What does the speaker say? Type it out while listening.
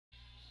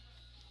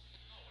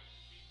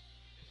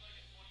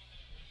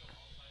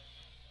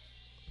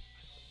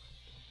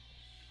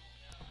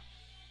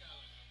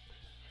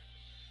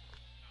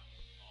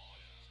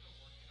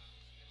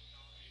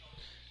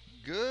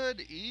Good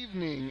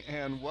evening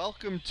and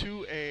welcome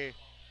to a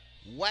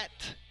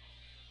wet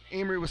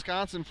Amery,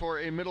 Wisconsin for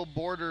a middle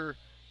border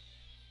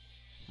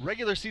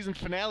regular season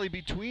finale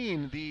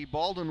between the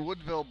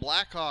Baldwin-Woodville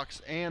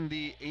Blackhawks and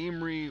the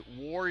Amery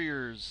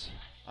Warriors.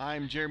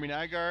 I'm Jeremy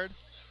Nygaard,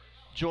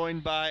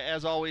 joined by,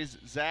 as always,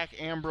 Zach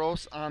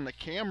Ambrose on the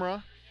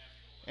camera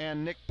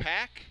and Nick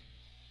Pack.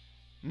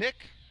 Nick,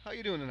 how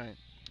you doing tonight?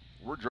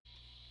 We're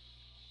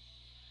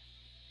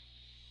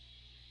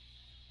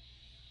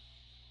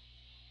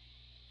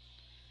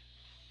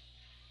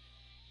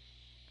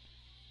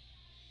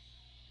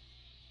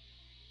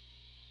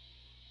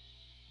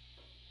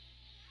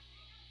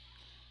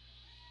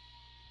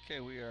Okay,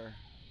 we are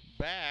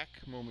back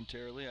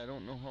momentarily. I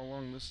don't know how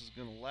long this is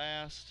going to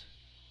last.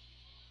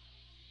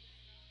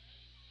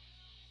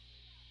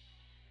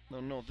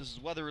 Don't know if this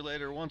is weather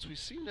related or once. We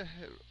seem to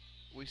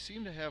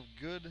have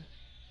good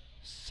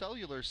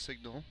cellular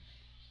signal,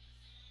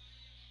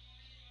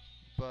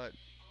 but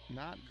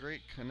not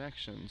great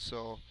connection.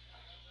 So,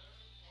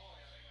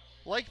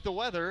 like the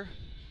weather,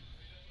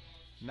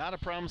 not a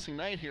promising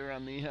night here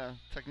on the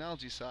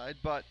technology side.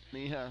 But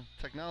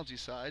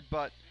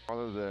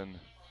other than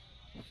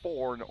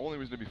 4, and the only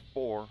reason to be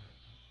 4.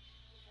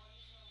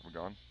 We're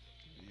gone.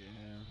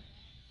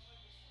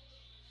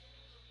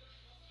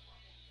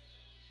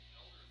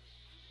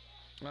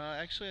 Yeah.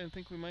 Actually, I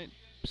think we might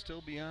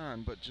still be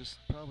on, but just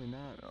probably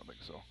not. I don't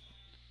think so.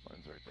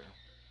 Mine's right there.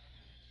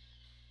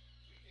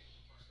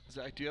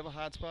 Zach, do you have a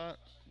hotspot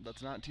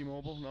that's not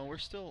T-Mobile? No, we're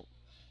still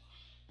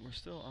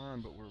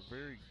on, but we're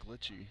very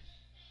glitchy.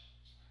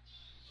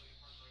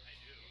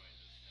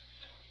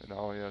 And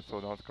now, yeah, so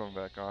now it's coming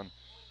back on.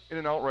 In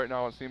and out right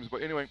now, it seems.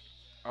 But anyway,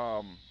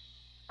 I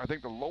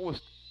think the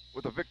lowest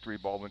with a victory,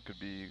 Baldwin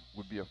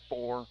would be a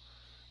 4.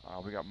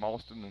 We got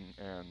Mauston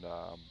and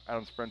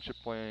Adams Friendship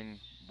playing.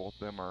 Both of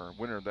them are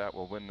winner of that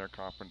will win their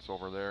conference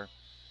over there.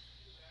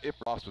 If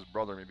lost his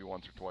brother maybe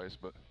once or twice,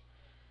 but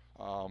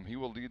he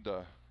will lead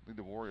the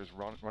Warriors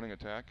running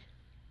attack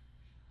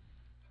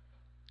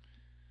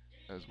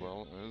as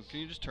well as.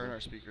 Can you just turn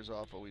our speakers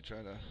off while we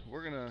try to?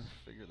 We're gonna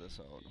figure this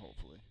out,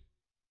 hopefully.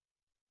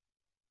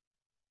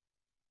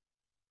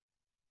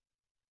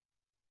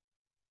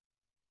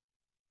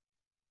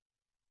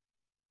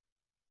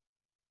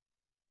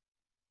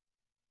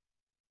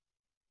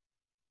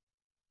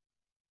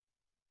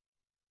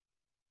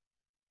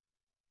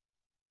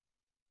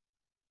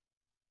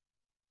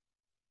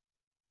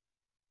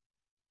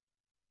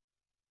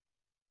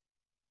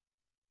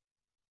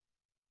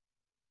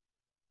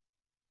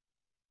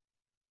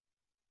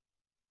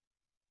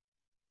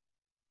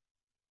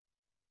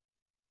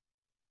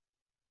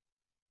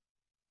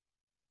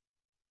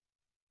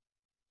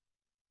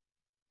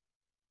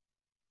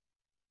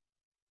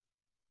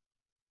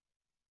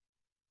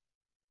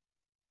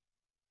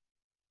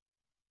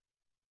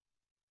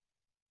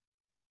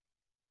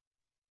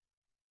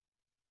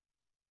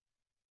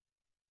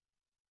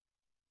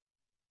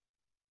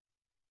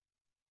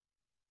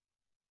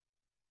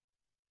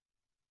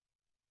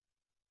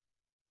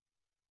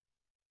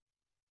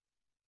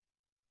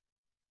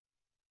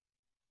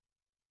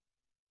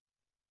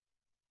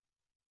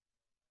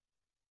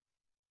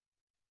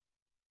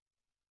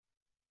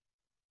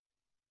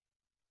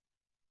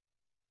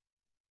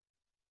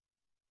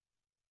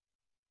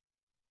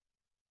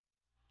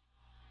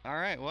 All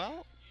right,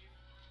 well,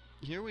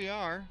 here we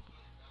are.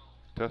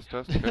 Test.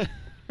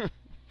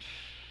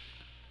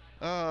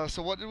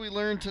 So what did we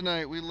learn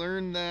tonight? We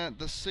learned that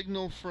the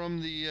signal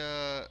from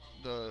the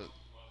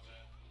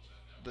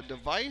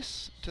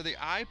device to the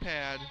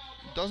iPad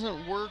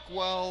doesn't work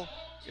well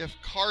if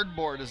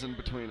cardboard is in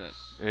between it.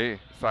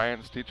 Hey,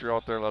 science teacher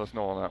out there, let us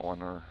know on that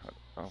one. Or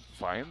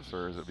science,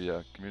 or is it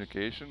via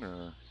communication,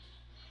 or?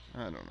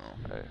 I don't know.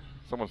 Hey,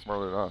 someone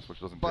smarter than us,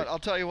 which doesn't. But I'll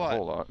tell you what. A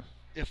whole lot.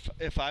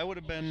 If I would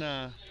have been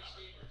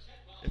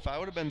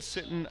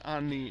sitting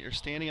on or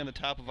standing on the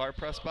top of our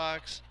press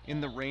box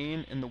in the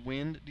rain and the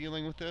wind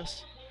dealing with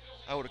this,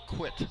 I would have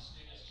quit.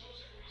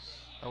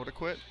 I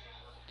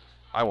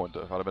wouldn't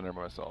have. I'd have been there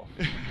myself,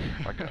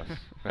 I guess.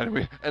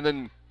 And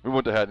then we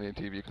wouldn't have had any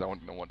TV because I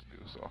wouldn't know what to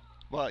do. So.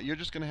 Well, you're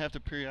just going to have to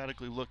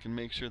periodically look and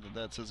make sure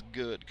that says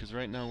good, because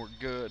right now we're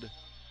good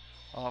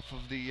off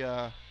of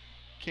the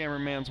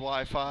cameraman's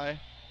Wi-Fi.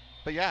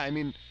 But yeah, I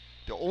mean,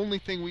 the only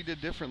thing we did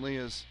differently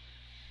is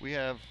we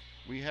have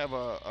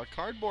a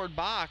cardboard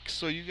box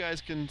so you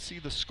guys can see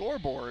the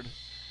scoreboard,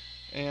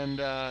 and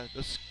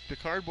the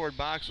cardboard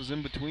box was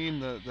in between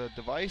the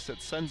device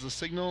that sends the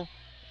signal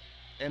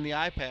and the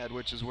iPad,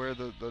 which is where I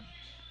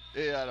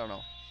don't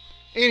know.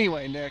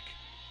 Anyway, Nick,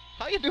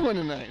 how you doing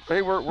tonight?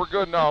 Hey, we're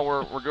good now.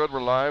 We're good.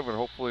 We're live, and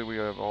hopefully we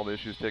have all the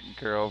issues taken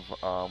care of.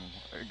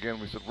 Again,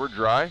 we said we're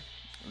dry.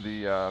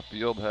 The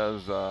field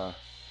has,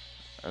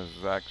 as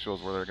Zach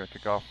shows where they're going to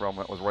kick off from,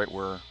 that was right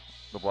where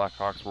the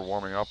Blackhawks were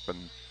warming up,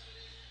 and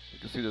you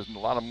can see there's a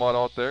lot of mud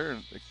out there,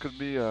 and it could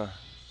be a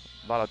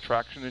lot of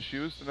traction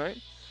issues tonight.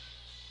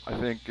 I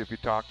think if you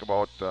talk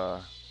about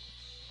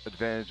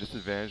advantage,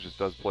 disadvantage, this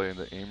does play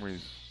into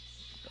Amery's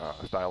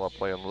style of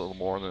play a little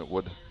more than it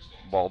would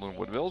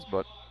Baldwin-Woodville's,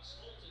 but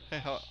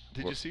Hey,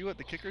 did you see what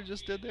the kicker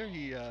just did there?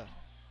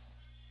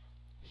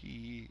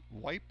 He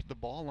wiped the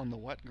ball on the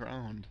wet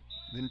ground,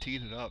 then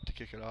teed it up to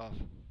kick it off.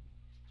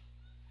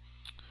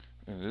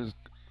 And it is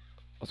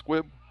a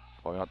squib.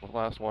 Oh, got the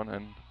last one,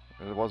 and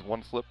there was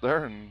one slip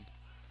there, and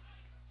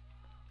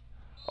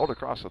out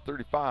across the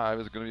 35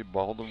 is going to be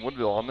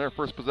Baldwin-Woodville on their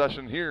first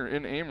possession here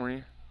in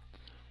Amery.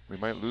 We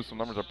might lose some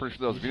numbers. I'm pretty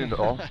sure that was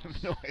Vienendahl. I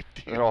have no idea.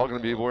 They're all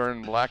going to be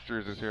wearing black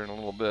jerseys here in a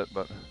little bit,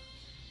 but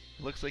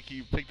looks like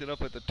he picked it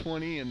up at the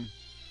 20 and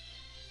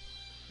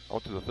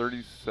out to the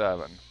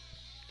 37.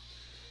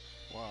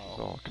 Wow.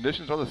 So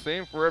conditions are the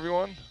same for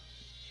everyone.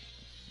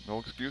 No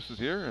excuses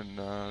here, and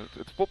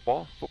it's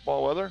football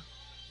weather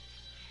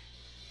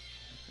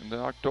in the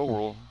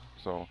October.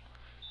 So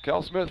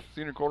Cal Smith,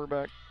 senior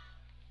quarterback,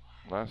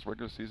 last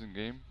regular season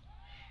game.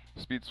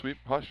 Speed sweep,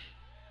 hush.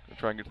 Gonna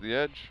try and get to the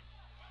edge.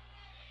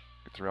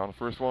 Gets around the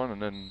first one and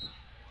then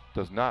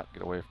does not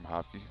get away from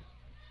Hopke.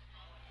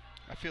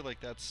 I feel like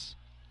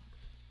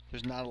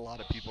there's not a lot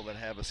of people that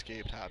have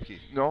escaped Hopke.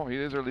 No, he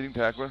is our leading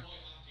tackler.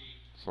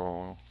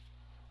 So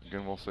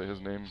again, we'll say his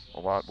name a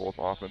lot, both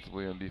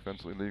offensively and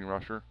defensively. Leading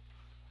rusher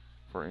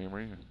for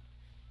Amery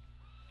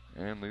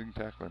and leading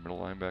tackler, middle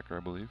linebacker, I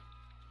believe.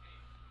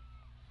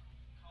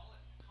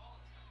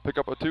 Pick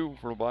up a 2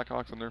 for the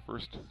Blackhawks on their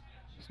first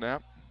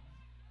snap.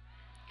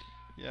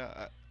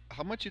 Yeah.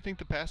 How much do you think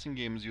the passing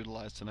game is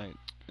utilized tonight,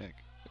 Nick?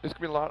 It's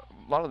gonna be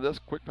a lot of this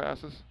quick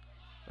passes.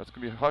 That's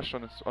gonna be a hush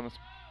on its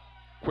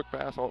quick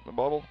pass out in the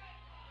bubble,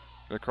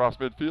 and across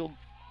midfield,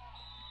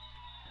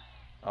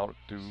 out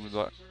to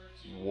the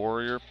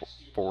Warrior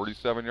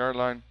 47-yard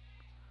line.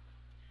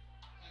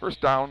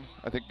 First down.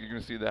 I think you're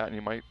gonna see that, and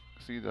you might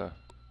see the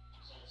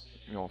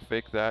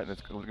fake that, and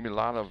it's gonna be a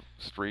lot of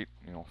straight,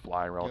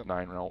 fly route, yep.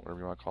 9 route, whatever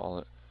you want to call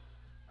it.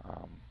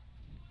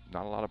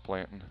 Not a lot of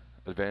planting.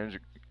 Advantage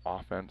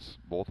offense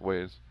both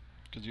ways.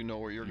 Because you know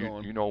where you're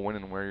going. You know when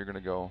and where you're going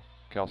to go.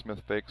 Cal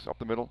Smith fakes up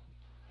the middle.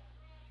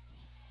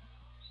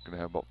 Going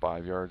to have about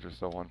 5 yards or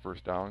so on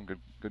first down.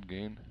 Good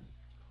gain.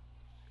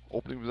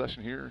 Opening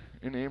possession here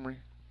in Amery.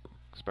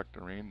 Expect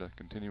the rain to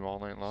continue all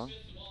night long.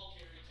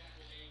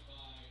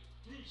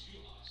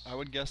 I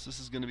would guess this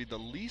is going to be the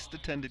least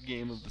attended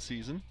game of the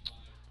season.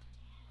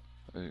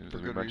 For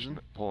good reason.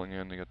 Pulling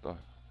in, they get a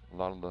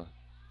lot of the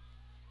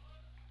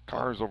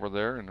cars over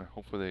there, and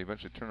hopefully they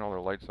eventually turn all their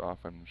lights off.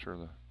 I'm sure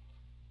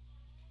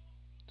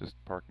just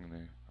parking,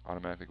 they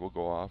automatically will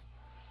go off.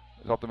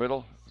 It's up the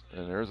middle,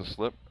 and there's a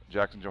slip.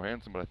 Jackson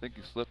Johansson, but I think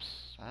he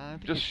slips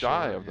just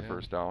shy of the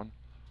first down.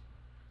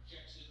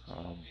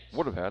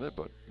 Would have had it,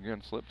 but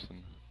again slips,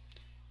 and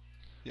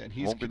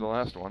won't be the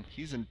last one.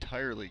 He's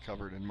entirely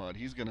covered in mud.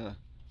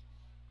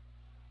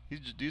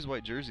 These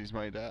white jerseys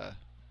might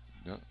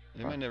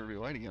they might never be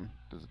white again.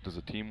 Does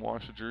the team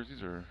wash the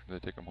jerseys, or do they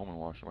take them home and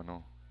wash them? I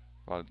know.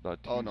 The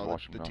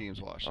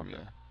teams wash them, okay.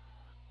 yeah.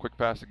 Quick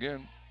pass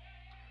again.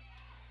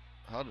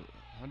 How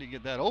do you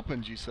get that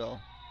open, Giselle?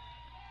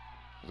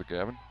 Is it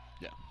Gavin?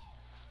 Yeah.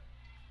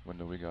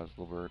 Window we got is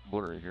a little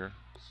blurry here.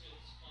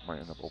 Might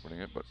end up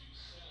opening it, but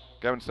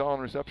Gavin Sell on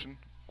reception.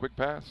 Quick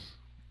pass.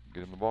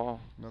 Get him the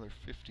ball. Another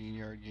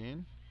 15-yard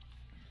gain.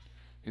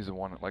 He's the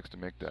one that likes to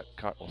make that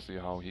cut. We'll see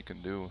how he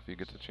can do if he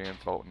gets a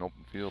chance out in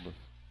open field. If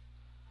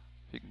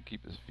he can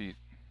keep his feet.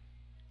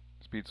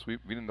 Speed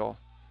sweep. Vienendahl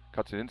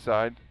cuts it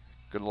inside.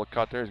 Good little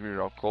cut there. He's moving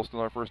out close to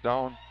our first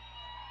down.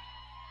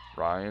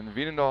 Ryan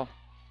Vienendahl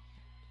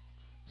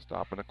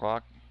stopping the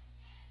clock.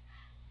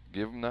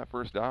 Give him that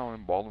first down.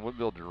 And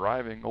Baldwin-Woodville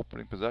driving,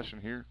 opening possession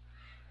here.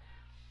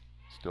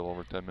 Still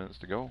over 10 minutes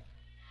to go.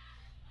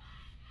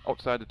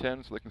 Outside the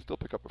 10, so they can still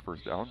pick up a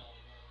first down.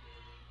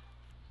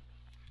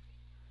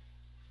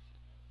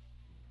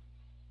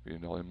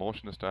 Vienendahl in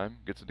motion this time.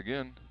 Gets it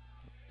again.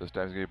 This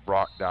time he's going to get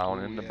brought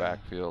down in the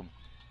backfield.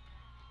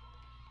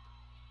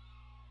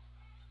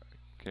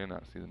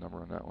 Cannot see the number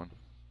on that one.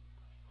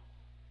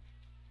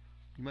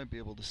 You might be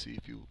able to see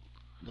if you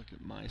look at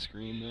my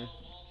screen there.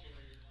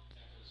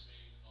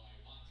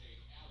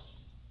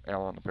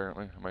 Allen,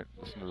 apparently. I might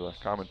listen to the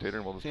commentator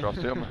and we'll just trust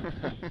him.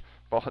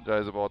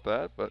 Apologize about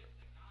that, but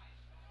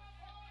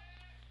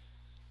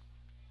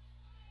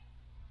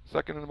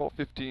second and about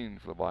 15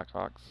 for the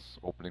Blackhawks.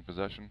 Opening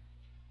possession.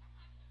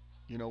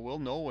 We'll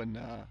know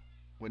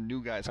when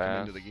new guys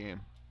come into the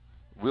game.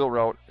 Wheel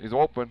route. He's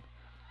open.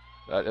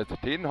 It's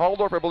Caden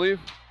Halldorf, I believe.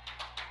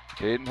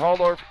 Caden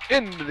Halldorf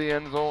into the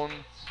end zone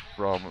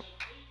from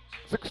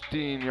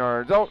 16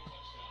 yards out.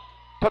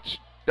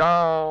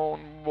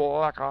 Touchdown,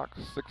 Blackhawks,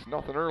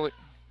 6-0 early.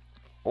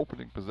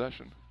 Opening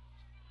possession.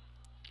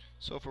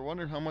 So if we're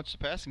wondering how much the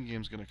passing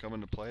game is going to come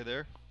into play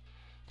there,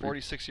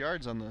 46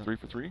 yards on the 3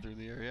 for 3 through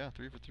the air. Yeah,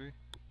 3 for 3.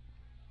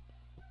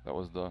 That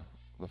was the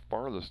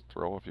farthest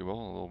throw, if you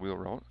will, a little wheel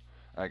route.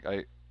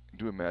 I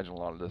do imagine a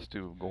lot of this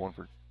too, going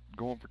for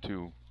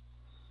 2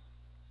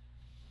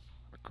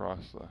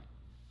 across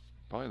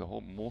probably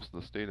most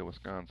of the state of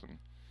Wisconsin.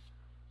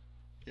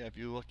 Yeah, if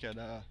you look at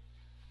the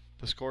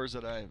scores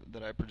that I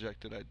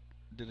projected, I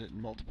did it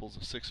in multiples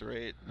of 6 or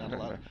 8. Not a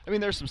lot. I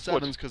mean, there's some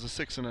 7s because a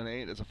 6 and an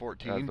 8 is a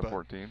 14. That's a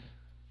 14.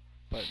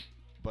 But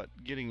but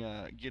getting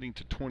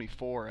to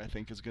 24, I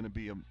think, is going to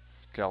be a.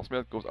 Cal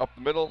Smith goes up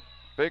the middle,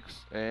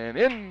 fakes, and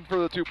in for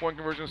the 2-point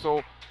conversion.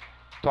 So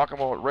talking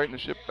about righting the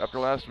ship after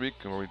last week,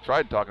 and we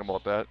tried talking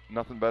about that,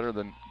 nothing better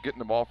than getting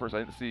the ball first. I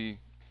didn't see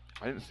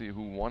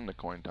who won the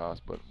coin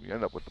toss, but we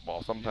ended up with the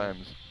ball.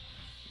 Sometimes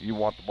you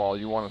want the ball,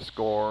 you want to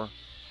score,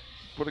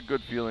 put a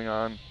good feeling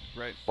on.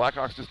 Right.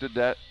 Blackhawks just did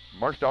that,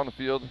 marched down the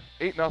field,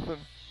 8-0,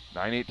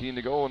 9:18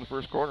 to go in the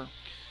first quarter.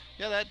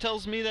 Yeah, that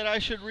tells me that I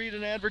should read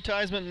an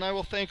advertisement, and I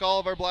will thank all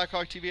of our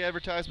Blackhawk TV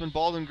advertisement: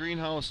 Baldwin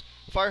Greenhouse,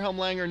 Firehelm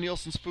Langer,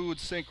 Nielsen's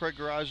Foods, St. Croix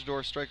Garage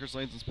Door, Strikers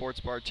Lanes and Sports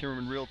Bar,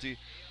 Timmerman Realty,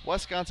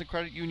 Wisconsin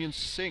Credit Union,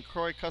 St.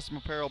 Croix Custom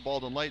Apparel,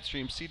 Baldwin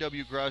Lightstream,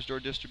 CW Garage Door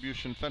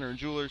Distribution, Fenner and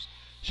Jewelers,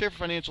 Schaefer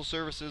Financial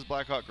Services,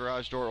 Blackhawk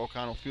Garage Door,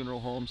 O'Connell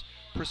Funeral Homes,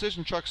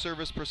 Precision Truck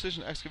Service,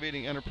 Precision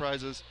Excavating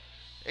Enterprises,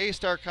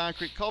 A-Star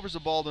Concrete, Culvers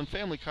of Baldwin,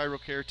 Family Chiro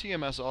Care,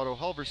 TMS Auto,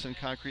 Helverson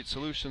Concrete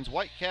Solutions,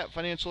 White Cat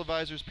Financial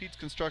Advisors, Pete's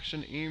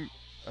Construction,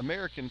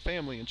 American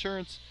Family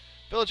Insurance,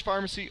 Village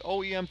Pharmacy,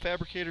 OEM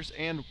Fabricators,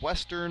 and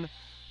Western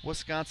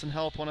Wisconsin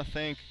Health. Want to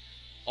thank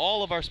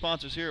all of our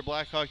sponsors here at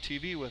Blackhawk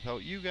TV.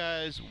 Without you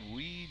guys,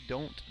 we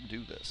don't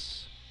do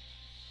this.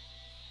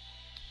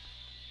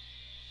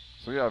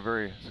 So yeah,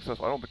 very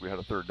successful. I don't think we had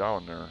a third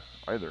down there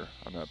either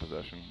on that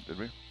possession, did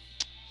we?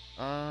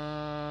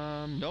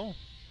 No.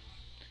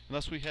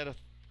 Unless we had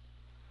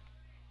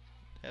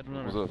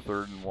another. Was it a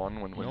 3rd and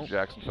 1 when Nope.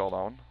 Jackson fell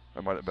down?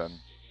 It might have been.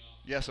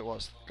 Yes, it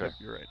was. Okay. Yep,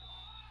 you're right.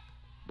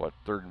 But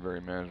 3rd and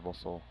very manageable.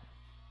 So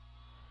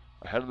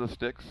ahead of the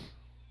sticks,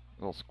 a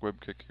little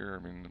squib kick here.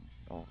 I mean,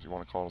 I don't know if you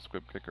want to call it a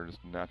squib kick or just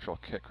a natural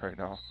kick right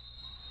now.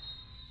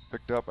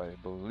 Picked up, I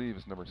believe,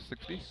 it's number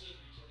 60.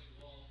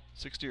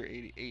 60 or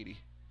 80? 80.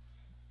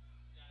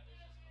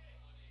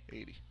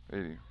 80.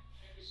 80.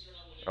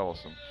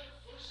 Ellison.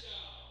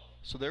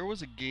 So there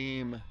was a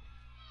game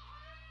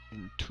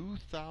in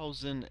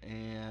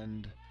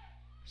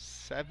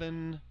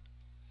 2007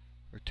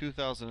 or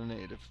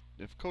 2008.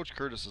 If Coach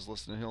Curtis is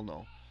listening, he'll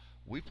know.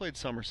 We played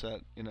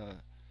Somerset in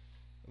a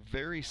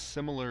very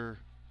similar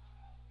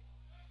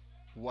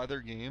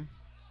weather game.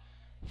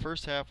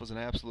 First half was an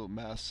absolute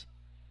mess.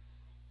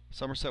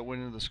 Somerset went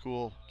into the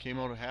school, came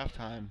out at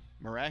halftime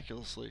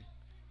miraculously.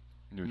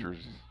 New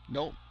Jersey.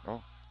 Nope.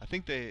 Oh. I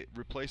think they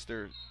replaced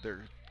their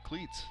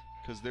cleats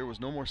because there was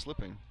no more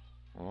slipping.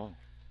 Oh.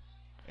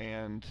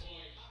 And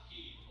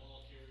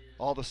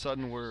all of a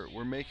sudden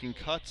we're making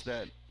cuts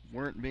that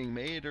weren't being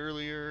made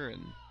earlier,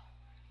 and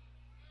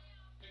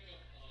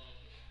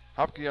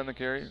Hopke on the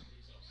carry.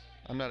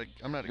 I'm not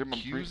Give 'em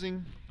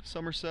accusing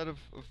Somerset of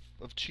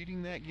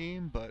cheating that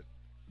game, but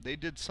they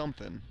did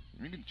something.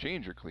 You can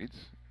change your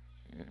cleats.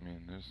 I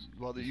mean, there's.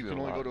 Well, you can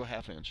only go to a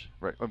half inch.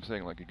 Right. I'm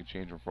saying like you can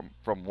change them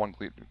from one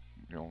cleat,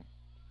 to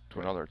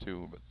another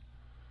too. But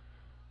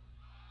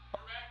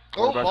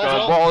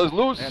ball is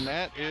loose, and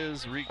that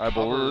is recovered. I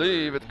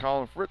believe it's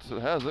Colin Fritz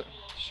that has it.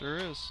 Sure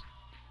is.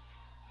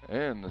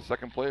 And the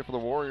second play for the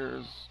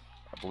Warriors,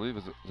 I believe,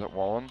 is that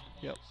Wallen?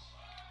 Yep.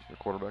 The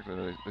quarterback.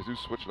 They do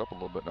switch it up a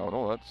little bit now.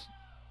 No, is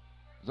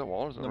that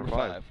Wallen? Or is that Number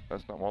 5?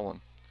 That's not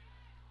Wallen.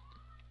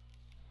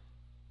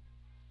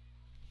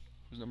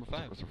 Who's number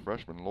 5? It's a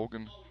freshman,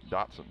 Logan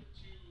Dotson.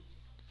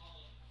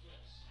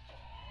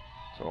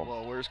 So.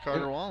 Well, where's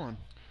Carter Wallen?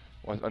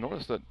 Well, I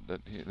noticed that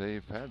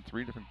they've had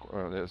 3 different.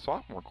 They had a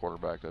sophomore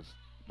quarterback that's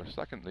their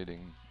second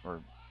leading,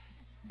 or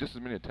just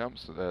as many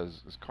attempts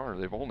as Carter.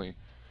 They've only,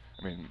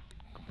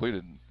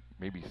 completed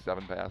maybe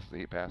 7 passes,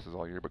 8 passes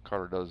all year, but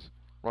Carter does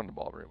run the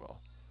ball very well.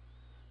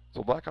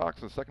 So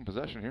Blackhawks in the second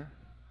possession here.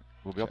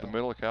 We'll be up the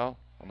middle of Cal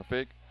on the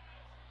fake.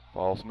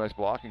 Follow some nice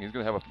blocking. He's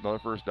going to have another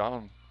first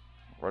down,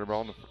 right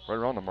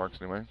around the marks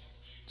anyway,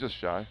 just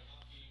shy.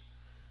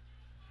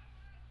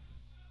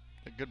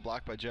 A good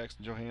block by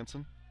Jackson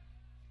Johansson.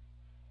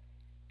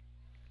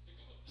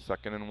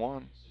 2nd and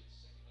 1.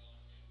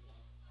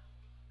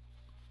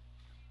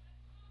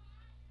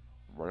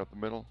 Right up the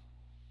middle.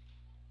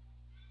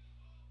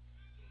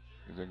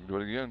 He's going to do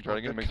it again. Try it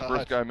again. Makes the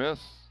first guy miss.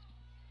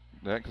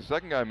 Next, the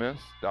second guy miss.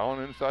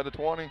 Down inside the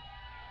 20.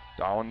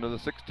 Down to the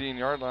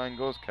 16-yard line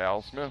goes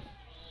Cal Smith.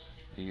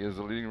 He is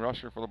the leading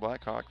rusher for the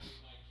Blackhawks.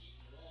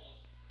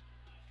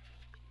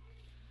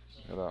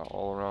 Had an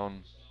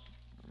all-around,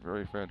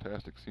 very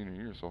fantastic senior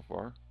year so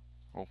far.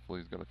 Hopefully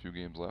he's got a few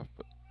games left,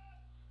 but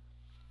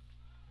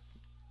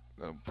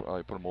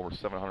probably put him over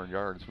 700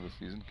 yards for the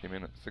season. Came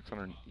in at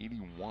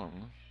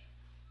 681.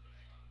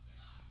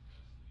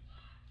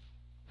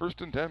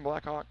 1st and 10,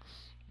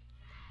 Blackhawks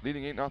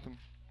leading 8-0.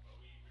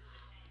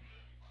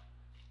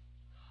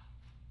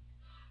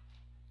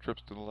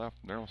 Trips to the left,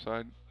 narrow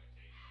side.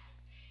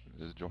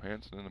 Is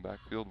Johansson in the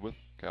backfield with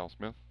Cal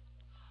Smith.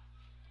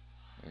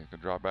 And he can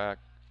draw back.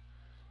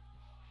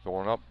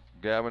 Throwing up,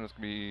 Gavin is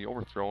going to be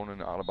overthrown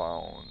and out of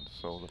bounds.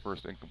 So the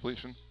first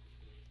incompletion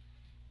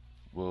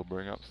will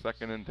bring up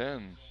 2nd and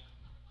 10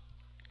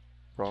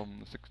 from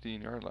the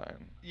 16-yard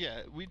line.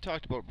 Yeah, we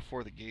talked about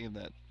before the game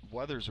that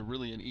weather's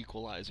really an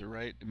equalizer,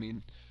 right? I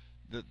mean,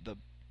 the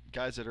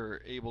guys that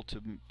are able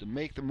to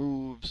make the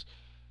moves,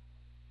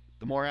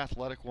 the more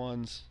athletic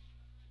ones,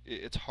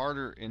 it's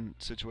harder in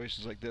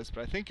situations like this.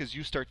 But I think as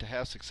you start to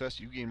have success,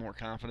 you gain more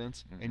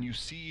confidence, and you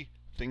see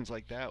things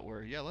like that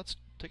where, yeah, let's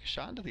take a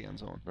shot into the end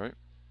zone. Right.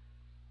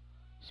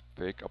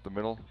 Fake up the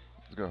middle.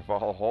 He's going to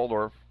follow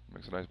Haldorf.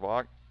 Makes a nice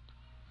block.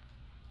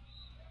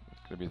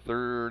 It's going to be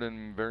third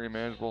and very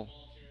manageable.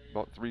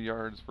 About 3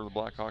 yards for the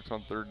Blackhawks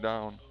on third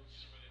down.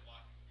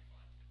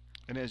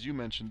 And as you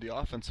mentioned, the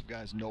offensive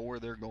guys know where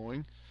they're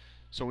going.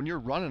 So when you're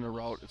running a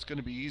route, it's going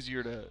to be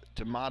easier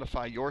to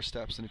modify your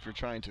steps than if you're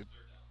trying to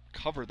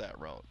cover that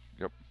route.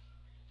 Yep.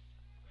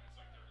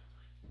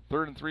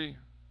 3rd and 3.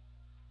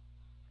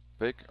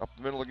 Fake up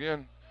the middle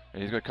again.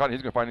 And he's going to cut.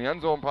 He's going to find the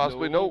end zone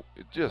possibly. No,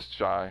 it's just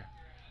shy.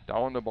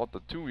 Down to about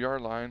the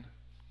 2-yard line.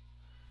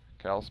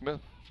 Cal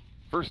Smith.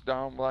 First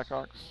down,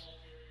 Blackhawks.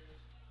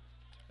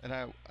 And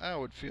I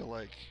would feel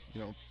like,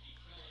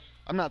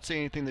 I'm not saying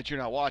anything that you're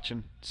not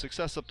watching.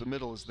 Success up the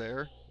middle is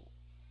there.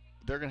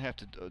 They're going to have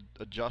to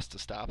adjust to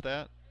stop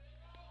that.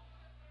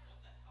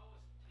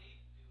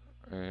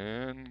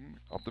 And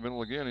up the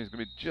middle again. He's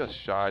going to be just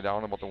shy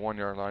down about the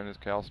 1-yard line is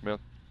Cal Smith.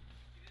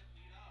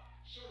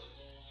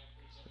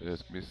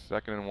 It's going to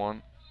be 2nd and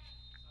 1.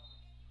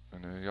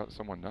 And then you got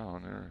someone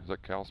down there. Is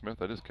that Cal Smith?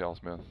 That is Cal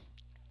Smith.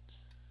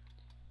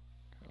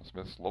 Cal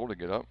Smith's slow to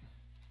get up.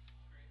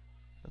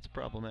 That's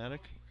problematic.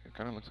 It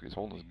kind of looks like he's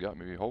holding his gut.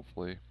 Maybe,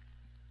 hopefully,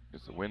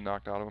 gets the wind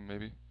knocked out of him.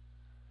 Maybe.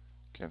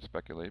 Can't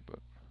speculate, but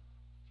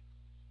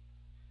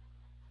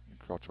you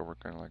crouch over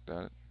kind of like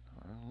that.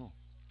 I don't know.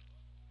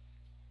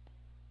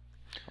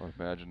 I would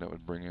imagine that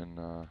would bring in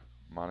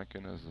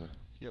Monacan as a.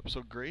 Yep.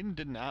 So Graydon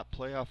did not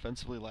play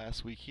offensively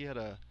last week. He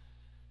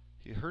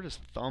hurt his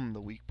thumb the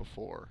week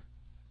before,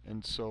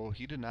 and so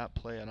he did not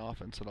play on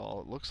offense at all.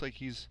 It looks like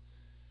he's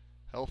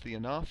healthy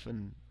enough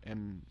and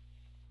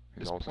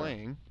is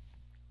playing.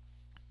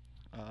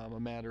 A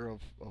matter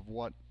of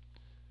what,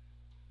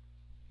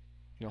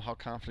 how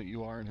confident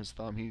you are in his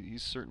thumb.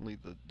 He's certainly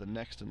the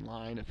next in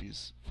line if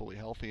he's fully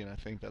healthy, and I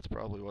think that's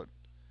probably what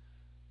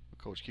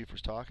Coach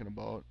Kiefer's talking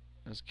about,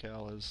 as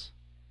Cal is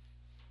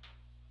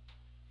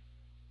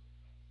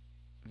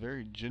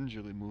very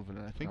gingerly moving,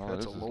 and I think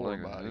that's a lower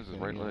body. This is his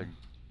right leg.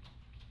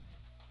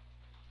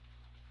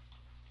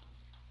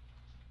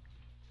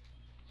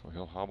 So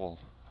he'll hobble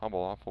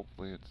off.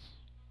 Hopefully it's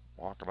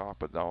walking off.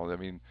 But now, I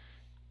mean,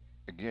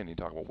 again, you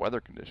talk about weather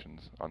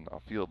conditions on a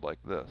field like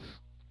this.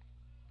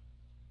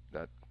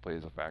 That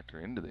plays a factor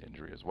into the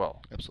injury as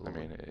well.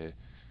 Absolutely. I mean,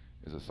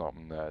 is it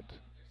something that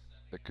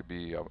it could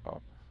be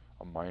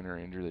a minor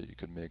injury that you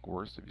could make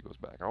worse if he goes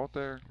back out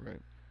there?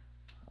 Right.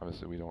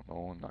 Obviously, we don't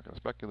know. I'm not going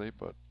to speculate,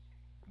 but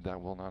that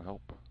will not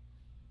help.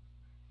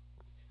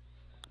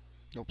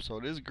 Nope. So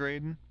it is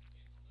Graydon.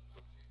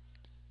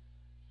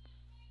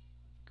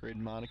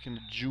 Graydon Monacan,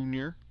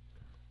 junior.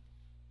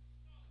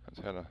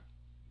 Has had a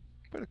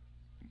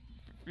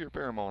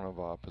fair amount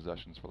of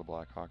possessions for the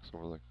Blackhawks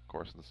over the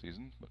course of the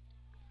season, but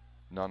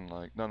none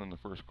in the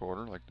first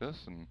quarter like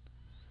this, and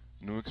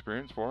new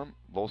experience for him.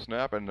 Low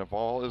snap, and the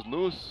ball is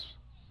loose.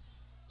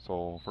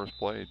 So first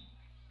play,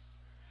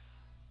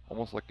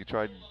 almost like he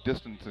tried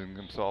distancing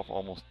himself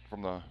almost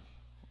from the,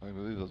 I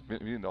believe it was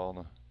Viendahl on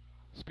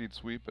the speed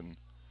sweep, and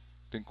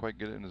didn't quite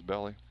get it in his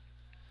belly.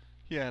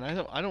 Yeah,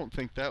 and I don't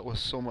think that was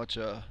so much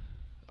a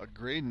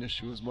Graydon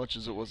issue as much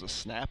as it was a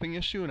snapping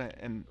issue,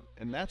 and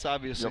that's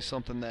obviously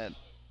something that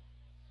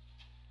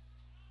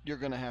you're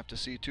going to have to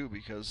see too,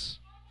 because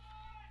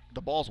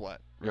the ball's wet,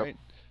 right? Yep.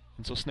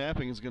 And so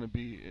snapping is going to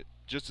be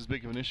just as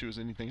big of an issue as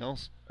anything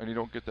else. And you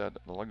don't get the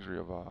luxury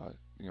of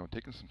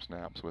taking some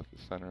snaps with the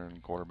center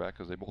and quarterback,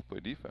 because they both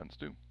play defense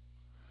too.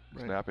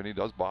 Right. Snapping, he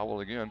does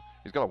bobble it again.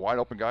 He's got a wide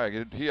open guy.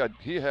 He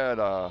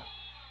had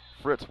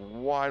Fritz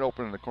wide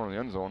open in the corner of the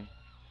end zone.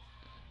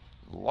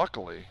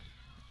 Luckily,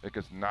 it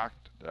gets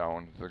knocked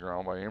down to the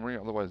ground by Amery.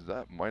 Otherwise,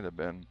 that might have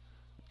been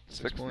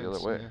 6 the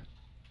other way. Yeah.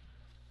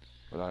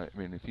 But I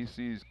mean, if he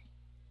sees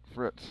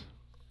Fritz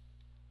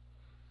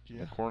in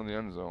the corner of the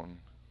end zone,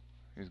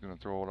 he's going to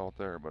throw it out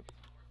there. But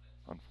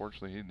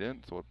unfortunately, he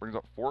didn't. So it brings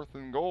up 4th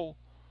and goal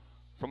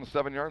from the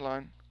 7-yard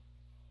line.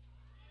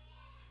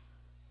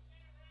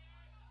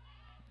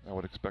 I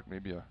would expect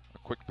maybe a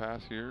quick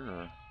pass here,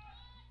 or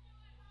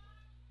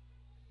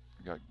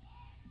we got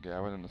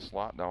Gavin in the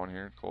slot down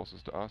here,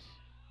 closest to us.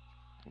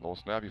 Low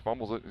snap, he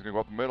fumbles it. He's going to go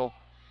up the middle.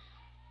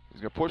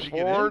 He's going to push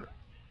forward,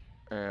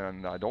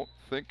 and I don't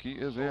think he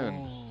is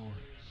in.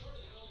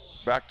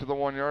 Back to the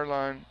 1-yard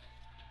line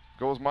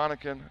goes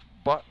Monacan,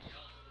 but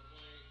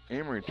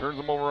Amery turns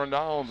him over on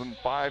downs, and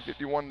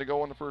 5:51 to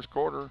go in the first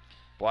quarter.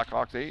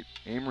 Blackhawks 8,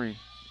 Amery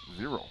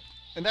 0.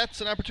 And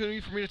that's an opportunity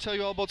for me to tell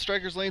you all about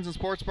Strikers Lanes and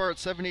Sports Bar at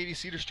 780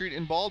 Cedar Street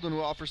in Baldwin,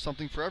 who offers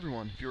something for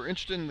everyone. If you're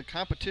interested in the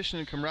competition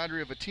and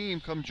camaraderie of a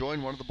team, come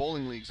join one of the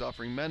bowling leagues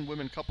offering men,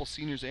 women, couples,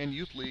 seniors, and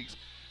youth leagues.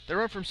 They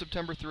run from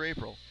September through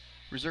April.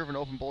 Reserve an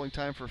open bowling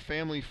time for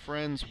family,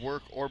 friends,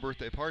 work, or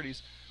birthday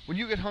parties. When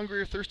you get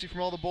hungry or thirsty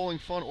from all the bowling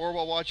fun, or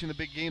while watching the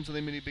big games on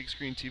the mini big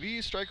screen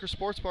TVs, Striker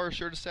Sports Bar is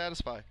sure to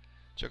satisfy.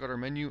 Check out our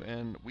menu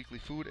and weekly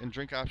food and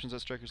drink options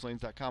at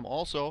strikerslanes.com.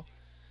 Also,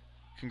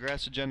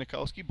 congrats to Jen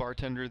Nikowski,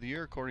 Bartender of the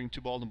Year, according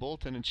to Baldwin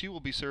Bulletin, and she will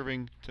be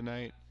serving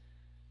tonight.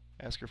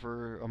 Ask her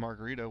for a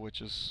margarita,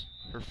 which is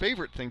her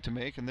favorite thing to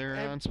make, and they're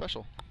on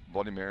special.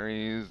 Bloody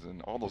Marys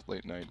and all those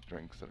late night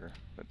drinks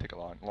that take a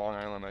lot. Long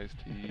Island iced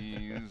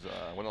teas.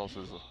 What else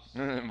is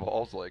it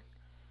involves like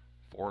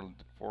four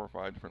or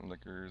five different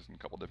liquors and a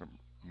couple different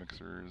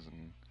mixers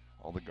and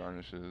all the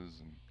garnishes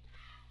and.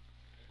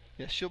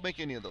 Yeah, she'll make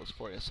any of those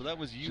for you. So that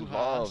was you. She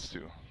loves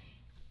to.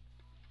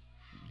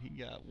 He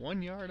got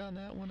 1 yard on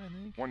that one, I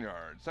think. 1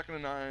 yard. 2nd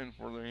and 9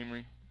 for the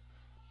Amery.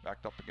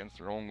 Backed up against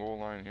their own goal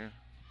line here.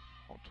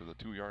 Out to the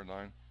 2 yard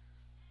line.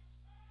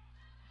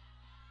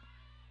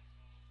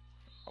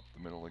 Up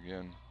the middle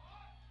again.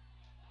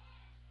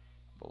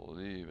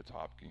 Believe it's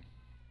Hopke.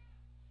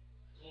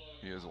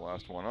 He is the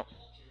last one up.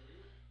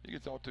 He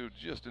gets out to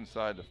just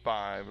inside the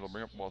 5. It'll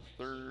bring up about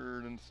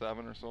 3rd and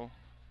 7 or so.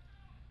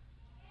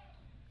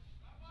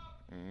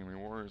 Amery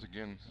Warriors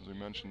again, as we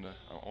mentioned.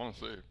 I want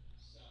to say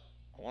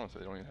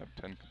they don't even have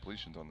 10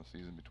 completions on the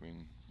season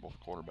between both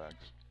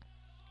quarterbacks.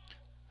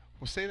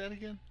 Well, say that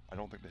again. I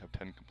don't think they have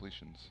 10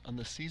 completions on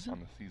the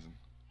season.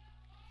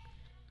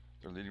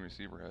 Their leading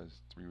receiver has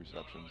 3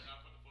 receptions.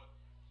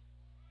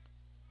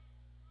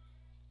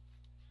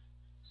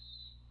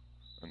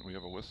 And we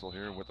have a whistle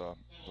here with the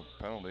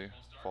penalty,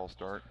 false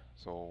start.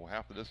 So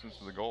half the distance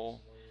to the goal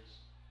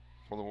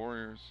for the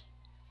Warriors.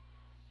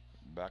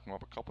 Back them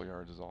up a couple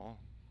yards is all.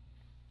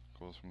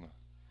 Goes from the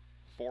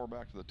 4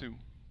 back to the 2.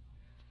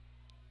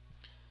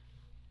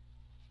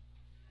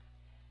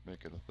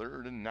 Make it a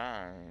 3rd and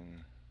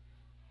 9.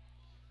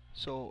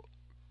 So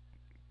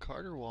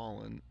Carter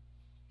Wallen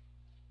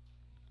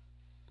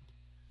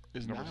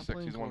is number not 6.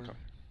 playing. He's the one.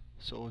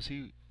 So is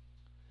he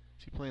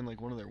playing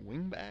like one of their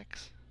wing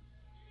backs?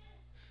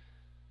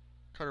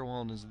 Carter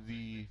Wallen is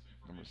the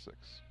number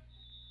 6.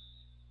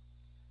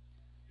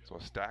 So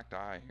a stacked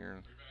eye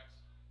here.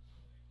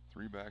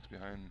 3 backs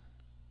behind.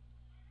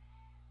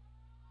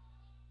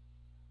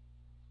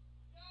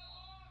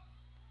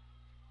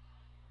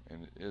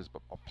 And it is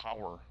a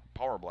power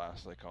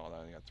blast, they call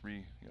that. You got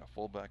 3,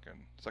 fullback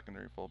and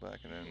secondary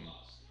fullback, and then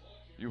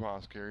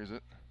Uhas carries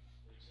it.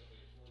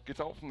 Gets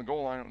out from the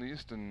goal line at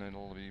least, and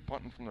it'll be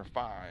punting from their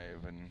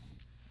 5. And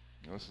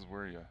this is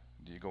where do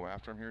you go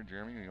after him here,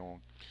 Jeremy?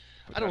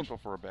 Potential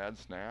for a bad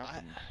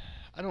snap.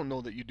 I don't know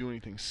that you do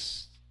anything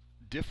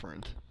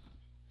different.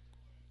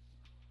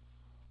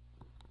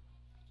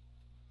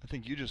 I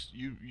think you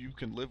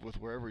can live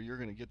with wherever you're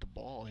going to get the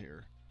ball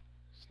here.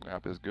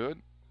 Snap is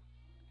good.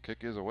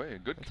 Kick is away.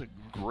 That's a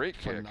great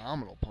kick.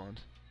 Phenomenal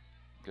punt.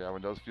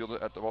 Gavin does field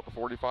it at about the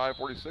 45,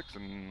 46,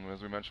 and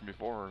as we mentioned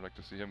before, I'd like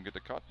to see him get the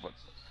cut, but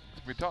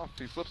it's going to be tough.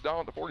 He slips down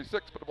at the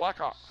 46, but the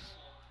Blackhawks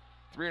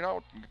 3 and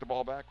out and get the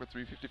ball back with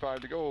 3:55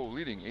 to go,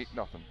 leading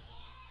 8-0.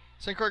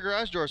 St. Croix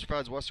Garage Doors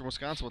provides Western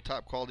Wisconsin with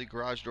top quality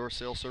garage door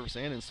sales, service,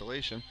 and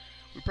installation.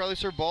 We proudly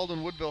serve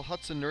Baldwin-Woodville,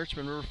 Hudson,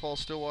 Nurchman, River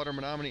Falls, Stillwater,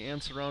 Menominee,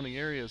 and surrounding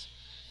areas.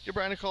 Give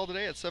Brian a call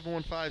today at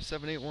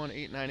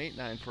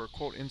 715-781-8989 for a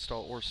quote,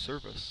 install, or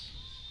service.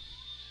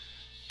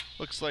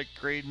 Looks like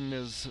Graydon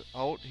is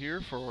out here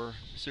for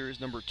series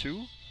number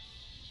 2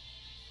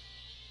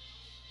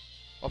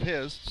 of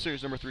his,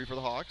 series number 3 for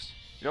the Hawks.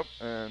 Yep,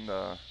 and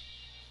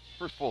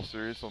first full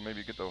series, so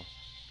maybe get the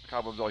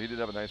cobwebs out. He did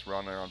have a nice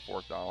run there on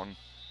 4th down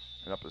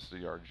and up a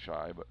yard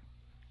shy, but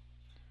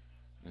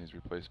he's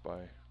replaced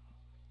by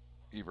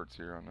Everts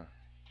here on the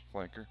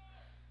flanker.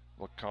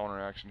 Little counter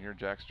action here.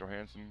 Jax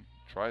Johansson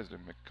tries to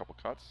make a couple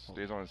cuts,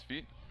 stays on his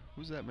feet.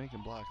 Who's that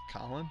making blocks?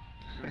 Colin?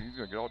 He's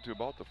going to get out to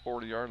about the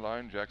 40-yard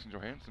line. Jackson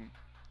Johansson.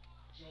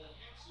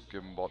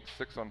 Give him about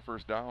 6 on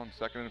 1st down.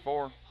 2nd and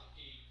 4.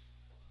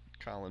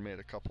 Colin made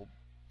a couple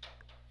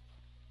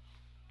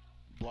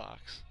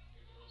blocks.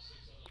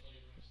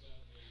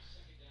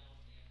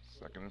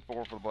 2nd and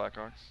 4 for the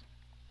Blackhawks.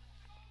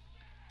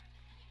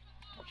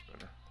 Much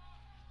better.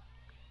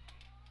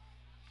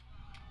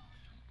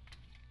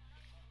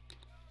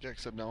 Yeah,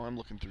 except now I'm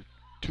looking through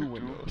two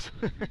windows.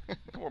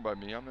 Come over by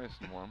me. I'm nice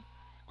and warm.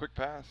 Quick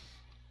pass.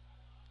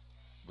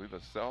 I believe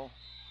a sell.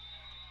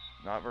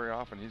 Not very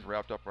often. He's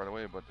wrapped up right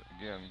away, but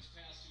again,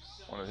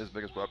 one of his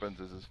biggest weapons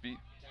is his feet.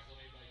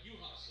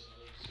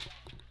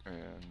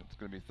 And it's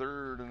going to be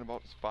 3rd and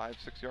about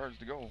 5-6 yards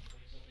to go.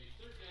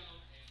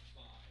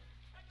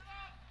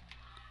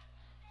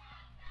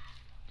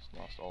 Just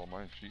lost all of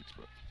my sheets,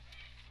 but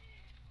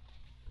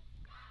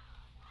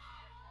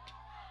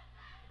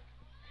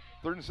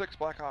 3rd and 6,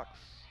 Blackhawks.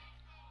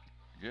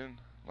 Again,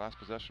 last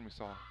possession we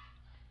saw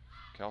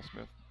Cal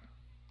Smith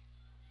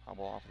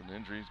hobble off with an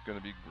injury. He's going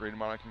to be Graydon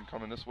Monacan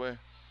coming this way.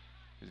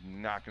 He's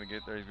not going to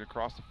get there. He's going to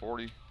cross the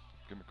 40.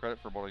 Give him credit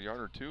for about a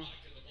yard or 2.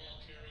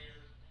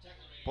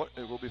 But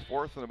it will be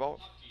 4th and about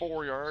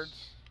 4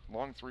 yards.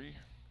 Long 3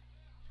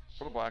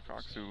 for the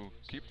Blackhawks, who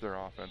keep their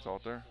offense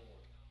out there.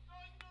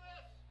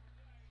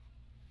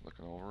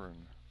 Looking over,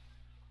 and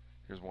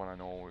here's one I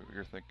know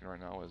you're thinking right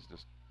now is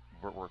just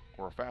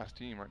we're a fast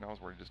team right now,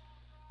 is where you just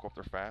go up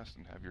there fast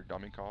and have your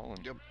dummy call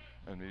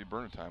and maybe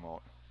burn a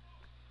timeout.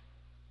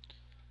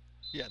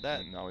 Yeah, that.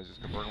 And now he's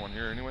just going to burn one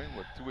here anyway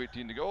with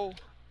 2:18 to go.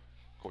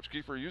 Coach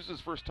Kiefer uses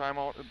his first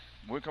timeout.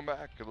 When we come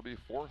back, it'll be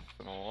 4th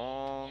and a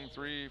long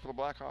 3 for the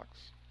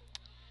Blackhawks.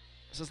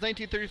 Since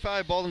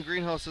 1935, Baldwin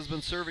Greenhouse has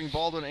been serving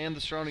Baldwin and the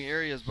surrounding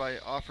areas by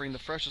offering the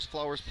freshest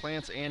flowers,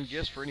 plants, and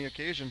gifts for any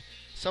occasion.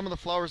 Some of the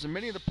flowers and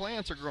many of the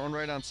plants are grown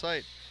right on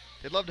site.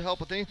 They'd love to help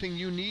with anything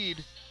you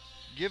need.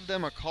 Give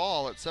them a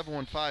call at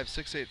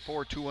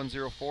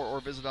 715-684-2104 or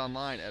visit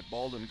online at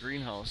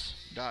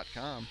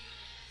baldwingreenhouse.com.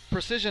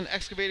 Precision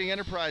Excavating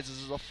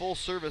Enterprises is a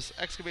full-service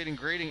excavating,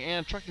 grading,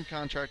 and trucking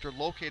contractor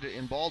located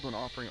in Baldwin,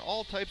 offering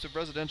all types of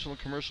residential and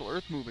commercial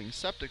earth moving,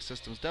 septic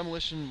systems,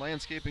 demolition,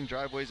 landscaping,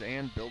 driveways,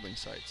 and building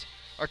sites.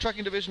 Our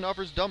trucking division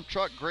offers dump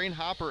truck, grain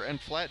hopper, and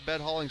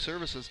flatbed hauling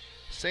services,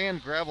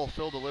 sand, gravel,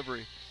 fill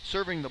delivery,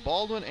 serving the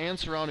Baldwin and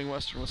surrounding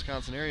western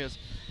Wisconsin areas.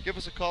 Give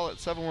us a call at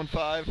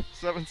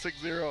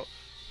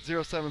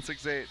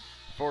 715-760-0768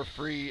 for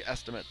free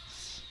estimates.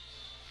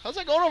 How's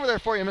that going over there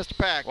for you, Mr.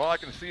 Pack? Well, I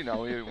can see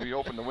now. We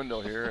opened the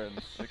window here,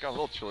 and it got a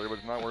little chilly, but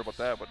I'm not worried about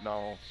that. But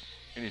now,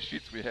 any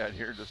sheets we had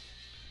here just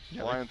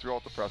flying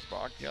throughout the press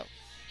box. Yep.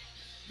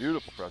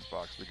 Beautiful press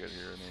box to get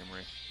here in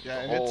Amery.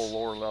 Yeah, the whole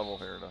lower level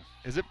here.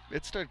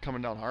 It started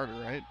coming down harder,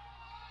 right?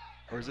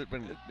 Or has it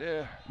been?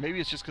 Yeah. Maybe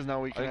it's just because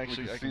now we can I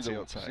can see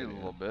outside. See it a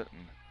little bit.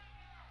 And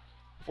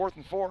 4th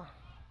and 4.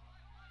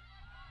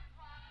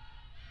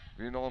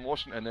 Being all in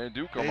motion, and they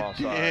do come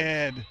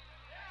outside. Did.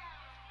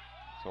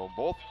 So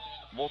both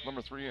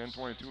number 3 and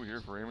 22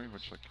 here for Amery,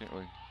 which I can't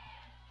really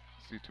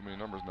see too many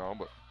numbers now.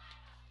 But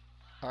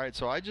all right,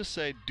 so I just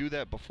say do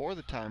that before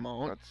the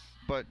timeout.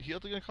 But he'll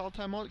going to call a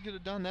timeout to get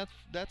it done.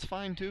 That's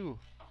fine too.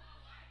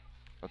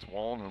 That's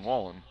Wallen and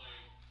Wallen.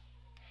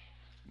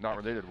 Not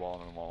related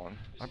Wallen and Wallen.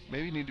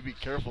 Maybe you need to be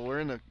careful.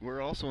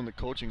 We're also in the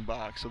coaching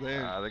box, so they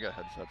got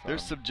headsets on. They're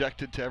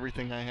subjected to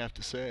everything I have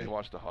to say. They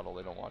watch the huddle.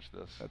 They don't watch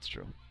this. That's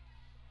true.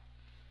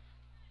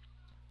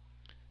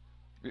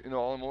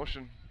 All in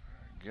motion.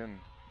 Again,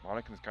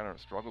 Monacan's kind of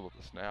struggled with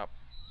the snap.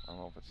 I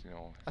don't know if it's,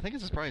 I think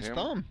it's probably his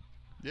thumb.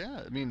 Yeah,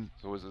 I mean.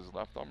 So is his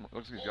left thumb?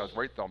 Looks like he's got his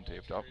right thumb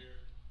taped up.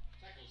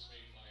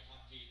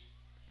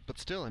 But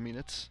still, I mean,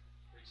 it's.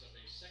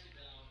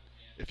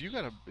 If you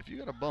got a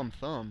bum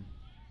thumb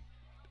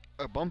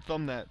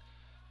that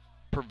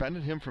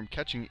prevented him from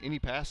catching any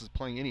passes,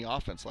 playing any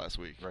offense last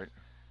week. Right.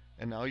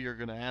 And now you're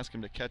going to ask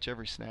him to catch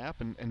every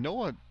snap, and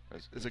Noah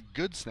is a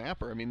good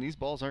snapper. I mean, these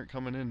balls aren't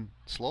coming in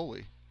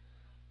slowly.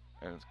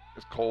 And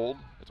it's cold.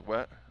 It's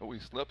wet. Oh, he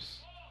slips.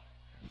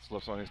 He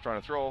slips on. He's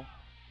trying to throw.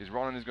 He's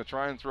running. He's going to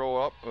try and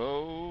throw up.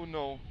 Oh,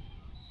 no.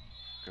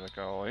 Gonna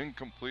go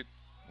incomplete.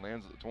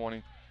 Lands at the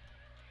 20.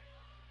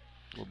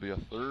 Will be a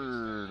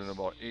 3rd and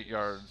about 8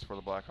 yards for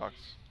the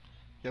Blackhawks.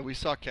 Yeah, we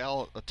saw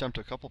Cal attempt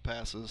a couple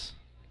passes.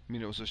 I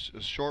mean, it was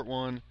a short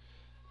one,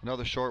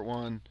 another short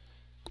one.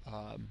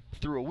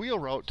 Threw a wheel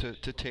route to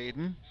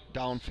Tayden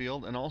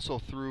downfield, and also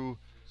threw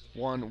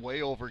one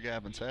way over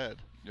Gavin's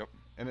head. Yep.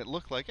 And it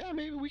looked like,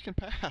 maybe we can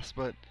pass,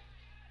 but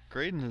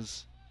Graydon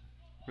has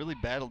really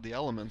battled the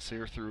elements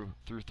here through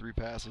 3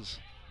 passes.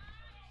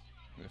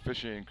 The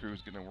officiating crew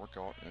is getting a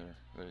workout.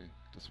 They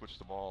switch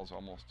the balls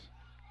almost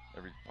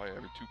probably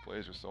every 2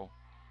 plays or so,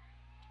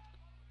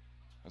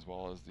 as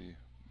well as the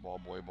ball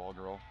boy, ball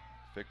girl.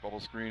 Fake bubble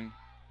screen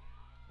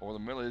over the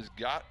middle. He's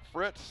got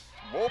Fritz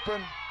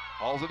open,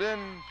 hauls it in.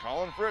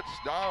 Colin Fritz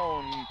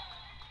down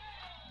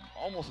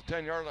almost a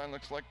 10-yard line.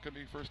 Looks like could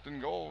be 1st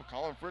and goal.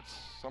 Colin Fritz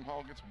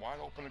somehow gets wide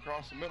open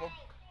across the middle.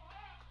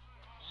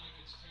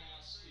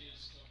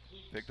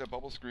 Take that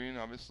bubble screen.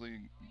 Obviously,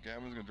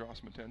 Gavin's going to draw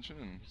some attention,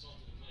 and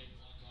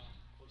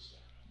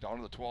down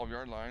to the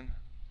 12-yard line.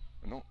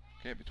 No,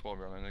 can't be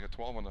 12-yard line. They got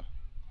 12 on the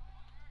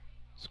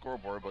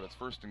scoreboard, but it's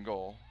 1st and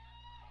goal.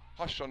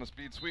 Hush on the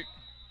speed sweep.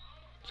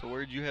 So where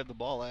did you have the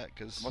ball at?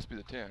 Cause it must be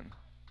the 10.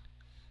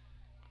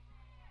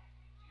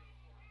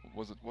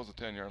 Was the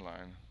 10-yard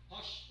line?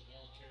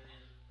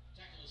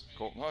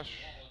 Colton Hush.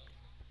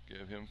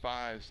 Give him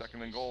 5.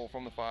 2nd and goal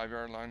from the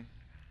 5-yard line.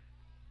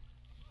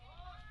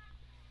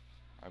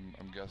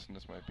 I'm guessing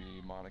this might be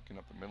Monacan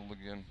up the middle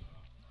again,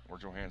 or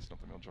Johansson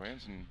up the middle.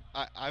 Johansson.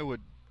 I would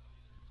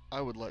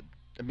let.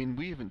 I mean,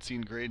 we haven't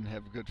seen Graydon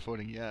have good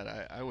footing yet.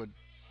 I would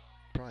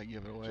probably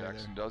give it away.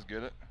 Jackson does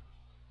get it.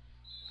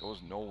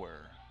 Goes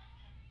nowhere.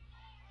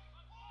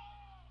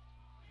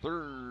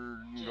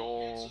 3rd and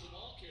goal.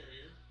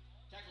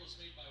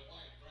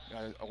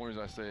 The only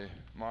reason I say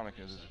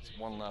Monacan is it's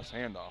one less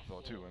handoff,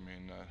 though, too. I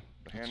mean,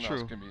 the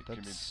handoffs can be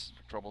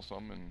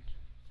troublesome. And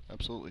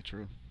absolutely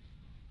true.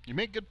 You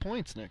make good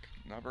points, Nick.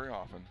 Not very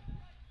often.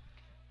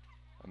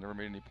 I've never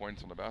made any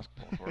points on the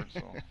basketball court,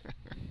 so.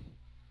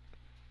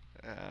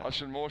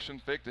 Hush in motion,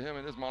 fake to him.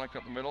 It is Monacan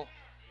up the middle.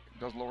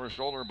 Does lower his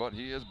shoulder, but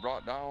he is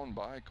brought down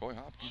by Coy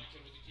Hopke.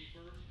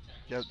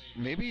 Yeah,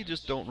 maybe you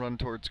just don't run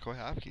towards Coy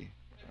Hopke.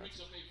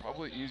 That's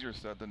probably easier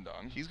said than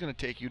done. He's going to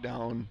take you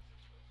down.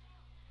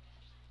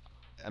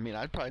 I mean,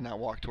 I'd probably not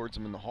walk towards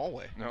him in the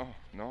hallway. No.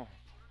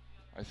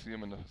 I see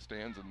him in the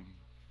stands in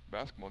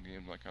basketball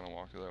games, and I kind of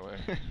walk that way.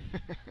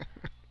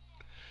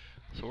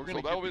 So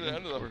that'll be the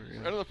end of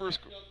the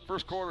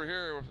first quarter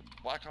here.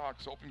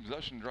 Blackhawks open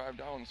possession, drive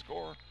down, and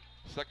score.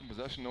 Second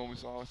possession, though, we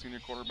saw senior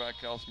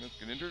quarterback Cal Smith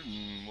get injured,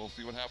 and we'll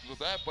see what happens with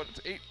that. But it's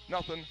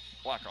 8-0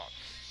 Blackhawks.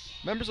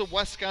 Members of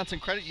Wisconsin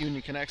Credit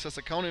Union can access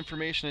account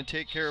information and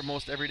take care of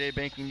most everyday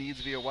banking needs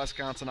via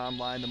Wisconsin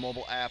Online, the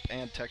mobile app,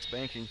 and text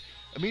banking.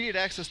 Immediate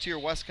access to your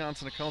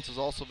Wisconsin accounts is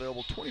also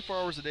available 24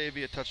 hours a day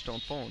via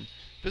touch-tone phone.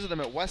 Visit them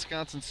at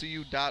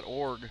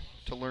wisconsincu.org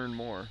to learn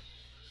more.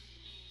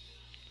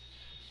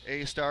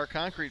 A-Star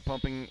Concrete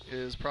Pumping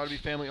is proud to be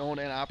family-owned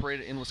and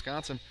operated in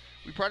Wisconsin.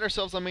 We pride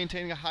ourselves on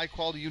maintaining a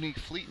high-quality, unique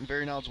fleet and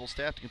very knowledgeable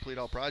staff to complete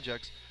all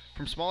projects.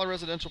 From smaller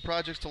residential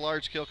projects to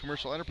large-scale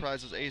commercial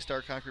enterprises,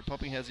 A-Star Concrete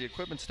Pumping has the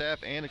equipment, staff,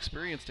 and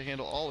experience to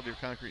handle all of your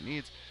concrete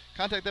needs.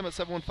 Contact them at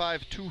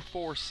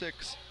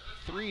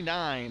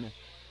 715-246-3920.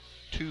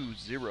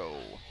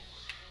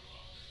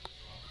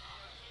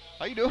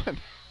 How you doing?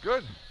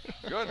 Good,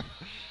 good.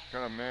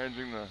 Kind of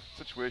managing the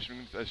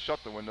situation. I shut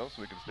the window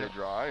so we can stay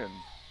dry, and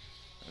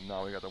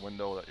now we got the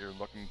window that you're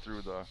looking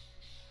through the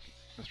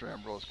Mr.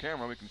 Ambrose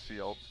camera. We can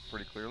see out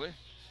pretty clearly.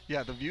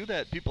 Yeah, the view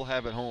that people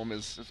have at home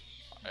is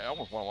I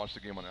almost want to watch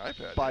the game on the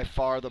iPad. By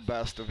far the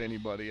best of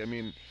anybody. I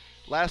mean,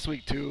 last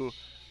week too,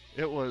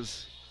 it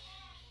was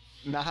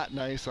not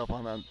nice up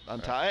on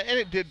top, and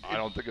it did. I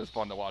don't think it was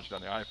fun to watch it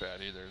on the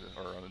iPad either,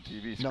 or on the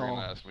TV screen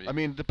last week. I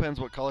mean, it depends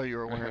what color you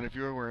were wearing. If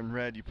you were wearing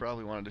red, you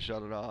probably wanted to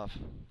shut it off.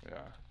 Yeah.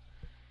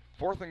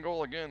 4th and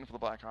goal again for the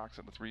Blackhawks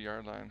at the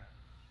 3-yard line.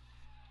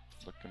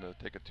 Looking to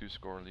take a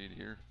 2-score lead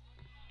here.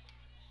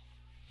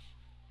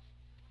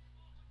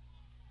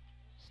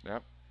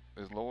 Snap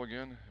is low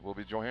again. It will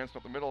be Johansson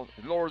up the middle.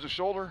 He lowers his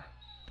shoulder.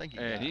 Thank you.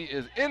 And he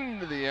is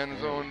into the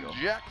end zone.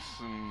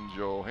 Jackson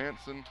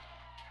Johansson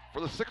for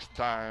the 6th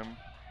time.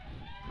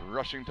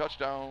 Rushing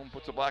touchdown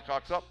puts the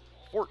Blackhawks up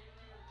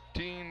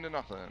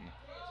 14-0.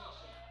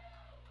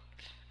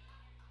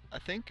 I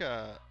think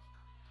at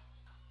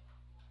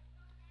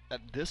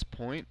this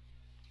point,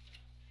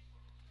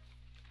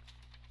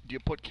 do you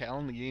put Cal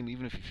in the game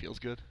even if he feels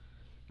good?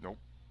 Nope.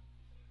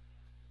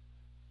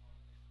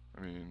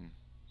 I mean,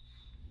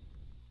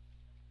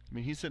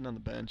 he's sitting on the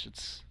bench.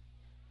 It's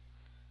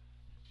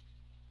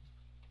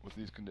with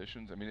these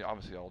conditions. I mean,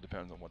 obviously, it all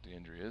depends on what the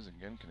injury is.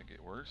 Again, can it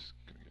get worse?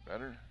 Can it get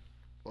better?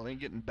 Well, it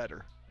ain't getting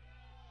better.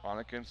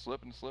 Anakin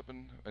slipping,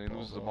 and he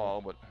loses the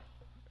ball. But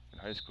in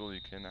high school, you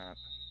cannot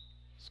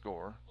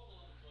score.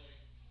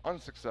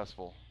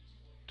 Unsuccessful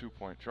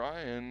 2-point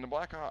try, and the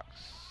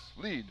Blackhawks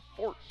lead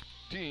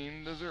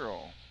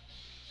 14-0.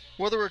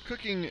 Whether we're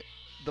cooking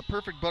the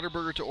perfect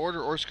Butterburger to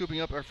order or scooping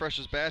up our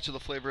freshest batch of the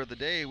flavor of the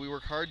day, we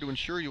work hard to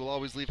ensure you will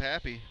always leave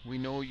happy. We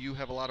know you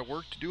have a lot of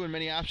work to do and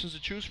many options to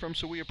choose from,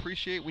 so we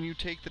appreciate when you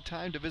take the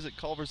time to visit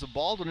Culver's of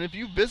Baldwin. And if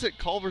you visit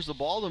Culver's of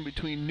Baldwin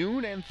between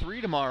noon and 3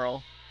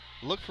 tomorrow,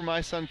 look for my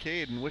son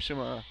Cade and wish him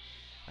a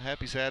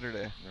happy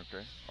Saturday.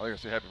 Okay. I was going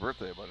to say happy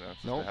birthday, but that's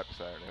just a happy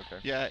Saturday. Okay.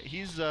 Yeah,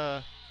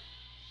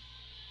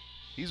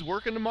 he's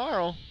working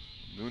tomorrow.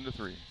 Noon to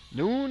 3.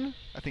 Noon?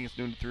 I think it's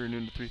noon to 3 or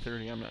noon to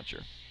 3:30. I'm not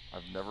sure.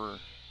 I've never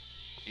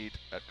ate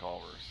at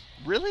Culver's.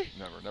 Really?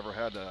 Never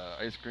had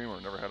ice cream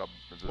or never had a.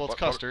 Well, it's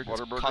custard.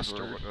 Butterburger Custard.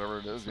 or whatever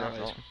it is. It's not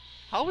ice cream.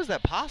 How is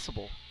that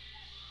possible?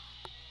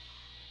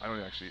 I don't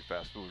actually eat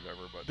fast food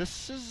ever, but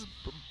this is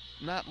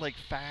not like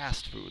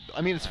fast food. I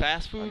mean, it's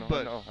fast food,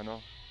 but I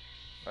know.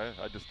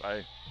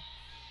 I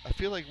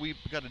feel like we've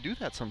got to do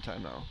that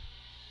sometime now.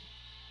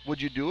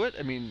 Would you do it?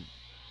 I mean,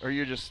 or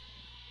you're just?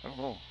 I don't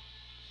know.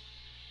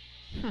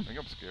 I think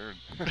I'm scared.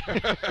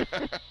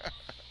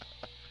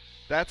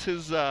 That's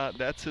his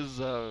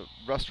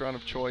restaurant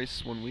of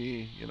choice when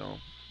we, you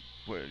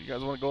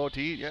guys want to go out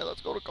to eat? Yeah,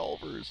 let's go to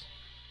Culver's.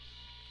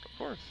 Of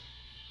course.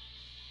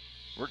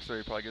 Works there,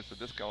 he probably gets a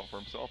discount for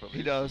himself at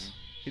least.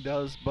 He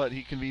does, but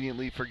he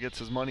conveniently forgets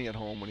his money at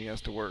home when he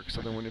has to work.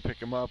 So then when you pick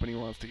him up and he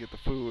wants to get the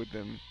food,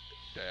 then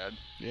Dad.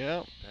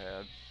 Yeah.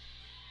 Dad.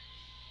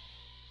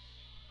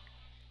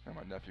 And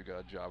my nephew got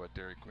a job at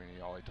Dairy Queen.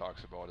 All he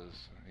talks about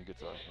is he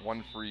gets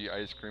one free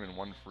ice cream and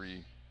one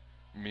free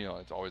meal.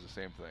 It's always the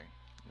same thing.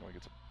 He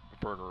gets a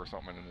burger or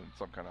something and then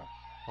some kind of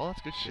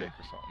that's good shake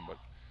or something. But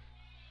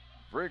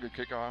very good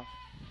kickoff.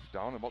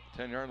 Down about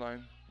the 10-yard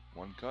line.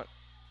 One cut.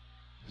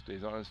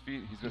 Stays on his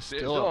feet. He's going to stay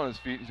still on his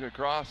feet. He's going to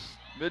cross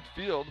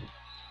midfield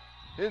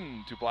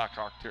into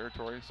Blackhawk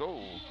territory.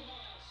 So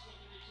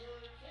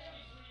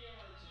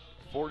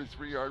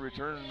 43-yard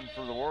return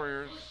for the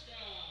Warriors.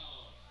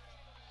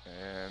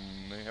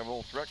 And they have a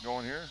little threat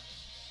going here.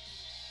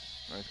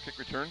 Nice kick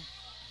return.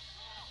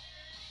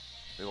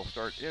 They will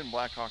start in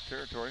Blackhawk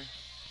territory.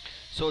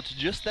 So it's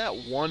just that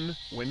one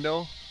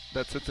window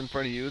that sits in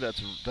front of you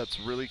that's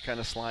really kind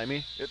of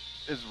slimy? It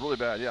is really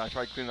bad. Yeah, I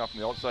tried cleaning off from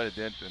the outside. It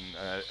didn't, and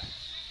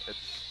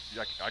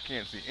I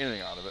can't see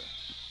anything out of it.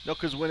 No,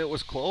 because when it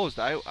was closed,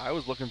 I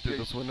was looking through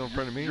this window in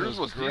front of me. Yours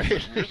was great.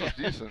 Decent. Yours was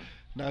decent.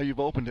 Now you've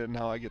opened it, and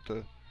now I get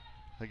the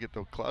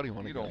cloudy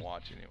one You again. don't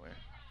watch anyway.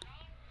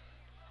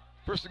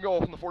 First and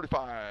goal from the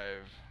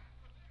 45.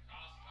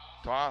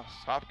 Toss.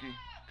 Hopke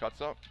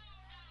cuts up.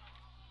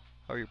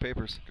 How are your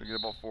papers? Gonna get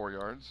about 4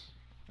 yards.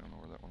 I don't know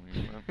where that one went.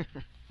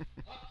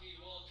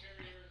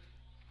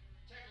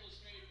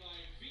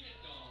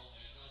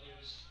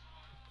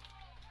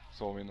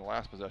 So, I mean, the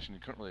last possession, you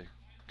couldn't really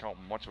count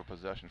much of a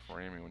possession for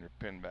Amery when you're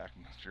pinned back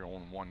against your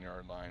own 1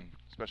 yard line,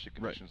 especially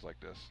conditions like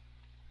this.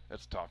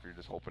 It's tough. You're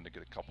just hoping to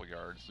get a couple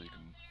yards so you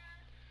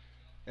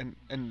can.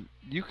 And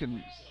you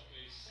can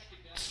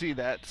see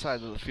that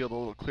side of the field a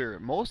little clearer.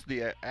 Most of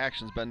the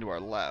action's been to our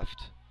left.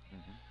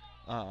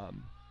 How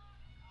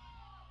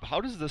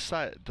does this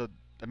side,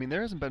 I mean,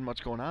 there hasn't been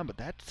much going on, but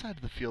that side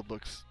of the field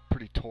looks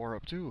pretty tore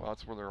up too. Well,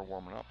 that's where they're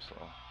warming up. So,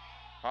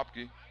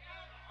 Hopke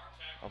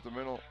up the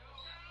middle.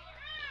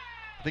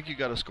 I think you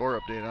got a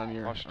score update on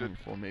your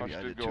phone. Maybe Hush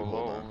I did did go too.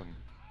 low. Hold on.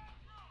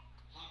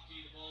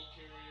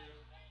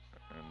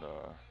 And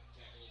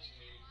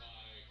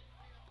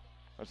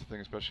that's the thing,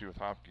 especially with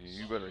Hopke.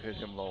 You better hit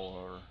him low,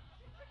 or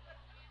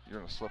you're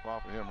gonna slip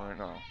off of him right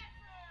now.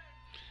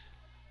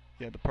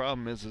 Yeah, the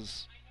problem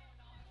is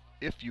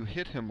if you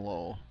hit him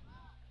low,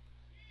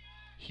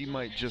 he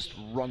might just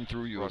run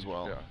through you as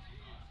well. Yeah.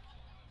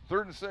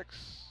 3rd and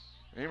 6.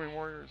 Amery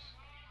Warriors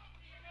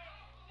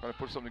trying to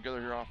put something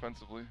together here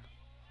offensively.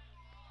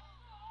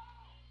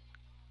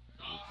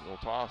 A little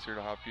toss here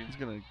to Hopke. He's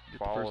gonna get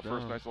follow the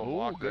first down. Nice little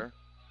block there.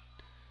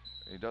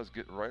 He does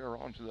get right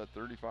around to that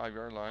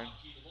 35-yard line.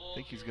 I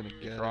think he's gonna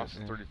get crosses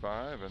it.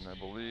 35, and I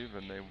believe,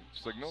 and they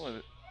signal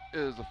it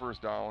is the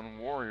first down.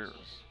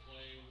 Warriors.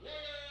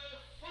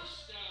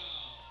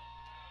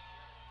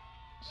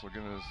 So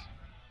again, his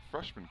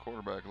freshman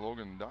quarterback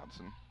Logan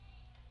Dotson.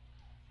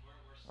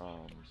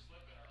 And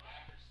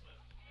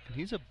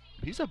he's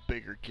a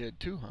bigger kid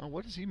too, huh?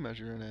 What is he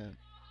measuring at?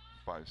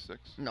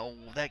 5'6". No,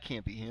 that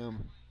can't be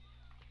him.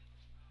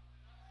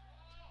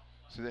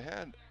 See, they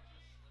had.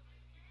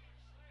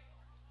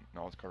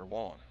 No, it's Carter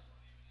Wallen.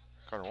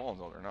 Carter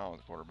Wallen's out there now as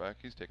a quarterback.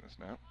 He's taking a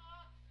snap.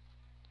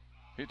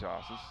 He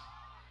tosses.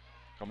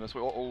 Come this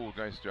way. Oh,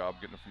 nice job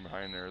getting it from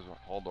behind there is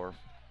Haldorf.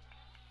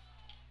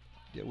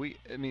 Yeah,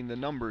 I mean, the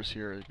numbers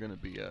here are going to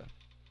be a.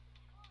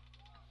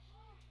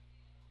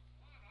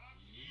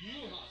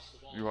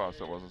 Uhas,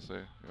 that wasn't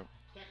safe. Yep.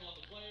 Tackle on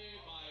the play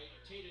by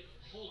Tatum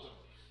Haldorf.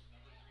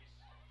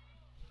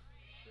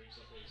 Brings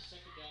up a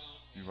second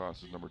down.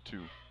 Uhas is number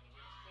 2.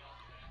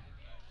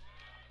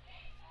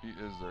 He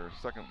is their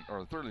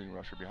third leading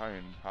rusher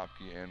behind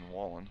Hopke and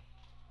Wallen.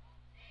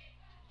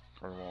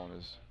 Carter Wallen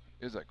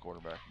is that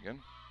quarterback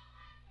again.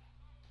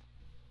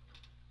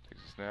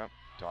 Takes a snap,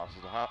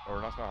 tosses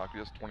or that's not Hopke,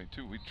 that's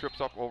 22. He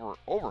trips up over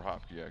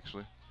Hopke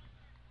actually.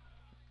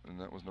 And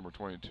that was number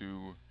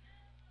 22,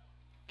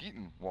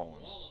 Keaton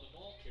Wallen.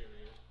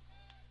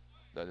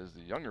 That is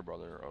the younger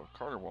brother of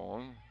Carter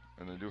Wallen,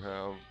 and they do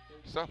have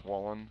Seth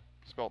Wallen,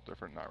 spelt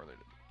different, not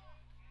related.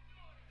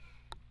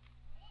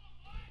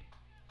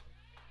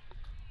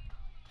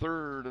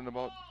 3rd and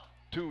about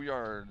 2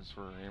 yards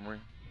for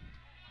Amery.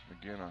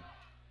 Again, a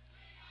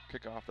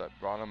kickoff that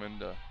brought them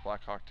into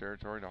Blackhawk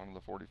territory down to the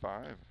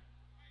 45.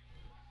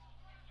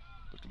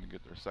 Looking to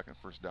get their second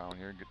first down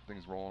here and get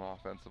things rolling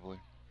offensively.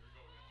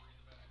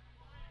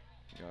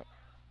 You got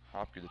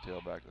Hopke the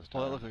tailback this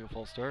time. Well, that looked like a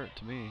full start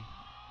to me.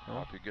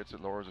 Hopke gets it,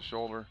 lowers the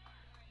shoulder.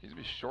 He's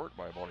going to be short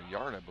by about a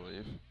yard, I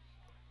believe.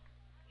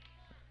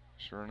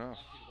 Sure enough.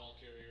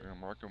 They're going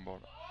to mark him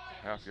about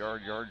half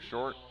yard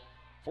short.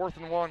 4th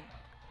and 1.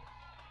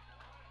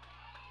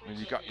 I mean,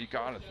 you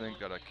got to think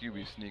that a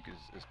QB sneak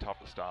is tough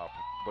to stop,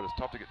 but it's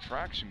tough to get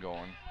traction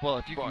going. Well,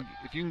 if you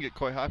can get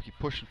Coy Hopke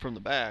pushing from the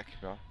back.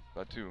 Yeah,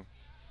 that too.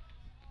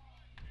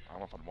 I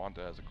don't know if I'd want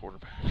that as a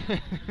quarterback.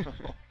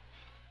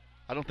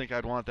 I don't think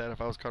I'd want that if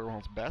I was Carter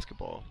Wallen's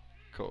basketball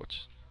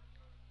coach.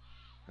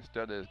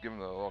 Instead, is giving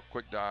a little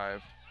quick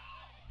dive.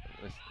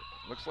 It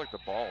looks like the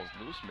ball is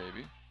loose,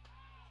 maybe,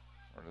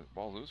 or the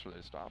ball's loose, or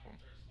they stop him.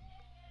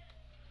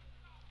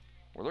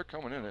 Well, they're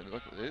coming in. They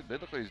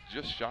look like he's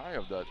just shy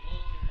of that.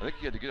 I think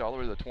he had to get all the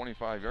way to the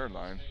 25-yard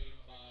line.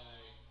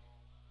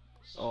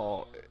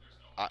 Oh,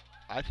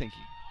 I think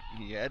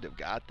he had to have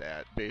got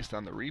that based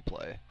on the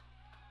replay.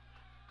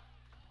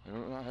 They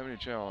don't have any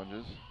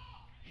challenges.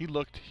 He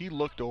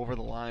looked over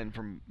the line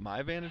from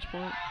my vantage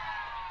point.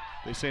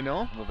 They say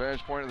no? From the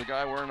vantage point of the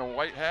guy wearing a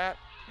white hat,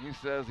 he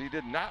says he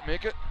did not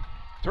make it.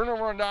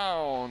 Turnover on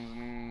downs,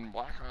 and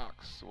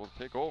Blackhawks will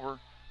take over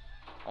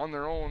on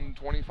their own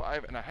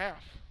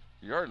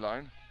 25.5-yard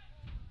line.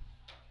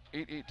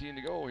 8:18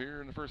 to go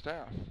here in the first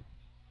half.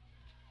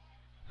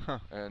 Huh.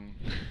 And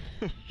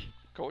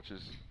coach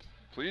is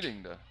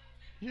pleading to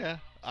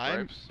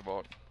Stripes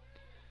about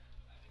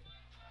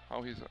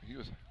how he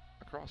was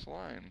across the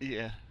line.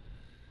 Yeah.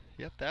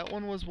 Yep, that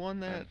one was one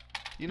that,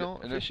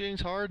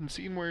 officiating's hard, and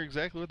seeing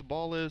exactly where the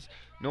ball is,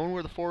 knowing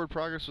where the forward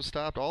progress was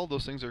stopped, all of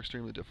those things are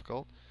extremely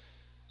difficult.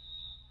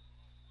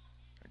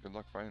 Good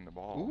luck finding the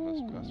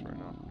ball. That's right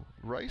now.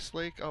 Rice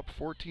Lake up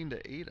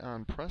 14-8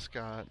 on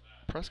Prescott.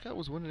 Prescott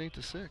was winning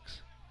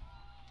 8-6.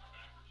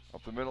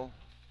 Up the middle.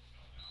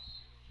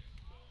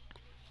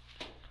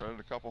 Credit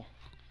a couple.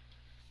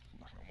 I'm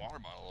knocking a water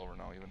bottle over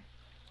now even.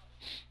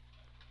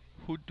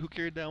 Who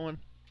carried that one?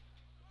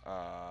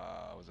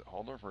 Was it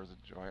Haldorf or is it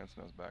Johansson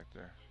that was back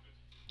there?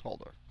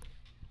 Haldorf.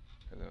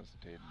 Okay, that was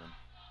the Tademan.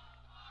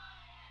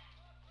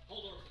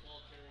 Haldorf, the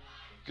ball carrier.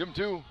 Give him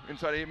 2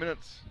 inside 8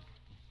 minutes.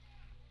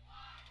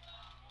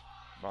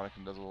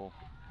 Monacan does a little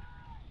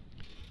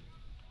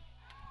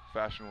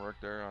fashion work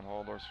there on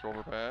Haldorf's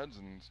shoulder pads,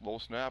 and low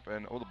snap,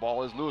 and the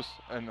ball is loose,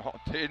 and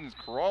Taden's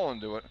crawling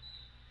to it.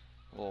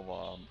 A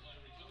little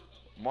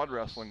mud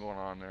wrestling going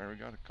on there. We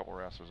got a couple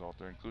wrestlers out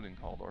there, including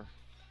Haldorf.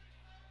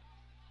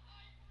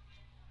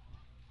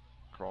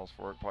 Crawls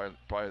for it,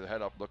 probably the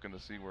head up looking to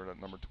see where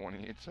that number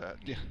 28's at.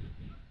 Yeah.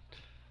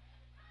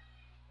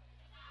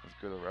 As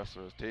good a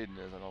wrestler as Taden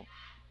is, I don't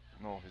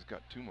know if he's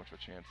got too much of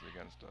a chance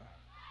against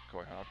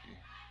Coy Hopke.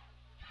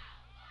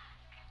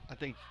 I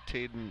think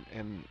Taden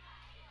and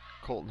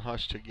Colton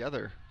Hush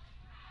together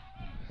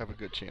have a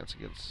good chance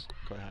against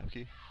Coy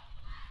Hopke.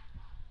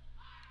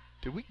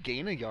 Did we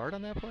gain a yard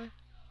on that play?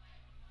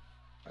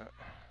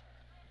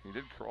 He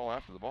did crawl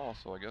after the ball,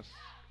 so I guess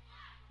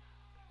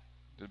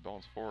did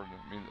bounce forward.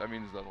 That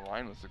means that the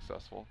line was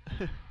successful.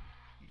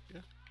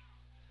 Yeah.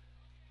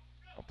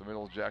 Up the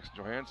middle is Jackson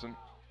Johansson.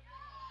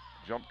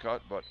 Jump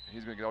cut, but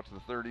he's going to get out to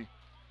the 30.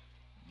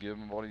 Give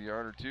him about a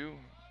yard or two.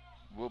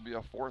 Will be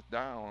a 4th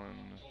down.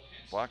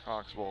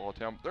 Blackhawks will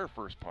attempt their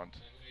first punt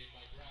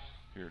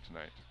here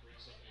tonight.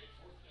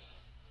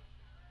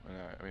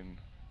 I mean,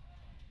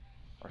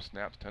 our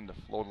snaps tend to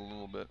float a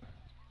little bit.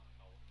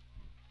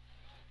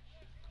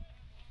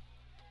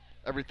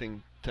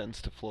 Everything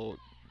tends to float.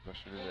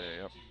 Especially today,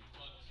 yep.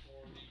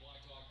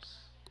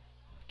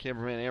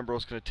 Cameraman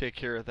Ambrose going to take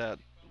care of that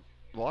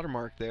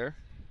watermark there.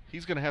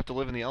 He's going to have to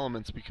live in the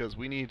elements because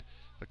we need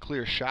a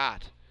clear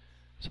shot.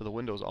 So the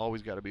window's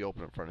always got to be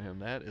open in front of him.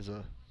 That is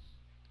a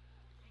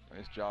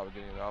nice job of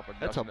getting it up.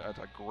 That's a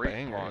great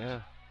banger, punt.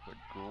 yeah. It's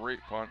a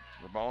great punt.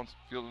 The bounce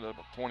fielded at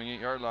about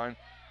 28-yard line.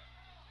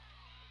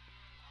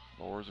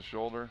 Lowers the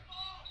shoulder.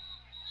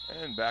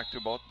 And back to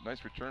about,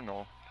 nice return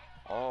though.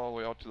 All the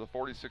way out to the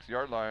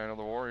 46-yard line of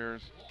the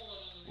Warriors,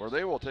 where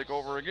they will take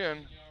over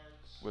again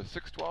with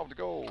 6:12 to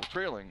go,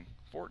 trailing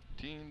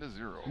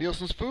 14-0.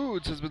 Nielsen's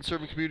Foods has been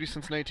serving community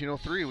since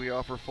 1903. We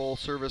offer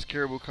full-service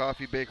caribou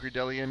coffee, bakery,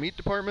 deli, and meat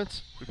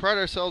departments. We pride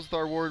ourselves with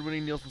our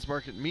award-winning Nielsen's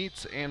Market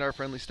meats and our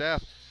friendly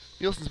staff.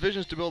 Nielsen's vision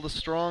is to build a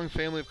strong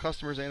family of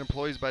customers and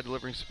employees by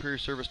delivering superior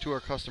service to our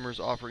customers,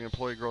 offering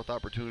employee growth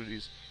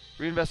opportunities,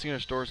 reinvesting in our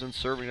stores, and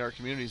serving our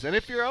communities. And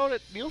if you're out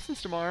at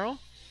Nielsen's tomorrow,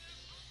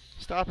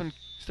 stop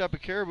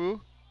at Caribou,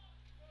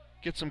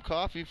 get some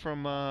coffee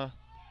from Mar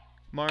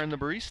and the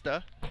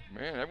barista.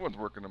 Man, everyone's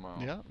working them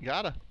out. Yeah,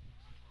 gotta.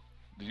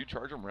 Did you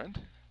charge them rent?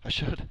 I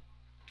should.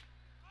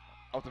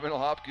 Up the middle,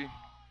 Hopke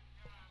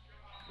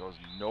goes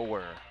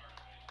nowhere.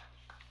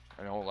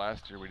 I know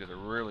last year we did a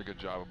really good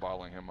job of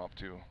bottling him up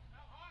too.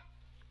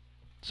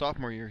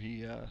 Sophomore year,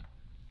 he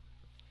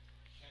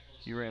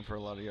ran for a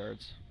lot of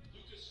yards.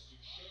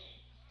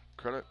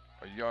 Credit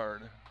a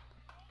yard.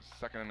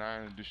 2nd and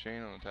 9 and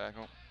Duchesne on the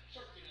tackle.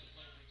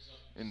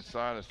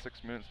 Inside of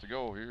 6 minutes to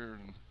go here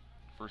in the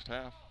first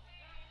half.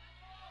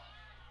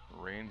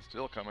 Rain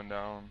still coming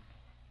down.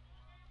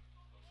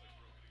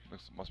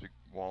 Must be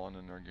Wallen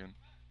in there again.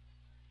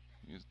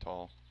 He's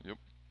tall. Yep.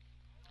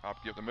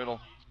 Hopke up the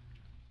middle.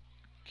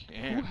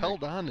 Who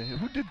held on to him?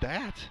 Who did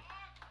that?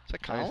 Is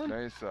that Colin?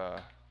 Nice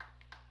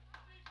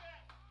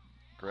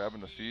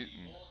grabbing the feet,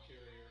 and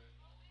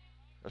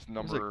that's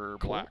number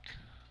black.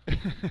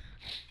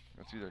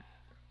 That's either,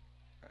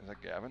 is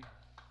that Gavin?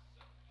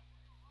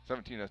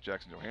 17, that's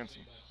Jackson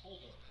Johansson.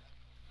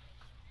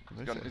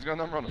 He's got a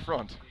number on the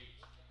front.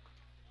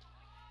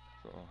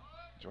 So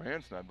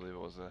Johansson, I believe it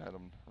was, had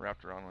him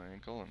wrapped around my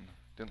ankle and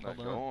didn't let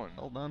go. And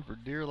held on for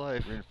dear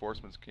life.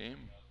 Reinforcements came.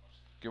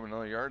 Give him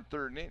another yard,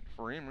 3rd and 8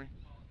 for Amery.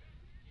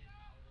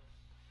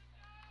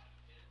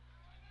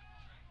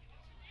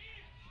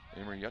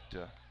 Amery yet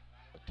to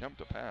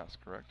attempt a pass,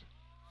 correct?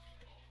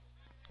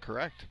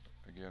 Correct.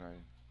 Again,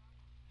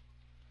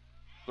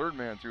 3rd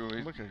man through.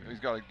 He's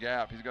got a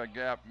gap. He's got a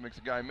gap. Makes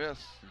a guy miss.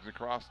 He's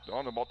across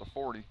on about the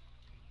 40.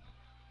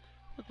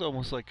 Looked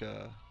almost like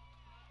a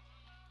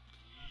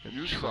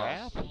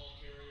trap.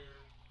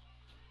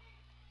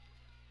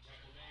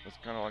 It's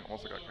kind of like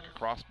almost like a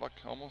cross buck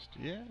almost.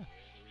 Yeah.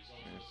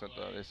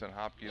 They sent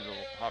Hopke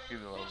to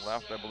the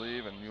left, I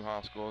believe, and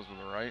Newhouse goes to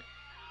the right.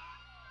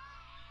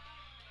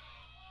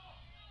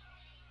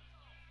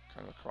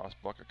 Kind of a cross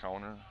buck, a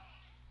counter.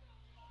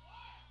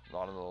 A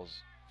lot of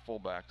those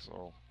fullbacks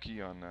will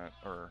key on that,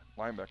 or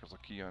linebackers will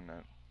key on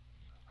that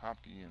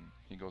Hopke, and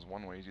he goes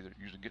one way. He's either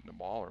usually getting the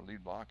ball or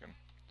lead blocking.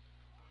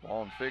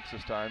 Ball and fakes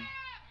this time.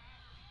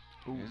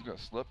 Ooh. He's going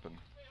to slip, and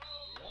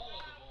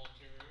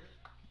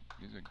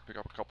he's going to pick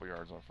up a couple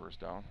yards on 1st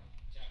down.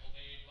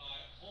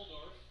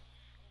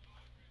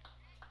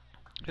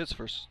 His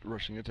first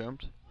rushing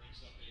attempt.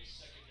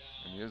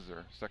 And he is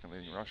their 2nd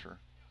leading rusher.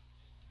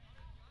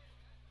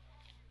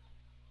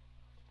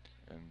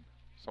 And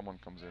someone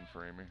comes in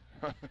for Amy.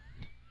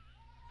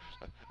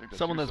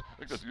 Someone that's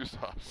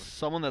Usaf.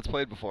 Someone that's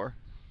played before.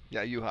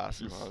 Yeah,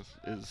 Uhas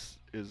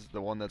is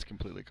the one that's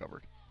completely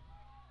covered.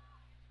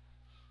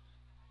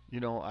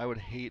 You know, I would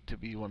hate to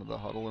be one of the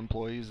huddle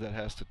employees that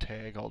has to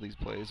tag all these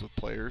plays with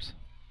players.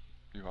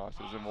 Uhas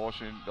is in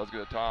motion, does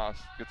get a toss,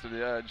 gets to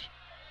the edge,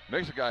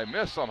 makes a guy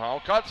miss somehow,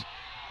 cuts,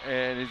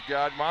 and he's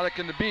got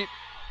Monacan to beat.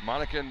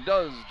 Monacan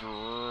does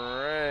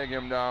drag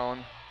him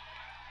down.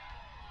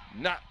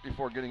 Not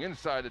before getting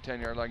inside the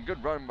 10-yard line.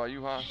 Good run by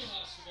Juhas.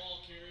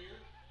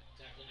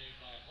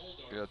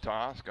 Get a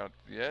toss, got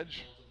the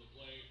edge.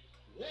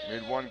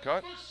 Made one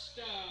cut,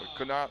 but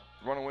could not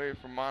run away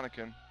from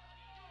Monacan.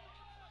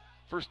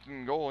 First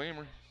and goal,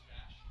 Amery.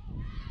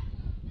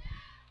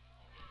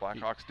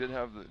 Blackhawks did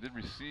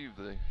receive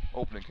the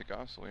opening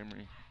kickoff, so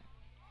Amery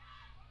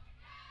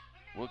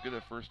will get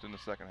it first in the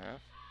second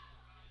half.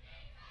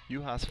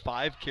 Juhas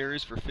 5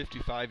 carries for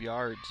 55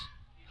 yards.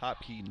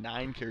 Hopkey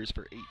 9 carries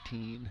for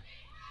 18.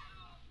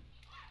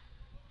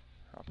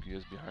 Hopkey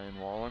is behind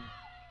Wallen.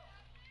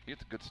 He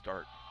gets a good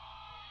start.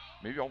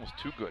 Maybe almost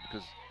too good,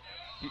 because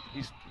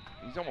he's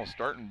almost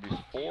starting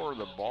before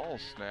the ball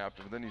snapped,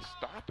 and then he's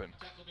stopping.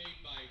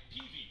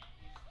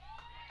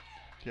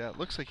 Yeah, it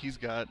looks like he's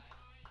got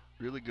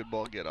really good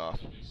ball get off.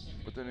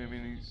 But then, I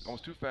mean, he's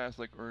almost too fast,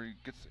 or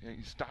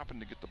he's stopping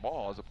to get the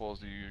ball as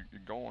opposed to you're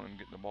going and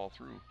getting the ball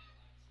through.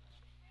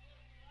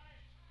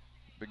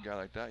 Big guy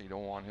like that, you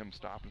don't want him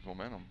stopping his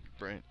momentum.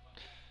 Right.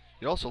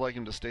 You'd also like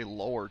him to stay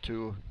lower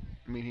too.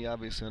 I mean, he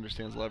obviously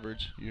understands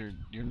leverage.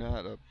 You're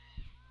not a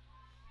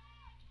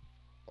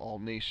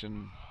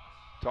all-nation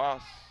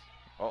toss.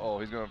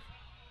 He's gonna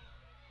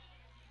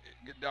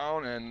get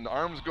down, and the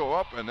arms go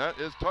up, and that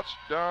is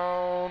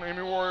touchdown.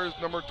 Amery Warriors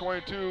number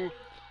 22,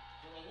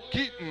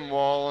 Keaton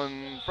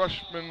Wallen,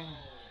 freshman,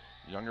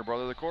 younger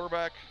brother of the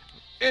quarterback,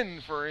 in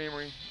for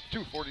Amery.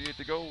 2:48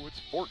 to go. It's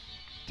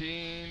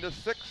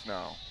 14-6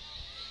 now.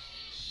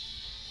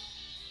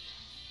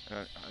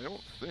 I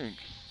don't think.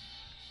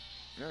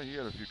 Yeah, he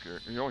had a few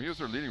carries. He was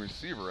their leading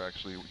receiver,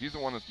 actually. He's the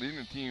one that's leading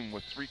the team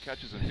with 3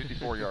 catches and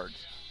 54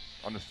 yards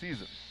on the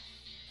season.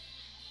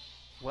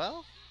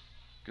 Well,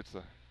 gets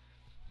a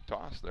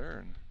toss there,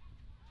 and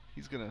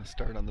he's going to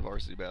start on the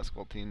varsity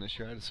basketball team this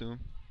year, I'd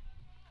assume.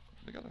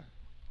 They got a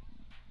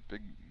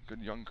big,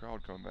 good young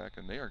crowd coming back,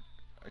 and they are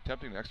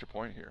attempting an extra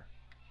point here.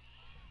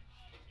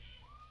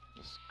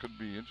 This could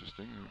be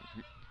interesting.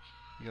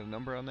 You got a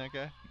number on that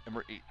guy?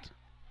 Number 8.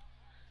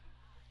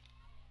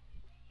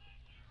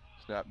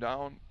 Snap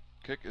down,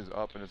 kick is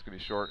up, and it's going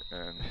to be short,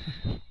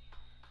 and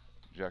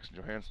Jackson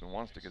Johansson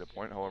wants to get a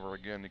point. However,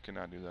 again, he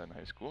cannot do that in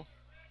high school.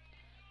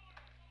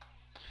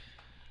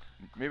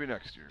 Maybe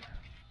next year.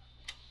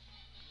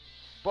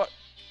 But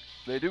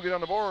they do get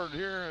on the board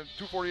here.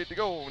 2:48 to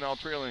go, now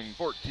trailing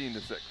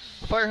 14-6.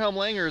 Firehelm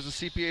Langer is a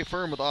CPA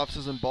firm with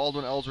offices in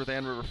Baldwin, Ellsworth,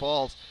 and River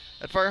Falls.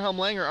 At Firehelm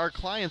Langer, our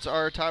clients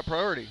are our top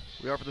priority.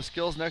 We offer the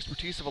skills and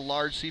expertise of a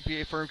large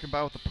CPA firm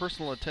combined with the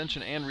personal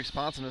attention and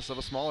responsiveness of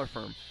a smaller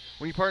firm.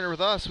 When you partner with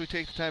us, we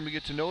take the time to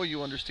get to know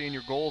you, understand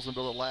your goals, and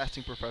build a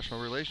lasting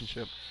professional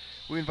relationship.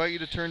 We invite you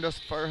to turn to us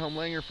at Firehelm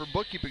Langer for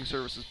bookkeeping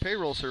services,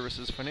 payroll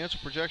services, financial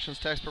projections,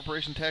 tax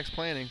preparation, tax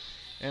planning,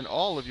 and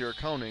all of your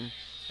accounting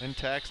and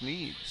tax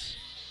needs.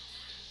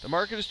 The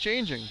market is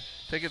changing.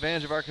 Take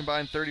advantage of our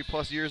combined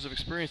 30-plus years of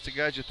experience to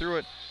guide you through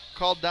it.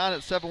 Call Don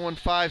at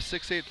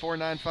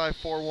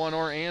 715-684-9541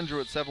 or Andrew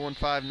at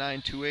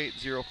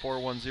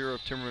 715-928-0410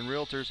 of Timmerman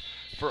Realtors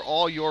for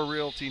all your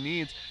realty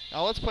needs.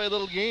 Now let's play a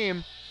little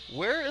game.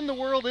 Where in the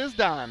world is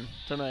Don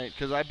tonight?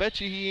 Because I bet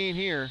you he ain't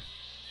here.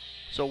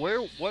 So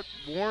what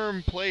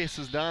warm place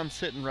is Don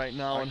sitting right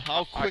now, and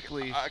how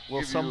quickly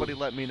will somebody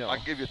let me know?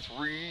 I'll give you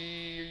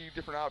 3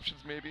 different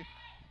options maybe.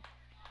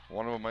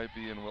 One of them might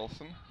be in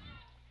Wilson.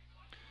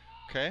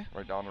 Okay.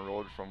 Right down the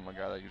road from a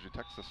guy that usually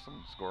texts us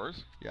some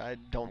scores. Yeah, I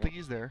don't think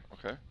he's there.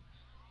 Okay.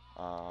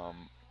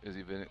 Is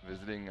he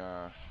visiting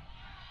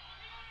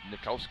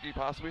Nikowski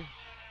possibly?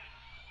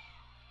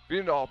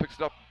 Beendall picks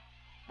it up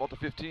about the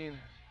 15.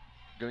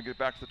 Going to get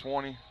back to the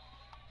 20.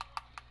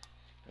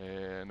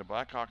 And the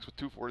Blackhawks with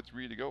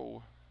 2:43 to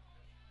go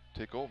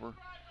take over.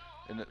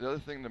 And the other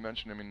thing to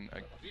mention, I mean,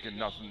 again,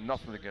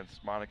 nothing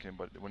against Monacan,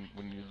 but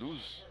when you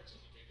lose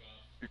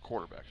your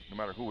quarterback, no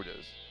matter who it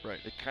is,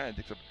 right, it kind of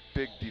takes a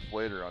big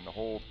deflator on the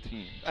whole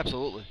team.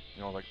 Absolutely.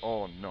 You know, like,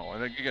 oh no.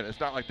 And again, it's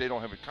not like they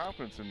don't have a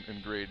confidence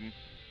in Graydon,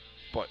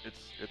 but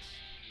it's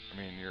I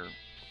mean,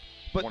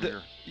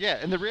 yeah,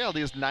 and the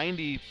reality is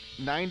 90,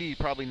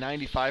 probably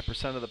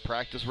 95% of the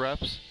practice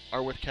reps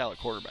are with Cal at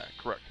quarterback.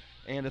 Correct.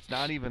 And it's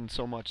not even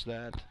so much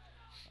that,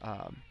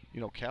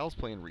 Cal's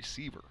playing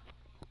receiver.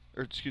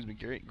 Or, excuse me,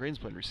 Graydon's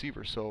playing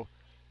receiver, so.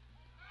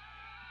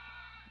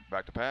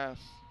 Back to pass.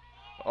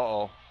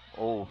 Oh,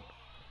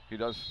 he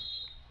does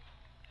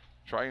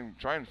try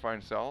and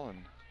find Sal,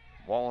 and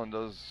Wallen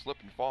does slip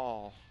and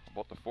fall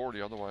about the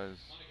 40. Otherwise,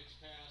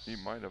 he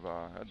might have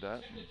had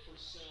that.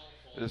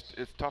 It's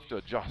tough to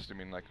adjust. I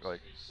mean, like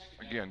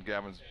again,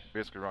 Gavin's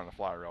basically running a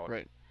fly route.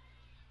 Right.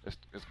 It's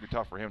gonna be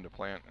tough for him to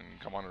plant and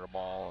come under the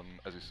ball,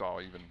 and as you saw,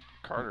 even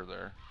Carter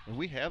there. And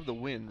we have the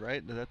wind,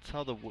 right? That's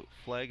how the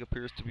flag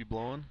appears to be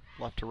blowing,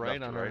 left to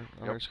right on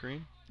our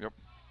screen. Yep.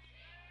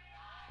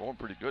 Blowing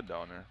pretty good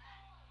down there.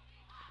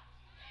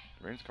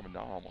 The rain's coming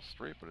down almost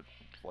straight, but the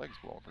flag's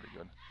blowing pretty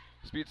good.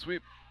 Speed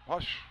sweep,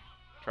 Hush,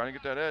 trying to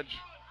get that edge.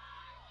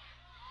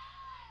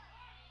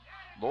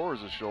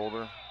 Lowers his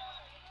shoulder,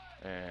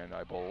 and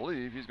I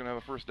believe he's going to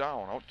have a first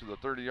down out to the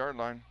 30-yard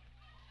line.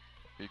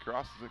 He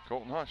crosses it,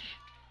 Colton Hush,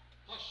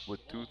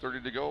 with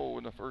 2:30 to go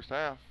in the first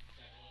half.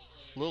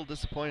 A little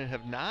disappointed.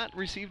 Have not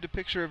received a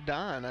picture of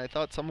Don. I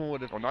thought someone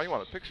would have. Oh, now you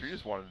want a picture? You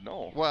just wanted to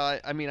know. Well,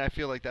 I mean, I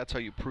feel like that's how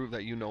you prove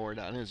that you know where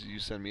Don is. You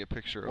send me a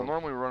picture Well, of.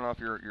 normally we run off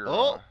your.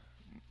 Oh!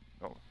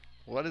 No.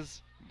 What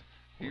is?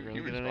 We're going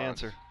to get an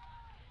responds. answer.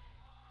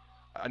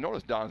 I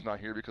noticed Don's not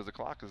here because the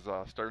clock is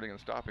starting and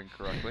stopping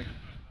correctly.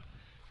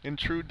 In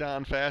true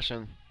Don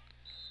fashion,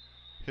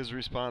 his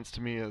response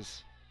to me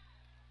is,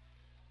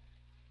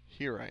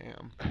 "Here I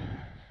am."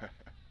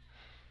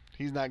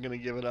 He's not going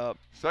to give it up.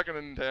 2nd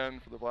and 10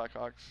 for the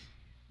Blackhawks.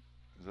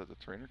 Is that the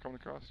trainer coming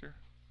across here?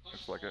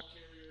 Looks like it.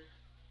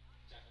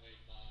 Is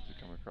he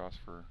coming across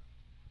for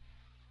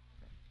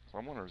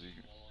someone, or is he?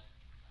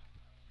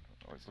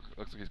 Oh, it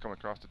looks like he's coming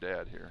across to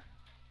Dad here.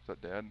 Is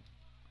that Dad?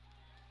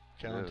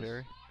 Callan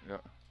Terry? Yeah.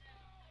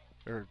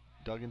 Or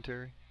Doug and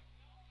Terry?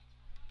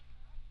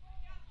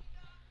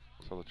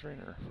 So the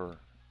trainer for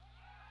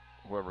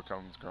whoever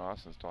comes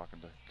across is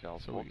talking to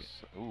Cal's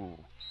folks. Ooh,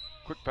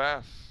 quick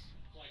pass.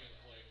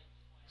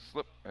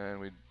 Slip,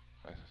 and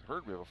I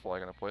heard we have a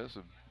flag on the play. This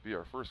would be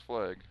our first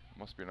flag.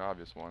 Must be an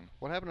obvious one.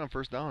 What happened on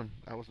first down?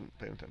 I wasn't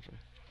paying attention.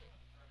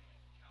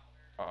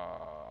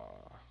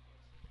 Oh,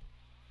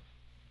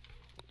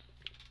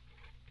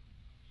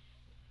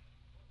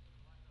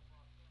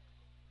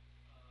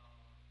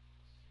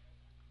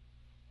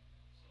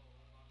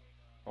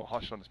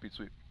 Hush on the speed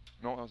sweep.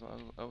 No,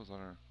 that was on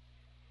our.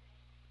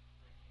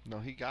 No,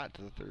 he got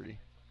to the 30.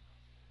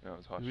 Yeah, it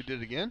was Hush. We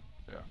did it again?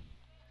 Yeah.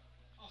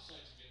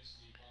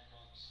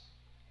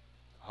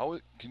 How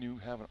can you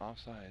have an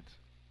offsides?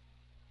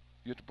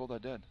 You have to pull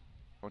that dead,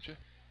 don't you?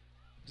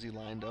 Is he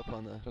lined up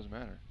on the... Doesn't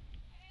matter.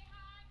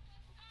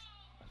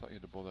 I thought you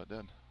had to pull that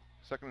dead.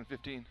 2nd and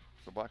 15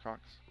 for the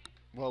Blackhawks.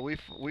 Well,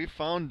 we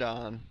found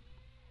Don.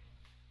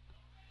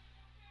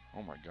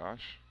 Oh my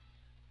gosh.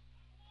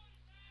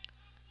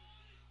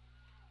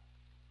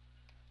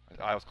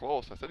 I was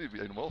close. I said he'd be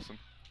Aiden Wilson.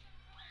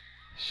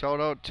 Shout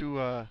out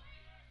to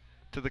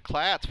the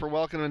Clats for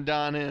welcoming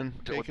Don in.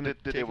 Did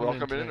they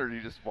welcome him in, or did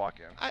he just walk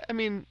in? I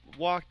mean,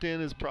 walked in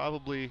is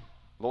probably...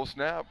 Low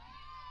snap.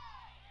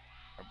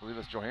 I believe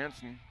that's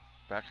Johansson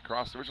back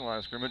across the original line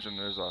of scrimmage, and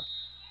there's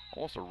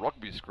almost a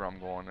rugby scrum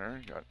going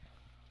there. You got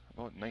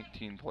about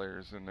 19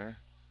 players in there.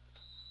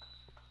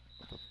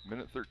 With a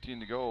minute 13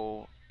 to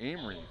go,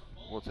 Amery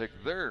will take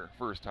their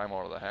first time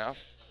out of the half.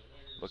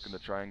 Looking to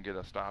try and get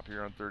a stop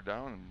here on 3rd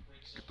down and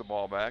get the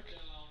ball back.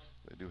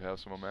 They do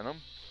have some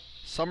momentum.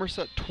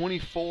 Somerset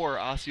 24,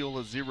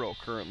 Osceola 0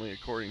 currently,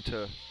 according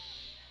to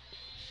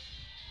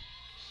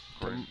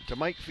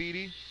Mike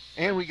Feedy.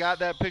 And we got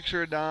that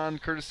picture of Don,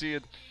 courtesy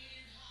of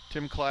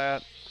Tim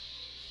Klatt.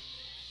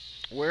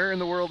 Where in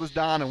the world is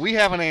Don? And we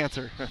have an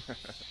answer.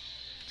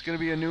 It's going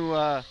to be a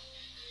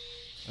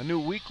new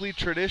weekly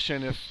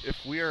tradition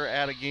if we are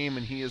at a game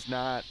and he is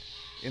not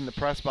in the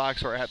press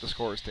box or at the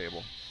scorer's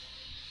table.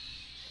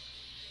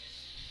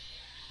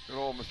 Good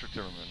old Mr.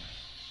 Timmerman.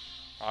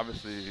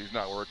 Obviously, he's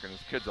not working.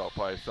 His kid's out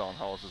probably selling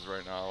houses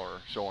right now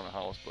or showing a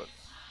house, but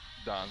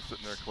Don's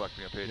sitting there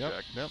collecting a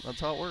paycheck. Yep, that's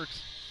how it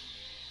works.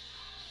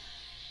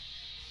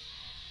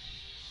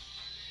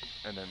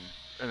 And then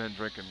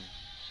drinking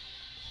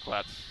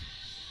Klatt's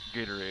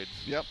Gatorades.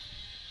 Yep.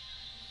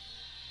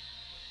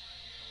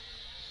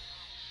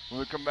 When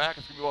we come back,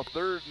 it's going to be about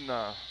 3rd and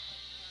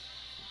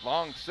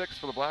long 6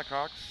 for the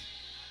Blackhawks.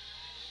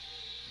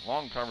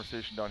 Long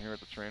conversation down here at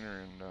the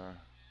trainer and the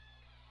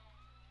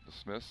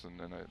Smiths, and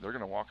then they're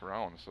going to walk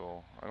around,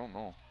 so I don't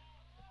know.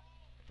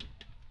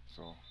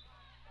 So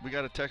we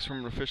got a text from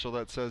an official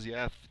that says,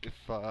 yeah, if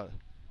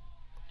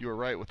you were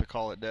right with the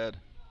call it dead.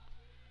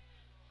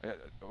 Yeah,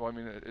 well, I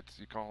mean,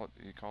 you call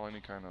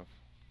any kind of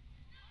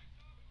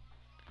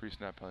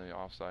pre-snap penalty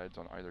offsides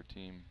on either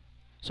team.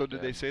 So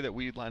did they say that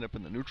we line up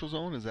in the neutral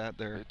zone? Is that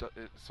their?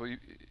 So if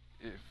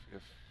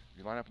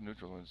you line up in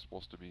neutral zone, it's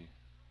supposed to be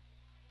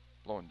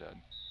blowing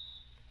dead.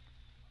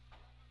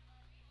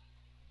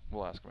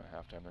 We'll ask them at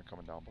halftime. They're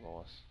coming down below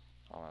us.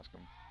 I'll ask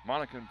them.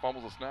 Monacan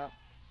fumbles a snap.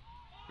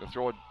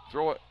 Gonna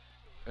throw it,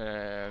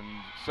 and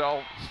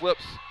Sal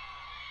slips,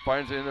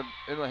 finds it in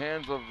the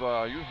hands of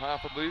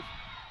Uhoff, I believe.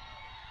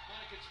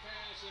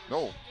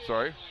 No,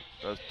 sorry,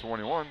 that's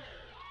 21.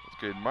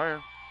 That's Caden Meyer.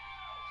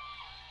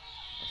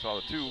 I saw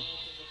the 2.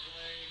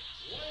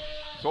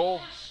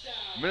 So,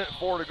 minute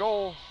 4 to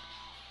go.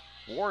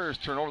 Warriors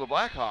turn over the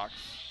Blackhawks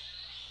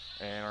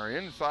and are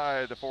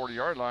inside the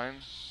 40-yard line,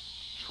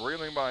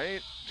 trailing by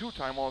 8. 2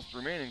 timeouts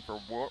remaining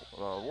for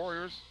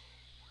Warriors.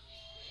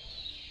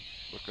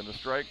 Looking to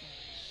strike.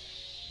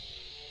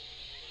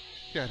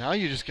 Yeah, now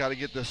you just got to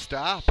get the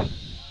stop. I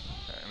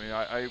mean,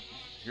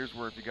 here's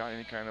where if you got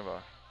any kind of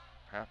a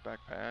halfback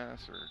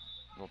pass or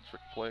little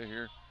trick play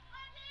here,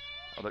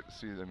 I'd like to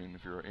see. I mean,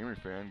 if you're an Amery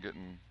fan,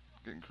 getting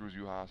Cruz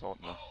Uhas out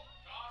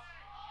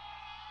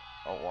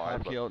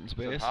wide. Hopke out in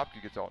space.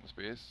 Hopke gets out in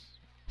space.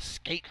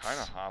 Skates. Kind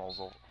of hodls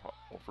over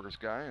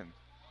first guy and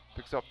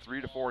picks up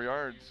 3 to 4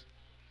 yards.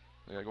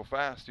 They gotta go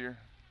fast here.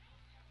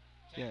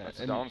 Yeah, that's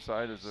the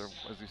downside as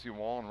you see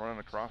Wallen running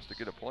across to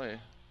get a play.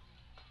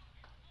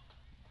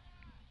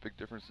 big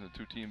difference in the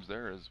two teams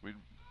there is we're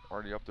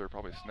already up there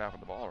probably snapping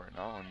the ball right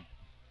now, and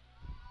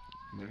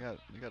they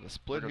got a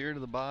split here to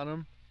the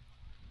bottom.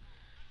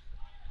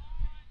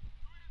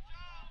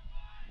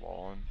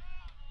 Wallen,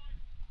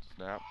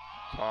 snap,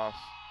 toss.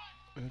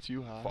 That's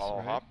you, Haas, Follow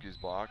right? Hopke's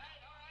block.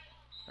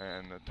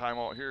 And the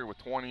timeout here with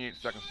 28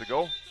 seconds to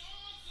go.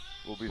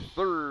 Will be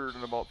third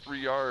and about 3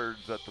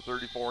 yards at the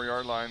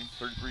 34-yard line,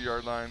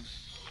 33-yard line.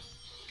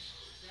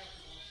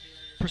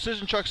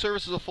 Precision Truck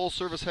Service is a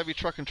full-service heavy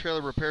truck and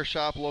trailer repair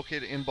shop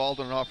located in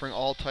Baldwin and offering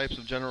all types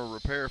of general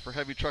repair for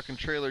heavy truck and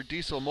trailer,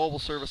 diesel, mobile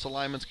service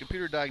alignments,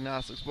 computer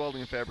diagnostics,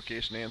 welding and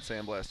fabrication, and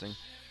sandblasting.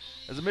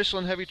 As a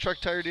Michelin heavy truck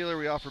tire dealer,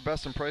 we offer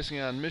best in pricing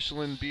on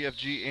Michelin,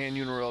 BFG, and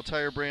Uniroyal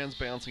tire brands,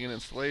 balancing and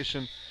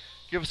installation.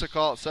 Give us a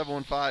call at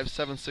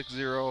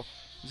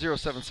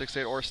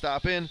 715-760-0768 or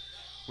stop in.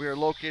 We are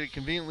located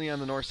conveniently on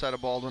the north side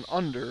of Baldwin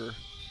under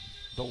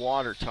the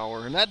water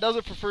tower. And that does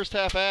it for first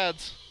half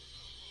ads.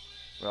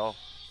 Well,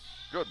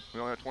 good.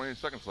 We only have 28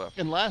 seconds left.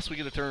 Unless we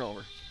get a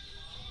turnover.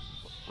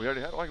 We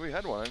already had, we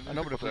had one. I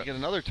know, but if we get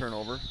another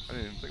turnover. I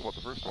didn't even think about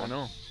the first one. I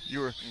know.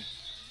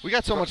 We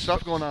got so much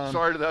stuff going on.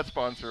 Sorry to that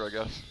sponsor, I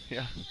guess.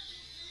 Yeah.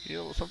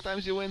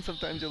 Sometimes you win,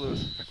 sometimes you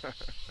lose.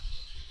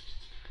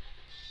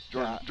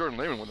 Jordan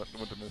Lehman wouldn't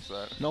have missed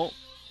that. Nope.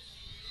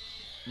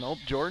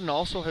 Jordan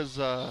also has.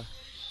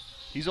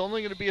 He's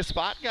only going to be a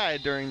spot guy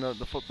during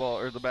the football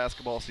or the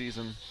basketball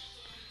season.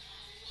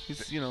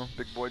 He's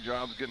big boy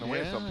jobs getting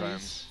away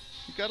sometimes.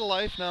 He's got a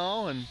life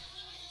now, and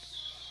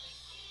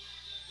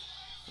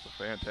it's a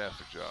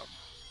fantastic job.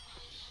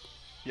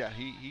 Yeah,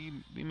 he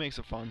makes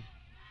it fun.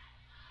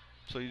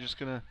 So you're just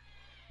gonna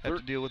have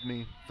to deal with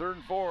me. 3rd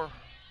and 4.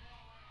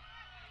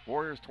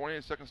 Warriors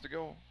 28 seconds to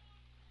go.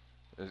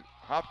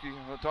 Hopke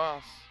on the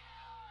toss.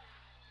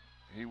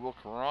 He will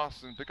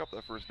cross and pick up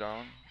that first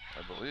down,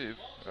 I believe.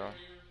 Yeah.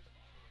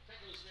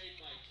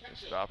 They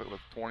stop it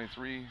with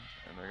 23, and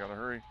they got to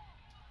hurry.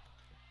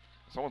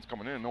 Someone's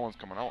coming in, no one's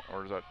coming out,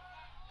 or is that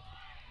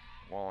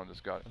Wallen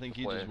just got? I think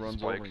the he play. just runs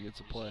Spike. over and gets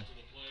a play.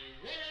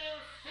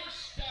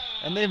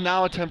 And they've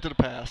now attempted a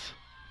pass.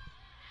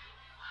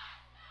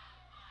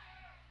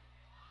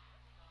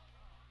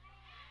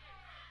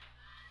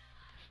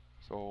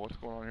 So what's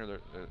going on here?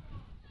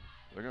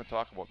 They're going to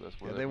talk about this.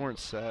 Yeah, they weren't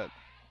set.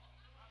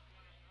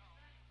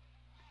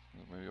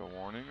 Maybe a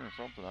warning or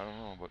something. I don't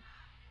know, but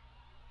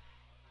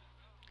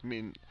I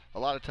mean, a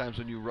lot of times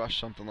when you rush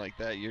something like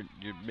that, you're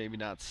maybe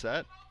not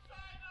set.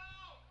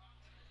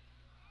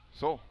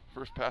 So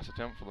first pass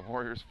attempt for the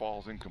Warriors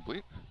falls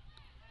incomplete.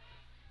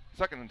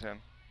 2nd and 10.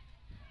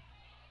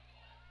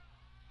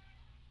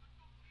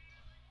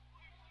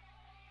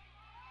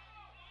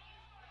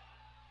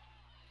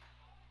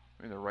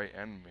 I mean, the right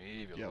end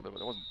maybe a little bit,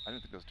 but I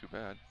didn't think that was too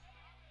bad.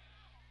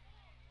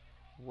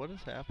 What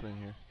is happening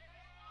here?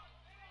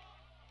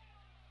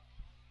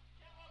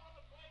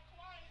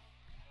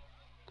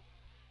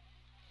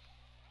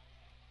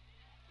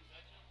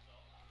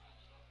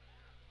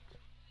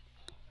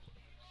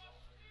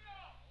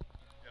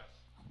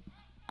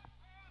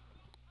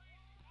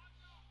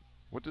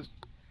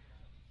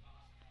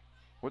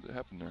 What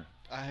happened there?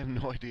 I have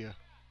no idea.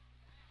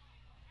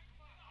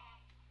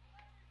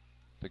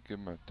 They give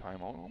him a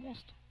timeout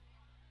almost.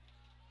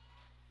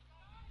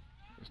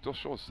 It still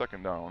shows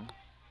 2nd down.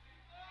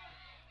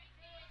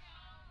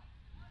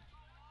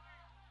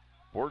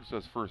 Board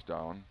says 1st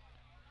down.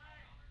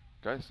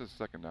 Guy says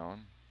 2nd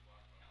down.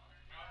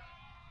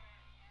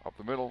 Up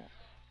the middle.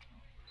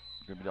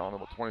 Gonna be down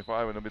about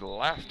 25, and it'll be the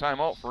last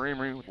timeout for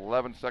Amery with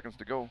 11 seconds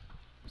to go.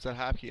 Was that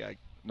Hopke?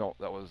 No,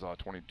 that was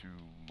 22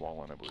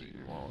 Wallen, I believe.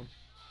 Wallen.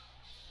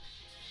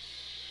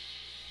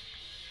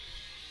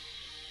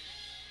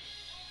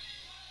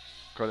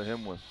 Credit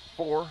him with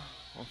 4 or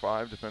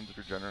 5, depends if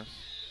you're generous.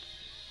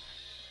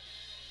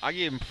 I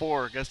gave him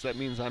 4. I guess that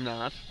means I'm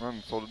not.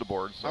 And so did the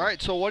board. So. All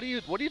right. So what are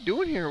you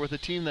doing here with a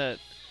team that?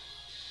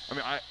 I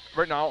mean,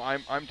 right now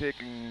I'm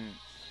taking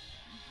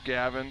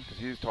Gavin because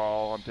he's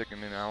tall. I'm taking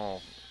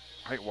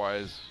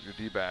height-wise your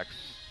D-backs.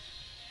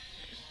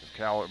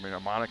 Cal, I mean,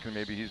 Monica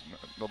maybe he's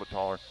a little bit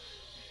taller.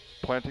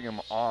 Planting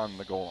him on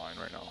the goal line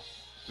right now,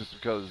 just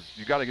because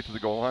you got to get to the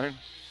goal line,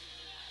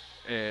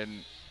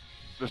 and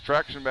there's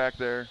traction back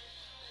there.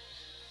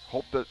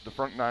 Hope that the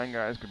front 9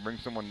 guys can bring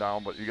someone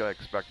down, but you got to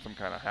expect some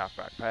kind of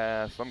halfback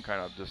pass, some kind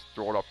of just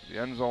throw it up to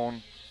the end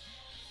zone.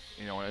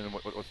 And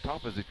what's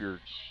tough is if you're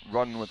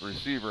running with the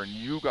receiver and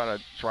you got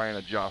to try and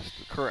adjust.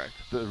 Correct.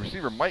 The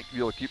receiver might be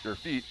able to keep their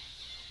feet,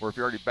 or if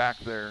you're already back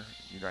there,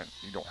 you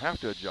don't have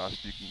to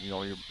adjust. You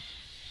can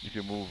you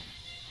can move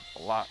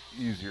a lot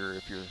easier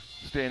if you're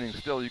standing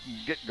still. You can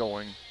get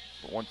going,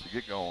 but once you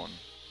get going,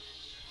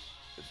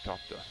 it's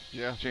tough to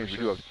change.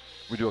 Sure.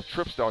 We do have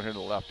trips down here to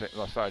the left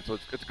side, so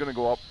it's going to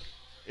go up.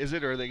 Is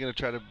it, or are they going to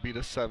try to beat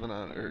a 7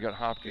 on? We got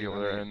Hopke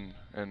over there,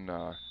 and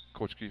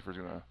Coach Kiefer's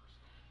going to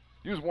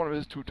use one of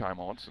his 2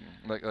 timeouts, and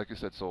like you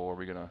said, so are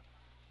we going to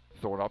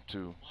throw it up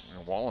to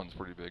Wallen's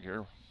pretty big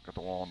here. Got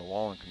the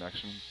Wallen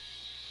connection.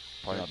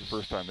 Probably not the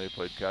first time they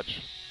played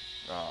catch.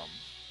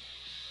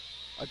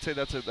 I'd say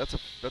that's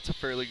a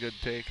fairly good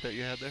take that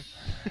you had there.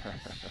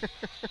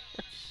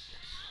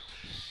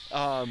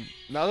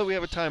 Now that we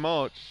have a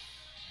timeout,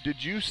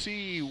 did you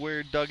see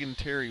where Doug and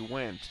Terry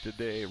went? Did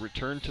they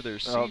return to their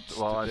seats?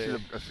 Well, I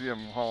see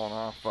him hauling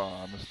off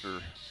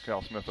Mr.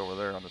 Cal Smith over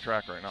there on the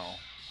track right now.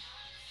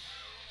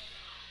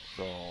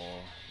 So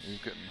he's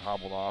getting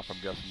hobbled off.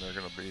 I'm guessing they're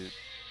going to be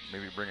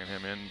maybe bringing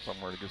him in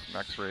somewhere to get some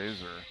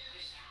X-rays,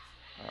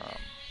 or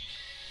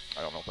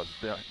I don't know if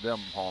that's them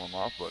hauling him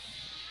off, but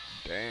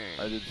dang,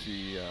 I did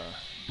see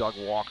Doug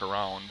walk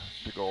around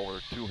to go over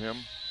to him.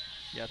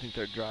 Yeah, I think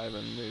they're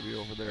driving maybe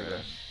over there.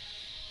 Yeah.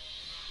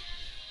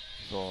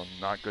 So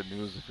not good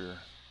news if you're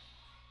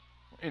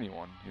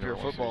anyone. If you're a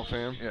football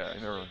fan. Yeah,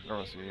 you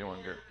never see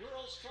anyone get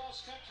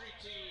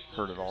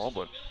hurt at all,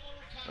 but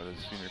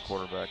his senior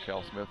quarterback,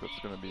 Cal Smith, it's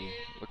going to be,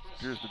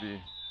 appears to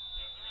be,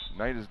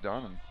 night is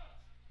done. And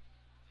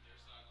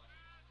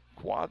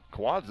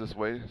quads this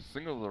way,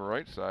 single to the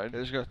right side.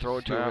 They're just going to throw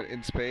it to him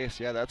in space.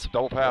 Yeah, that's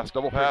double pass.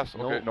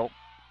 Okay, nope.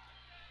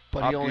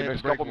 But he only had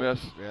a couple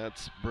miss. Yeah,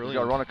 it's brilliant. You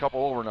got to run a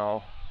couple over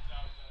now.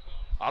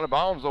 Out of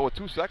bounds though with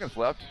 2 seconds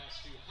left.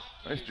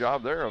 Nice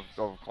job there of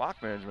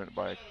clock management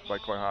by Clay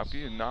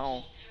Hopke. And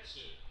now,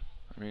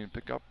 I mean,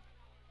 pick up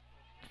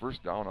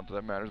first down, not that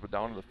that matters, but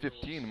down to the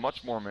 15,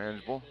 much more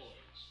manageable.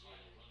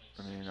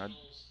 I mean, I'd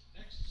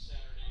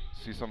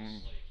see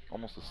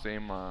almost the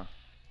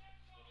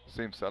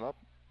same setup.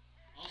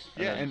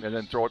 And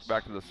then throw it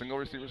back to the single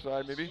receiver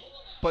side maybe.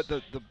 But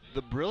the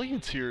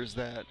brilliance here is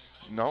that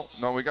no,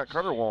 we got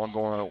Carter Wallen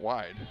going out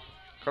wide.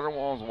 Carter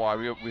Wallen's wide.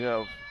 We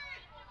have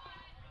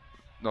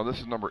no. This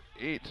is number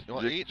 8.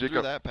 Well, 8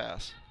 through that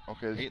pass.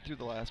 Okay, 8 through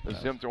the last pass.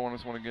 Is him throwing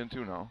this one again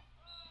too now?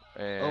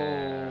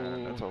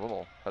 And that's a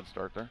little head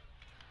start there.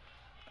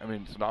 I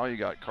mean, so now you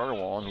got Carter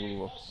Wallen,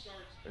 who,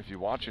 if you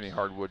watch any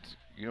hardwoods,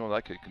 you know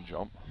that kid can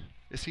jump.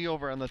 Is he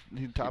over on the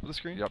top of the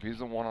screen? Yep, he's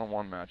the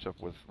one-on-one matchup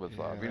with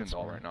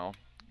Vienendahl right now.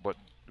 But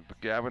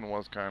Gavin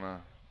was kind of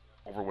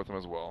over with him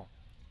as well.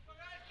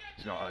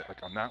 So, you know,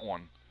 like on that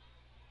one,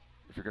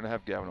 if you're going to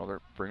have Gavin over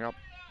there, bring up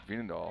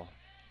Vienendahl,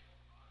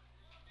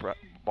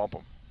 bump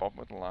him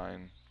at the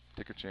line,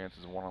 take your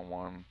chances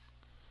one-on-one.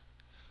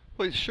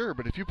 Well, sure,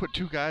 but if you put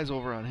 2 guys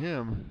over on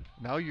him,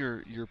 now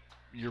you're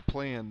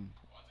playing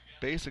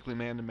basically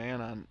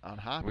man-to-man on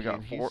Hopke. We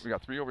got 4. We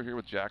got 3 over here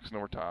with Jackson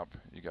over top.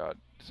 You got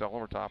Sell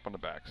over top on the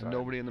backside.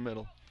 Nobody in the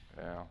middle.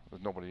 Yeah,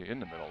 there's nobody in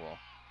the middle though.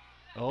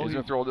 Oh, he's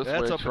gonna throw this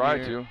way. Try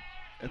to.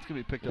 It's gonna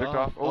be picked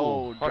off.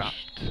 Oh,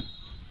 hushed. dropped.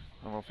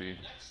 I don't know if he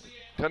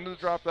intended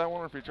to drop that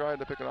one or if he tried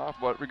to pick it off,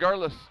 but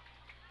regardless,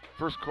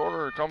 first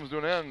quarter comes to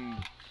an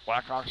end.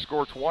 Blackhawks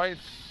score twice,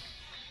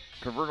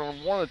 convert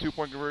on one of the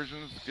 2-point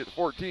conversions, get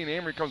 14.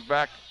 Amery comes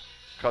back,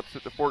 cuts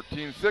it to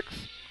 14-6,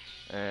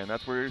 and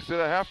that's where you sit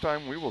at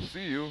halftime. We will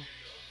see you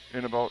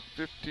in about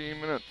 15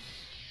 minutes.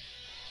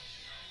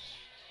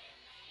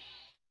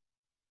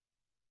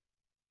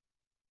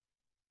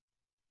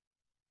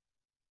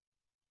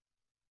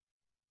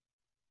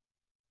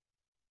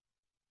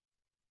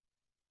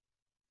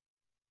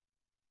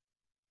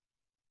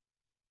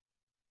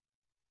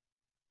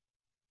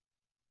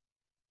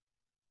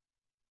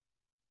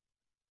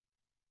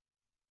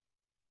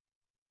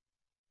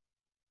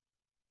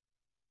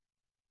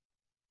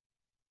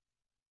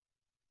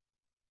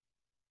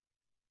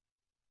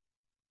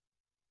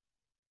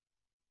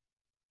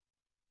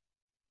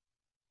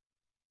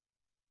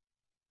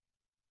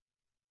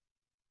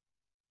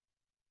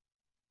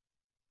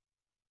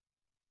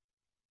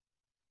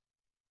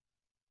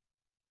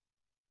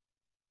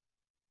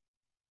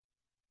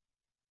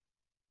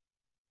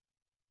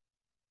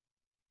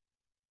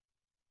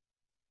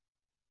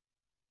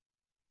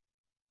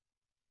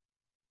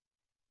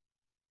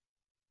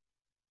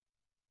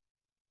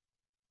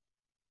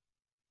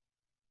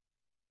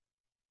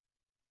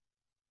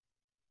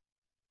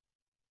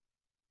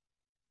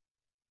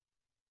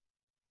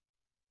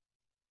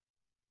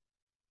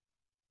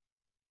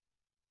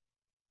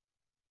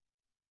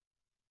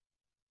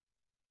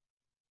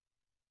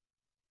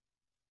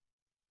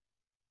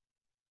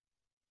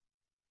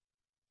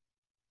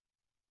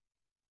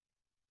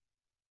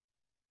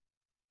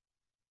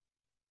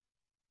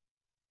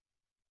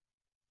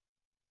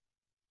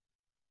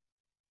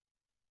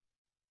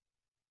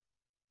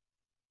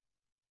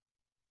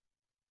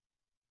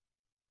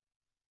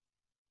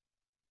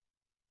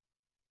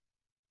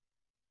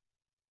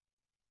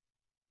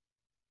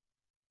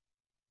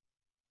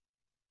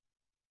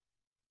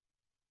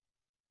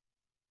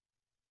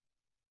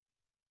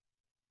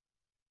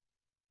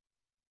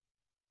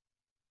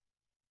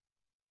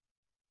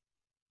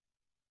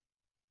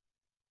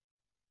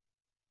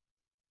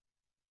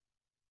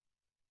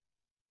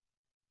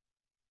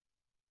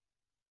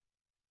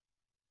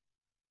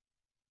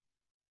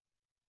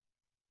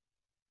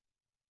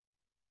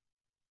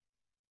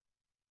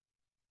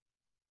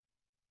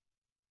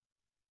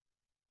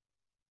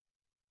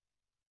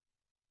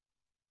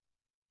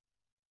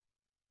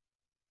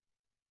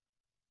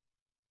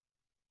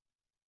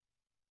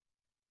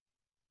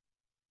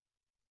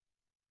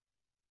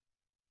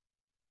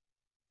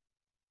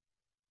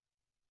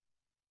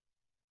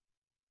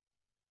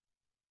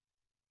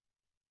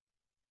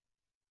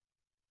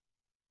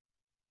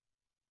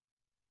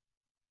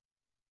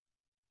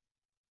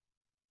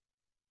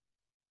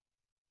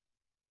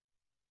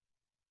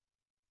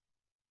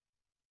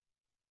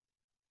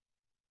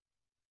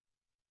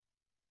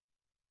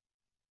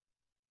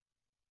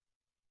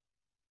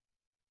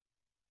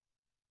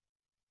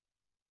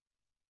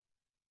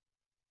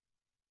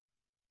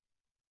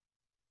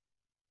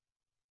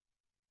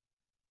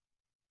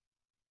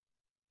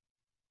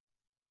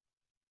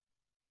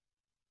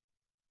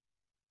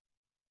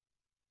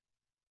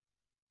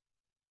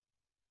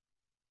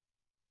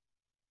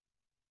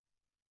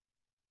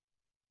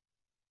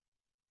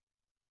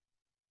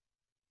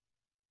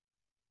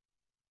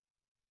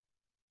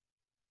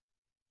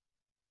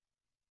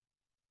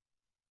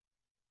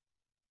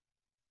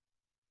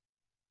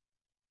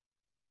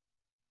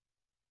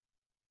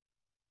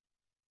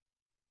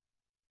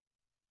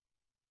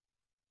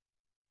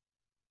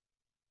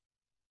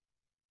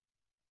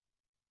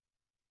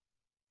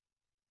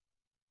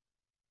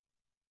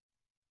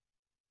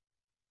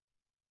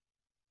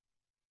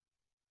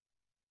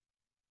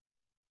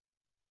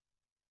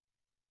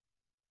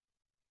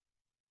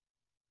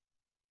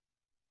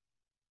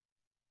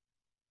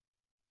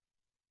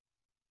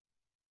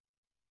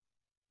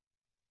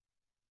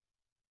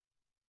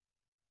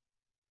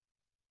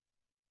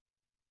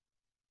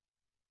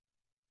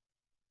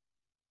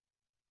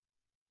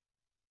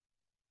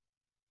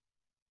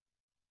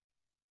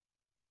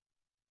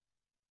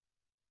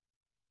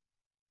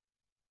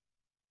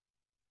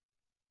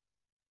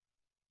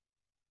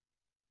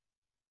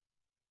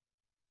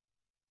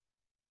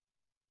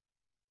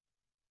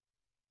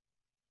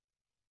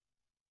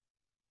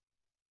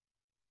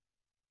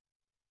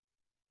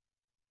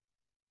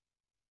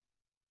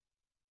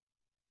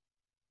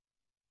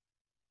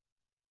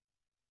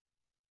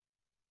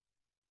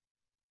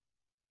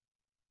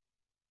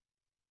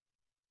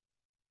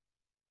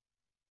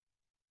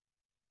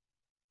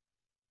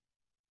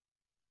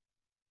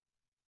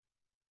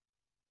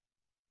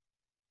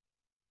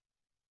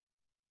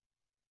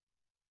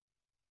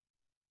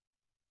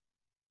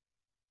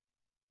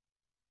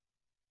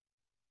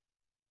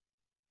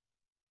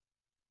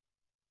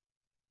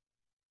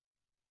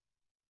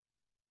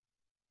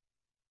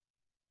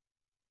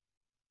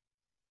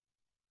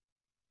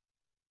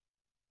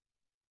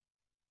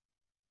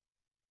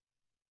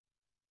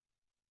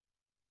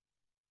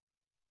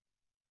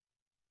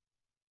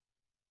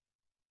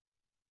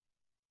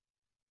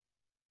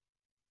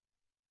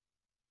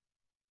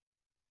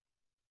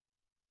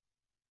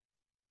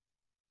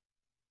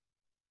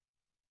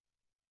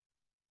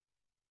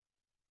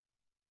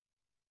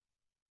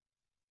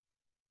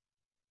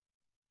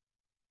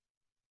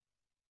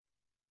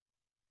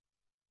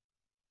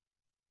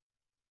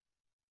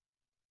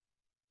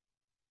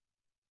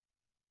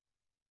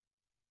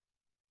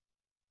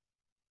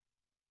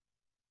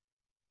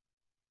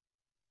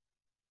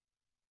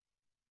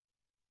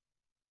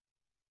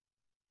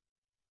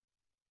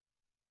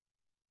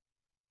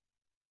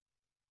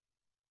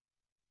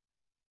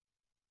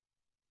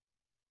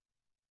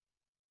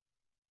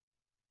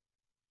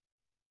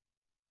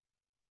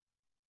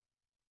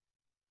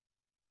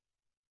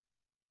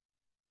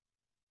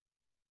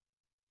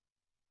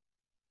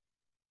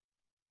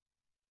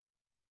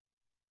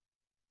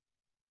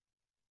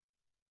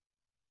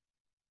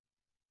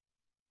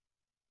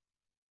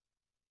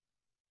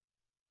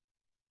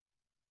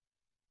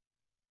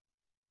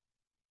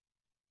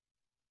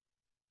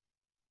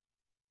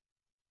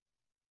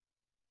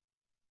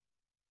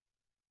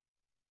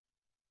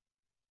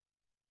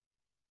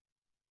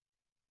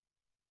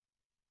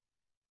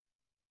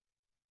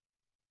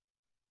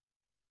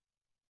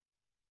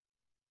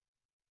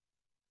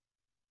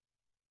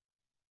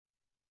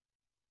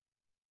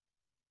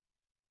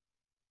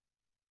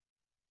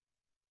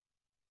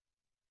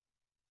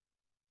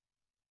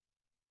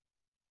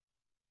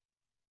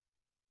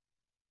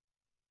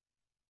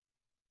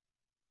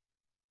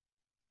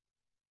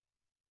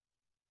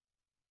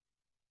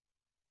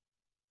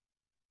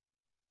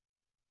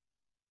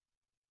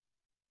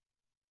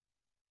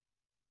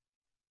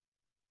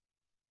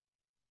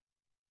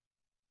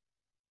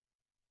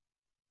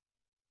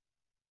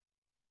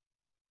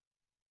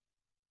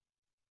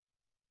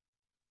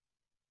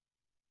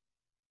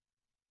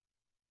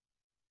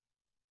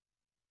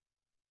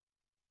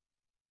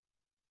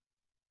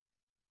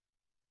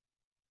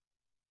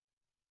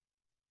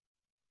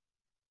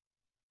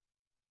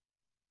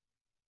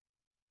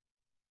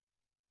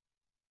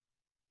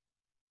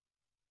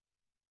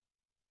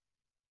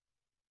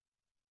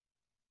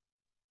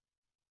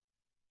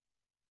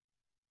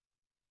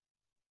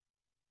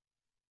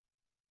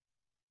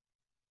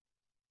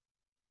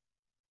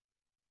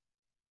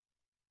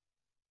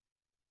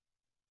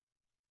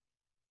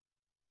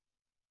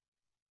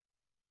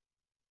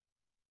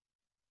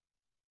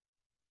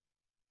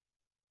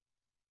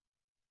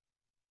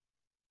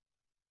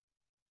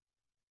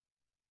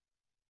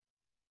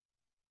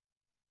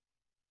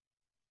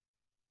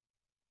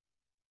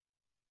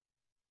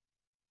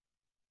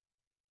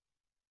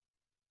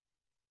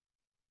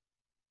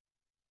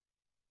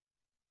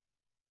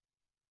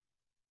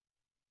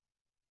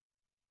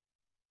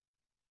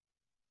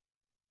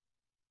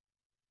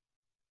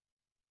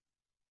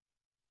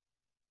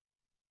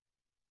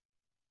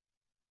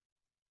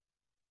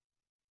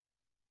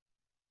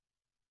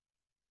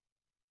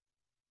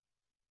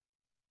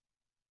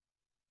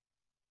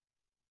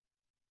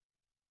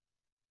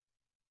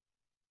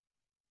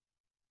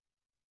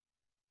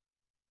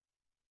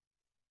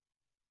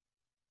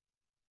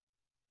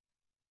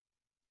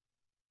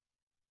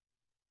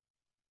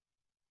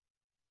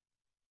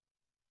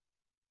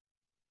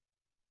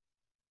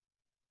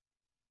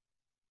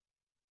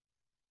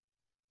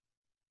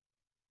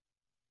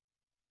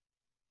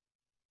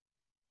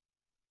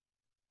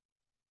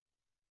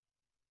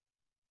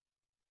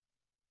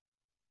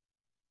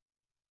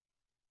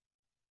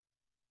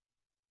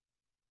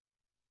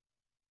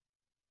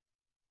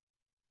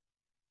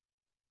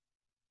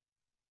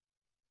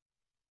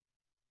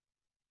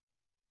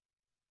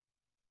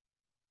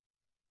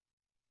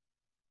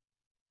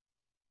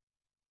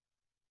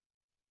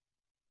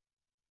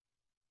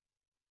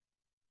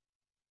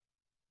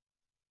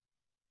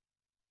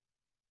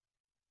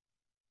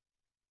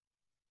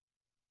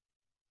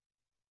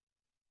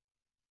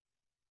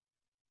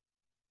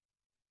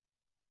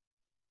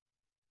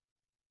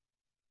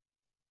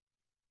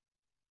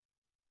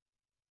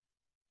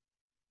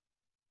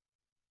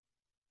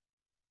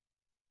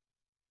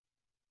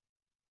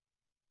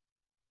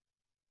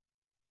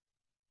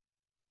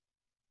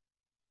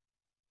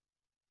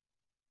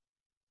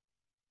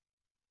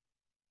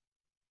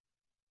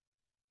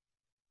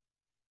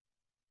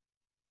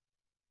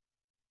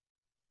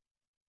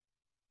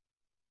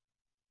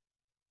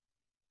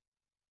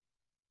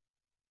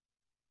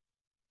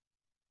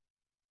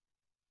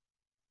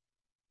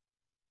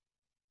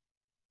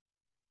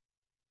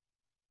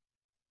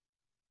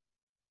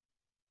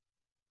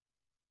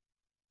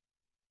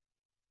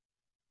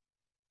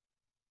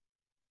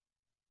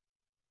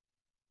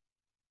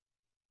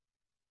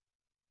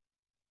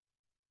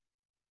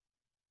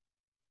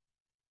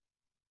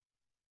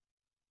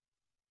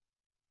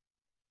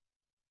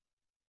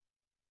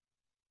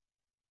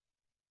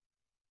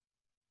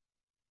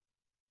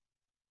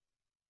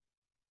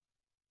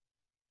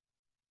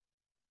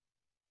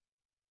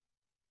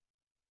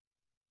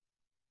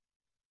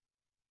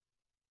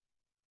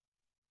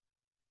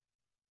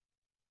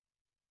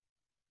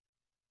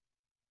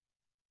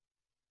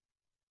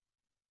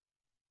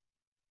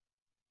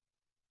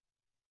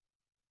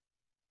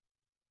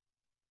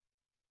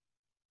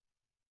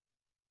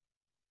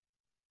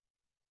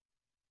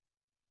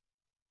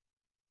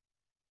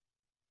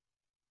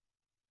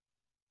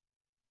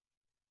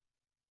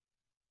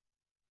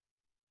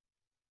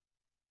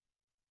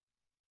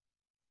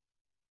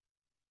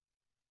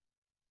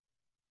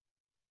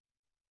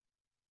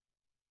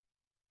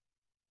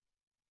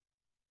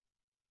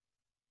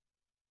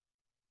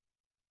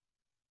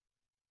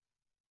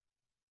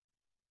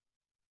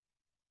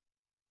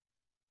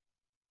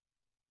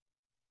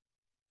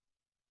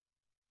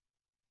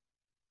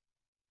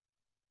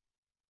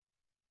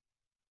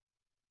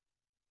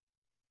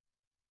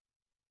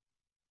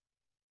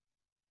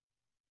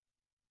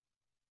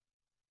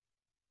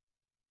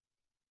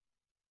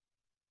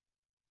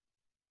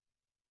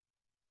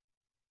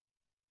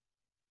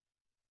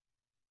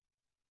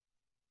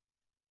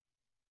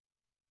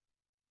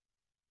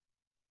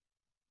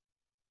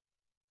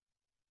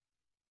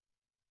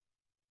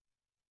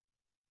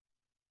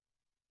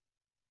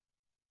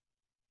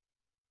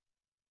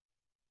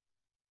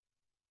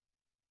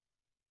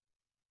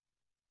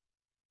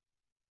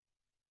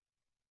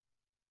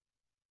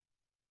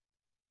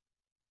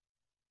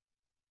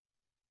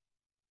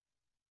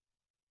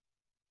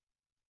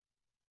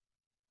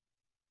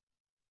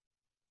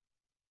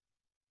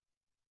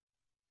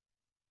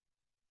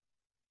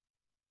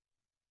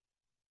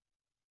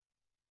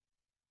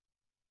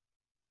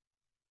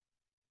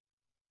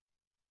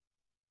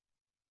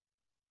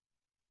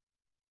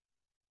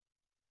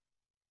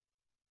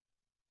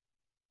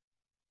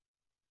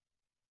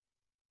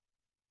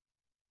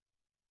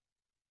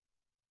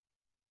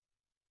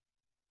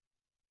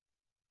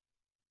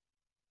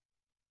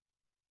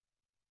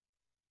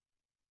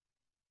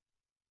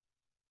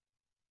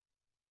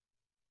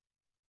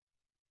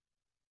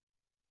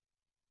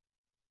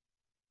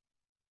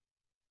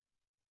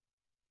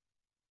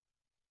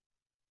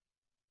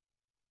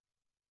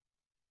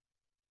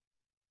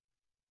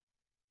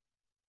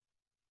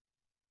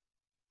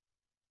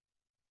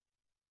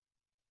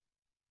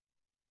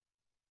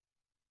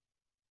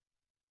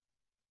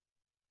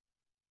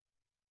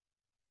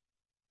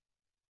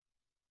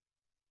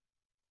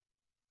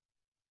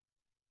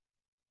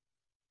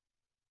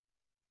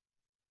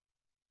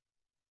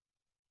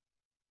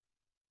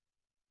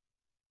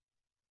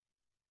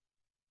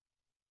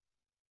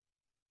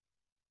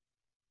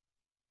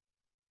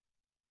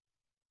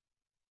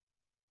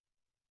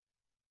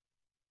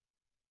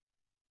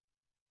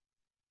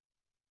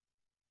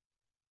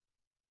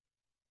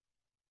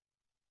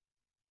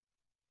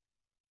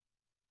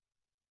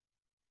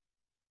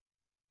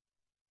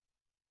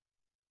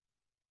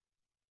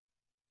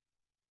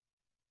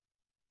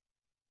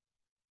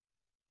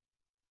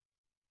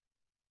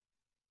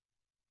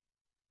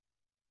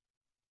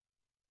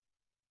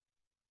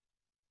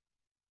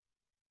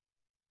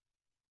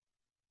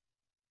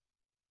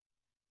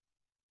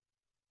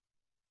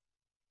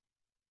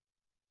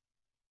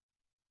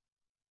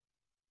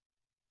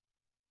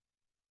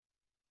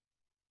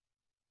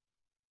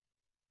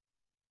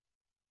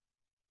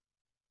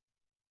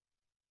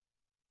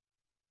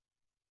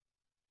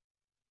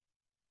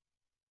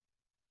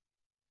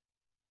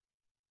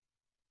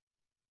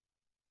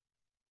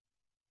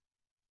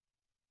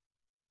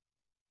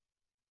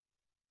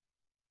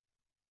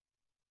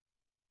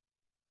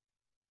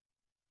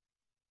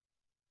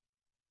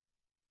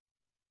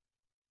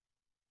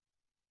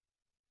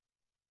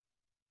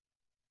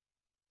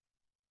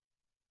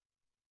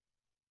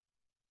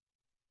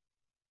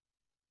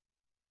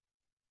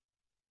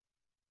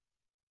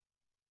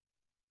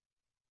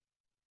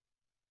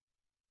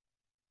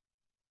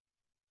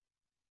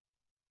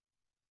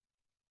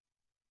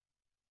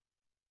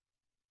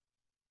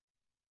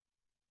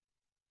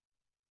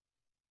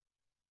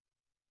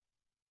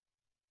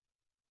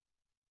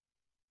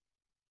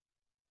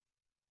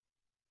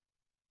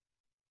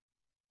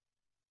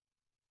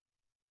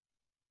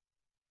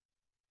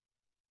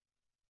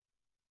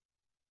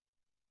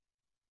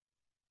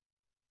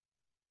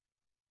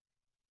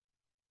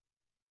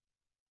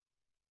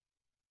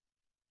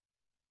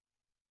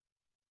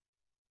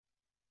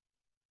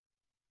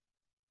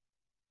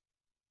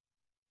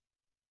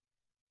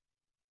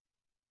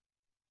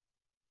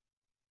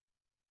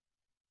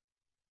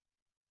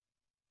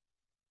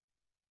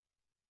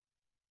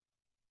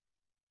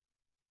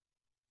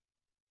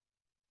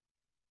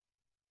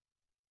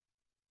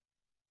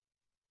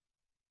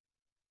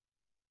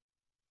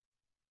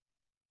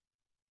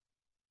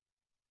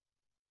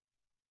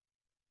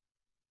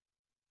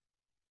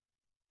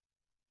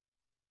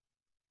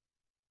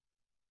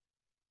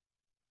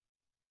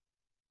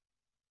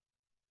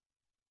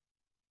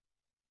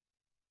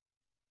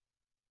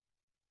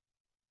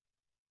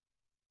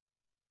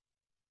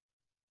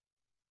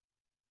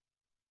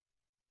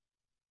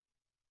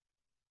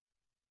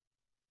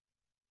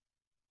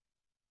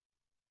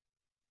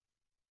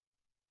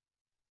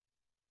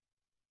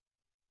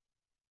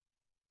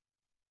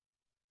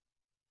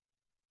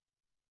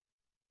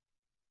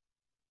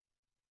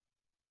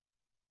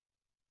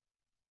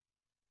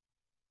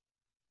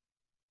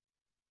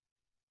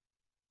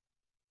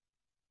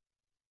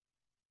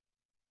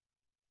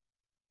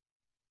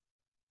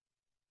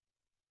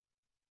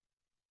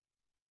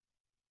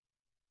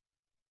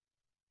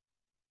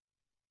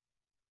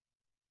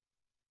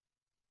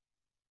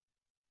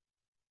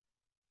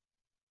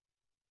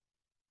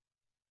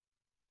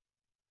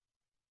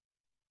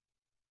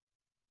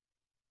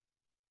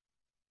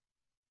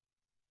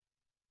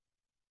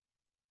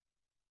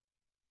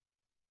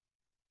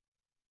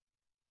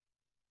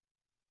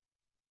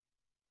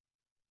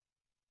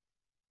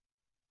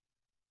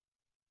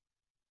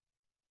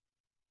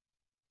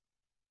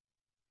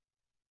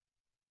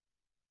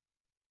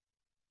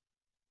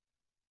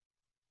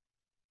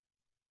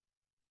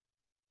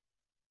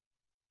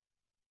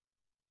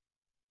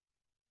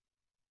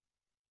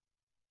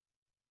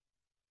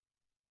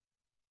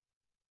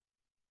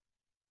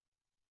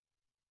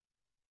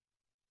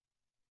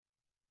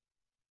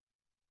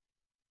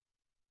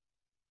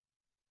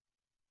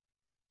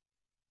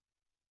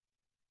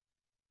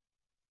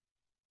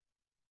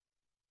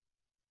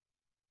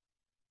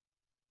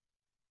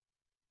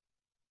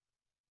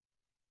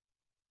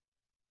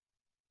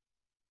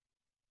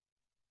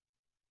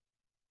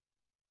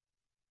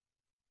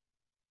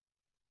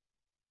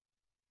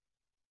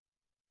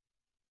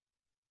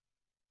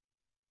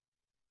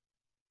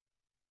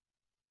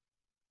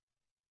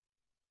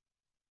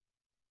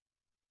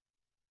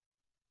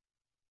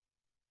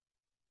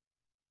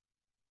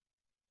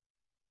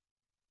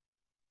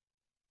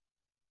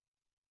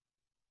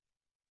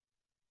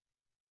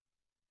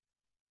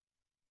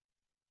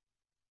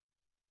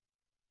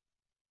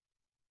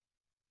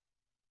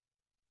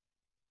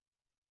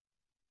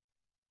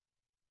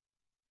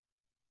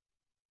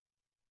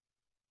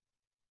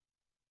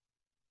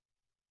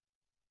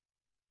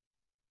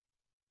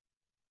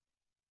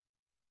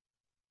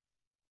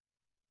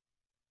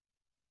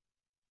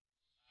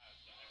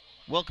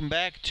 Welcome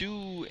back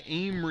to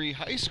Amery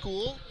High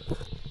School.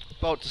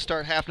 About to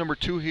start half number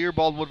 2 here.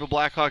 Baldwin-Woodville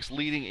Blackhawks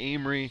leading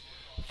Amery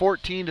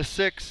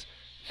 14-6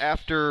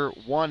 after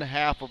one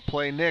half of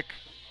play. Nick,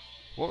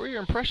 what were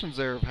your impressions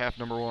there of half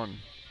number 1?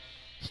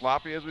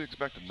 Sloppy as we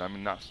expected. I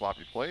mean, not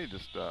sloppy play,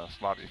 just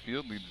sloppy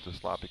field leads to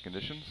sloppy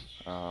conditions.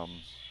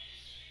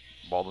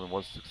 Baldwin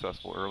was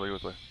successful early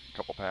with a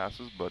couple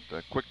passes, but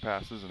quick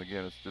passes, and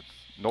again, it's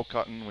no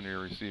cutting when you're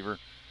a receiver.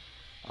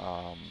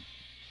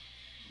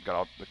 Got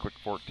out the quick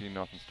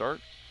 14-0 start.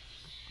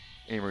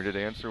 Amery did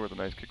answer with a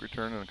nice kick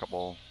return and a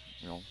couple,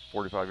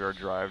 45-yard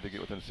drive to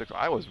get within 6.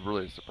 I was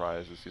really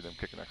surprised to see them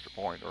kick an extra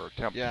point or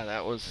attempt. Yeah,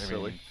 that was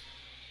silly.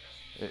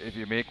 If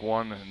you make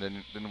one and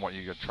then what,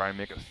 you gonna try and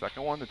make a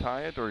second one to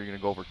tie it, or are you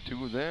gonna go for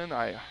 2 then?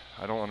 I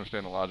don't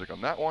understand the logic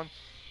on that one.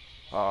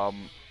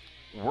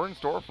 We're in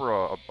store for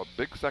a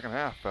big second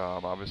half.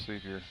 Obviously,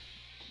 if you're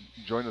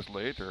joining us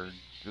late or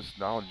just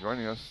now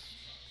joining us,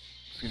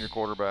 senior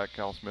quarterback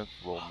Cal Smith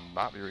will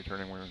not be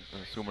returning. We're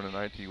assuming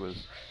tonight he was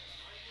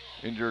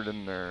injured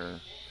in their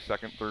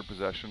second, third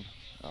possession.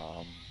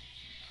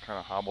 Kind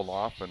of hobbled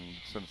off, and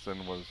since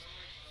then was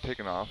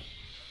taken off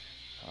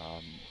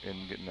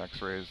and getting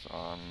x-rays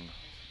on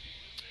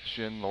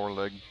shin, lower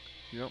leg,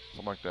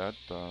 something like that.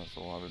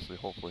 So obviously,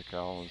 hopefully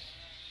Cal is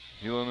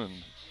healing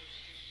and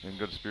in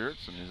good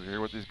spirits, and he's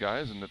here with these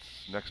guys, and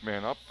it's next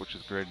man up, which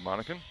is Greg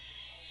Monican.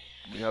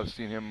 We have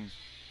seen him,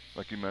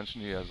 like you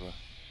mentioned, he has a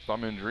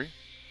thumb injury.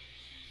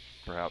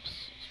 Perhaps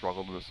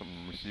struggled with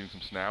receiving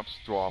some snaps,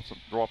 throw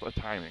off the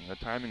timing. The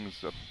timing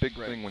is a big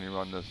thing when you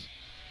run this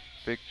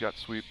fake jet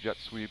sweep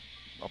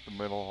up the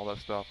middle, all that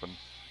stuff, and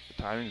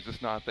the timing is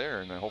just not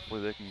there. And then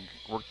hopefully they can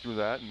work through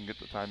that and get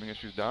the timing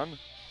issues done.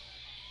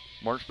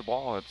 March the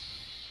ball. It's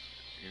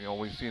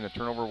we've seen a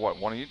turnover,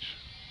 one each,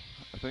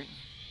 I think.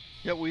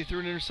 Yeah, we threw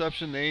an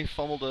interception. They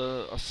fumbled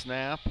a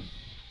snap.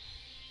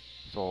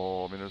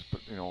 So I mean, there's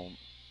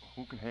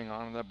who can hang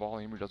on to that ball?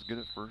 Amery does get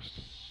it first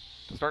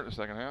to start the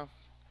second half.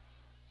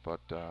 But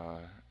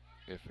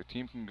if a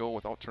team can go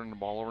without turning the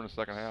ball over in the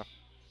second half,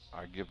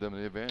 I give them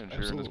the advantage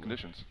here in these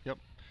conditions. Yep.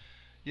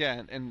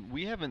 Yeah, and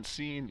we haven't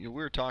seen, we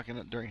were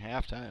talking during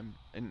halftime,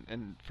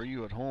 and for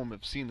you at home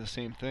have seen the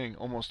same thing.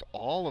 Almost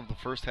all of the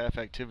first half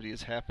activity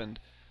has happened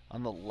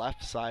on the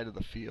left side of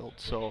the field.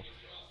 So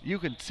you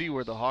can see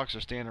where the Hawks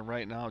are standing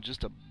right now,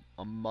 just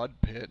a mud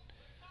pit.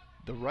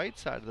 The right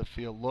side of the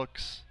field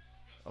looks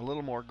a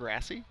little more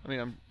grassy. I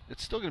mean,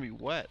 it's still going to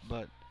be wet,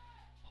 but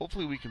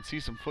hopefully we can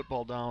see some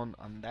football down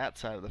on that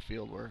side of the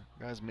field where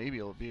guys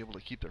maybe will be able to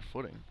keep their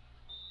footing.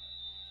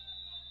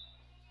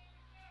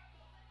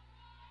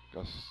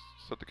 Gus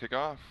set the kick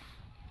off.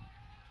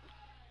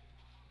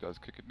 Does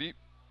kick it deep,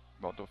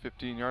 about the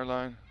 15-yard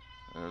line.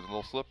 And there's a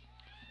little slip.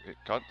 It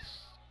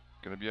cuts.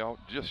 Going to be out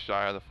just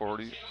shy of the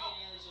 40.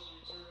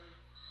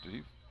 Did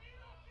he?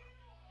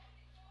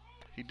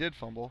 He did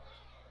fumble.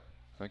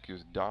 I think he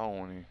was down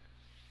when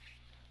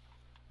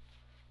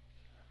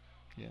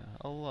he. Yeah,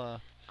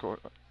 I'll.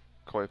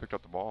 Coy picked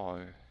up the ball,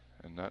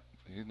 and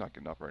he's not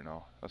getting up right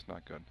now. That's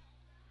not good.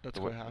 That's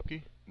Coy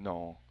Hopke?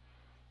 No.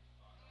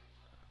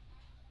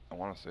 I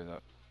want to say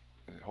that.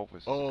 Hopefully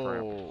it's a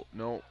cramp. Oh,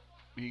 no.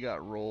 He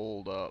got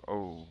rolled up.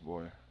 Oh,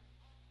 boy.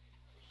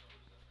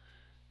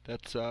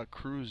 That's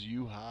Cruz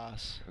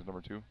Uhas. His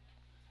number 2?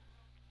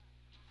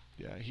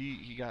 Yeah,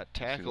 he got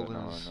tackled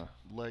and his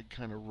leg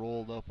kind of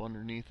rolled up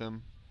underneath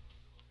him.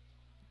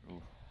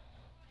 Ooh.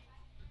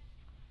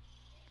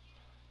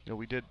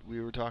 We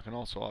were talking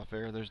also off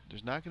air. There's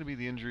not going to be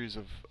the injuries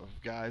of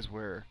guys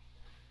where,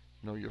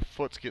 your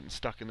foot's getting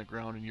stuck in the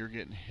ground and you're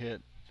getting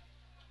hit.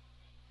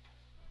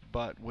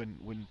 But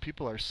when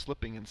people are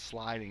slipping and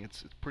sliding,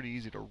 it's pretty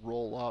easy to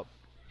roll up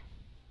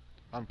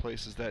on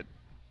places that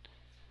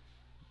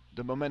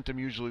the momentum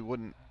usually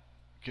wouldn't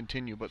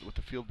continue. But with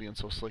the field being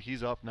so slick,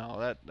 he's up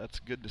now. That's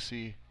good to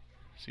see.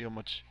 See how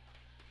much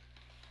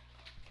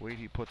weight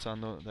he puts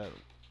on that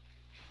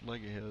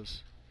leg of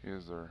his. He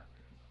is their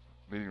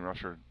leading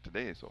rusher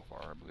today so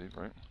far, I believe,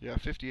 right? Yeah,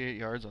 58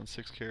 yards on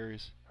 6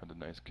 carries. Had a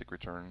nice kick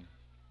return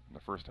in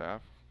the first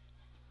half.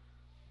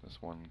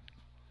 This one,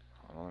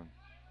 I don't know,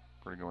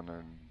 pretty good one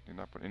there. He's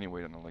not putting any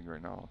weight on the leg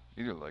right now,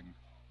 either leg.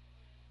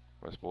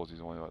 But I suppose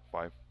he's only about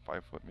 5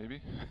 foot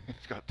maybe.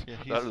 He's got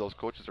those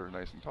coaches are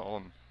nice and tall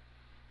and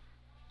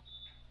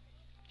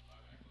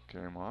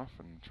carry him off,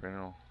 and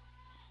trainer will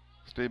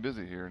stay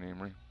busy here in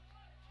Amery.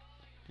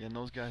 Yeah, and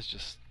those guys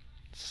just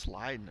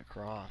sliding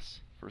across.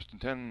 1st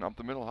and 10 up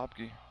the middle.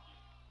 Hopke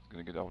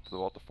going to get out to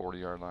about the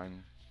 40-yard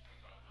line.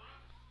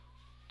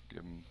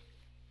 Give him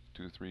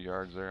 2-3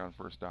 yards there on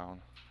first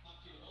down.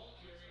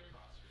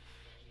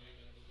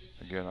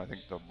 Again, I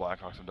think the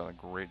Blackhawks have done a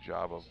great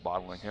job of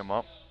bottling him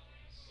up.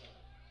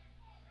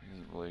 He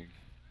didn't really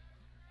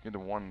get into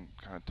one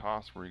kind of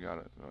toss where he got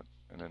it,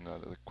 and then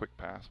the quick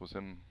pass was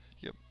him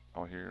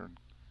out here.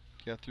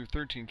 Yeah, through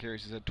 13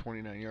 carries, he's had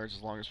 29 yards.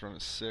 His longest run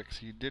is 6.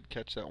 He did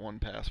catch that one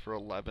pass for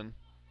 11.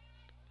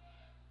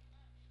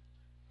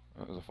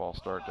 That was a false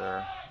start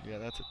there. Yeah,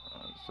 that's it.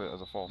 As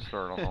a false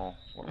start, I don't know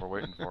what we're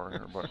waiting for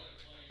here, but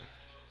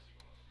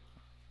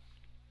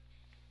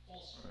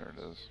There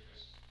it is.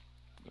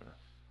 The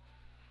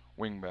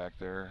wing back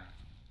there.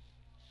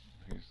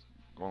 He's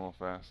going a little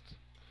fast.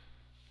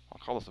 I'll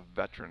call this a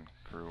veteran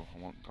crew. I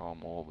won't call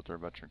them old, but they're a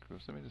veteran crew.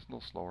 So maybe just a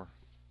little slower.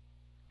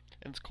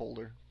 And it's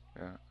colder.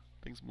 Yeah.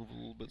 Things move a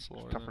little bit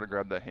slower. It's tougher to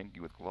grab that hanky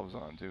with gloves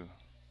on, too.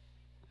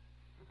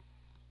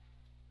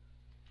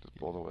 Just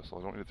blow the whistle.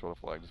 You don't need to throw the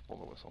flag. Just blow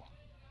the whistle.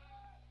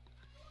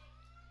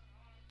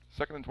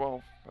 2nd and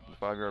 12 after the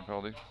 5-yard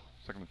penalty.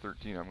 2nd and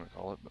 13, I'm going to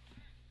call it. But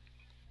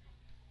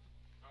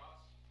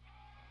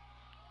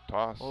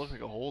toss. Well, it looks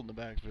like a hole in the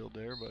backfield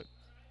there, but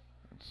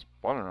and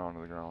spun it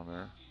onto the ground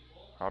there.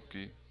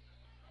 Hopke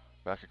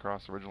back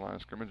across the original line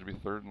of scrimmage. It'll be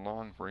 3rd and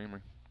long for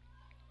Amery.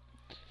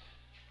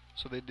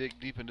 So they dig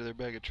deep into their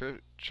bag of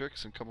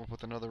tricks and come up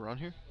with another run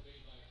here.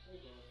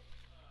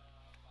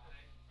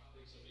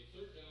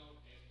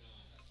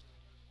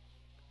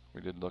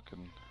 We did look,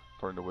 and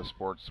according to Wiz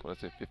Sports, what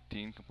I say,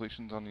 15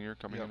 completions on the year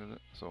coming into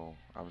it. So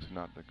obviously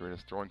not the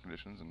greatest throwing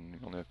conditions, and you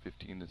only have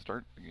 15 to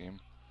start the game.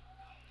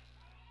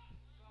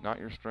 Not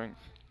your strength.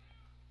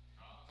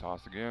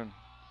 Toss again.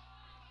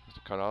 Just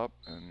to cut up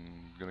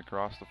and going to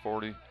cross the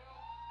 40.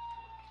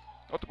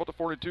 Up to about the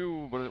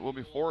 42, but it will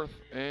be 4th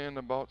and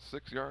about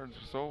 6 yards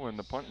or so, and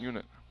the punt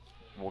unit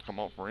will come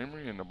out for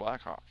Amery and the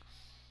Blackhawks.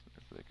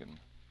 If they can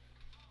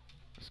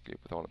escape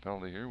without a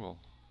penalty here, we'll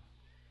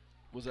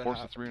force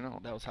a 3 and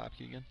out. That was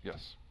Hopke again?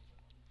 Yes.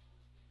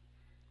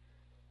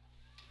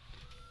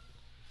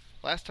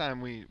 Last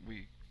time we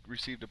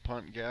received a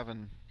punt,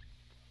 Gavin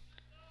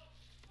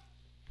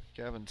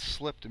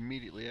slipped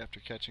immediately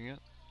after catching it.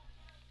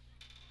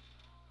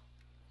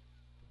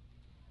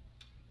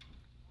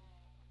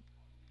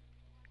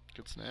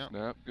 Good snap.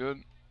 Snap,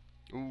 good.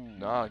 Ooh.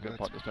 Nah, good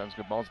punt this time. It's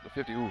good bounce at the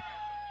 50. Ooh,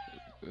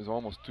 it was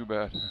almost too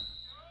bad.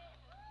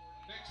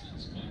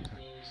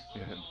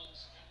 Yeah.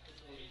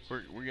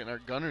 We're getting our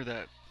gunner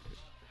that.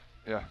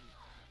 Yeah.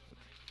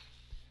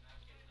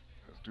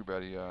 It's too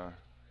bad he,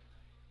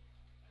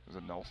 was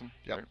it Nelson?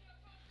 Yep. Right?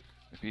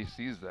 If he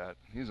sees that,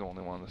 he's the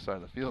only one on the side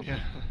of the field.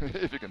 Yeah.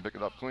 If he can pick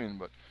it up clean,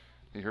 but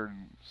he heard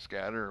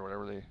scatter or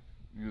whatever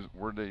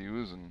word they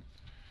use, and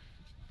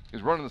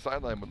he's running the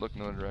sideline but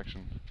looking another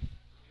direction.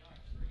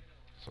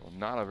 So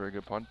not a very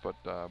good punt, but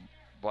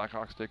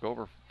Blackhawks take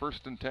over.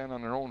 1st and 10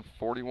 on their own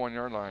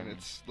 41-yard line. And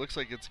it looks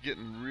like it's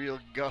getting real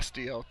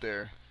gusty out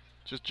there,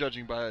 just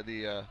judging by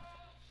the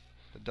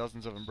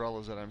dozens of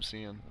umbrellas that I'm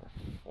seeing.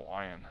 They're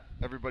flying.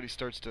 Everybody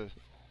starts to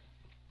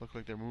look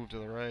like they're moved to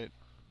the right.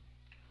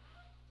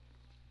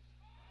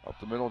 Up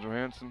the middle,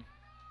 Johansson.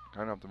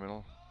 Kind of up the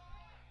middle.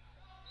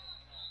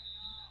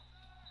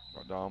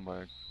 Brought down by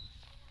a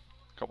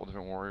couple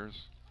different Warriors.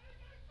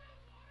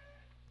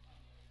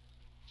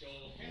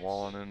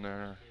 Wallen in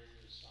there.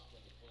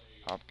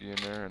 Hopke in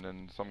there, and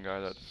then some guy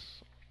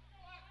that's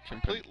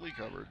completely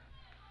covered.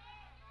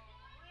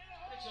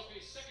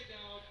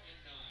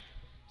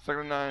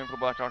 2nd and 9 for the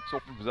Blackhawks.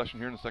 Open possession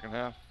here in the second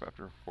half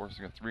after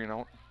forcing a 3 and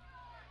out.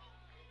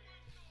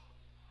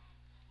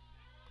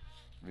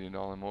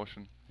 Viendal in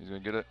motion. He's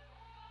going to get it.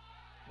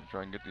 Gonna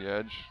try and get the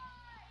edge.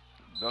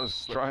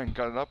 Does try and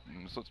cut it up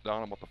and slips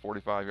down about the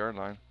 45-yard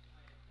line.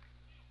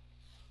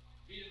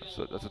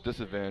 That's a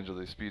disadvantage of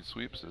these speed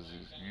sweeps. Is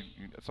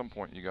you at some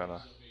point you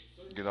gotta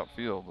get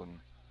upfield, and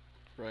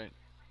right.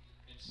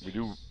 We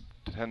do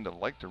tend to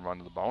like to run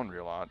to the boundary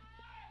a lot.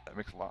 That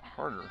makes it a lot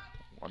harder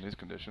on these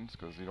conditions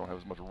because you don't have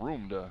as much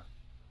room to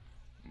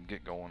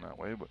get going that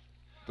way. But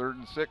 3rd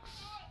and 6.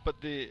 But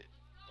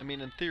I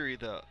mean, in theory,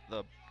 the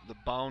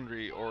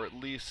boundary, or at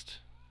least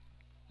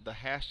the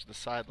hash to the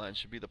sideline,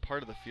 should be the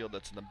part of the field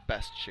that's in the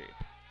best shape.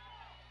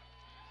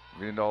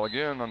 Viendal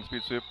again on the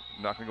speed sweep,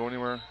 not gonna go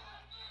anywhere.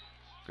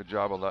 Good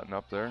job of letting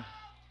up there.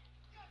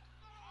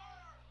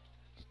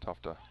 It's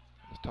tough to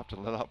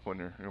let up when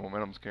your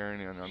momentum's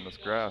carrying you on this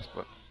grass,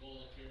 but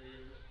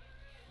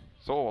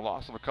so a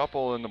loss of a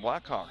couple, and the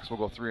Blackhawks will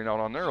go 3 and out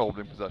on their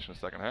opening possession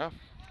of the second half.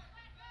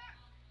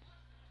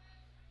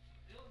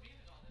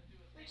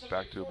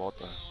 Back to about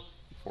the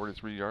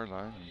 43-yard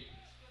line.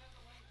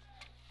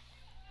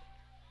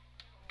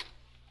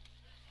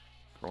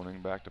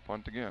 Cronin back to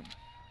punt again.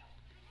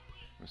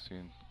 We've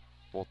seen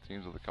both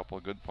teams with a couple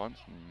of good punts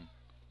and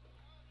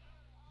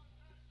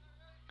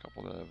a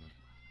couple that have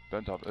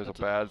been tough. There's a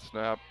bad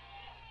snap.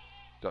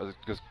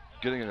 Just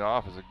getting it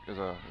off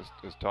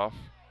is tough.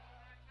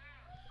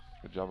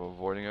 Good job of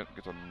avoiding it.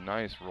 Gets a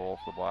nice roll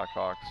for the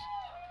Blackhawks.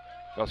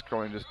 Gus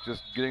Cronin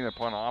just getting the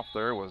punt off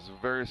there was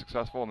very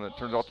successful, and it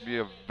turned out to be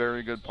a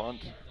very good punt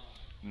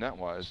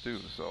net-wise too.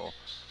 So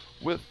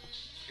with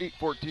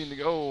 8:14 to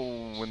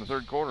go in the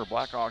third quarter,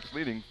 Blackhawks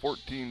leading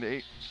 14-8.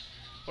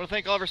 I want to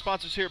thank all of our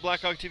sponsors here at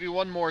Blackhawk TV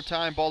one more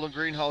time. Baldwin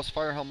Greenhouse,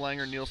 Firehelm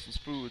Langer, Nielsen's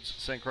Foods,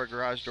 St. Croix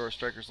Garage Door,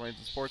 Strikers Lanes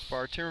and Sports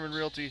Bar, Timmerman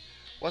Realty,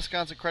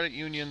 Wisconsin Credit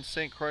Union,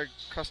 St. Croix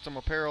Custom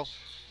Apparel,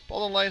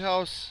 Baldwin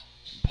Lighthouse,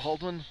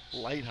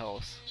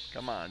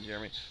 come on,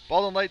 Jeremy.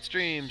 Baldwin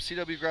Lightstream,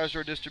 CW Garage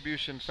Door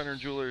Distribution, Fenner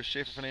Jewelers,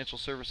 Schaefer Financial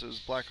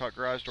Services, Blackhawk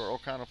Garage Door,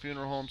 O'Connell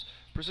Funeral Homes,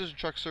 Precision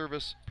Truck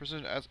Service,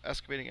 Precision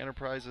Excavating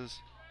Enterprises,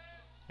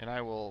 and I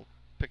will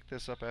pick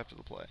this up after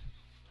the play.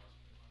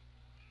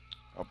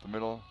 Up the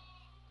middle.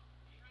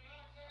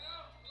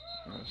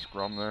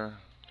 Scrum there.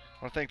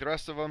 I want to thank the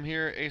rest of them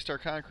here. A-Star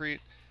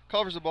Concrete,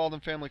 Culver's of Baldwin,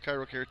 Family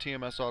Chiro Care,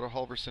 TMS Auto,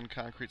 Halverson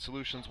Concrete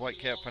Solutions,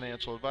 Whitecap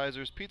Financial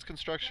Advisors, Pete's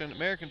Construction,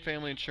 American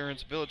Family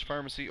Insurance, Village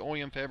Pharmacy,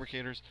 OEM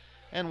Fabricators,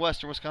 and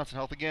Western Wisconsin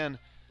Health. Again,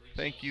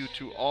 thank you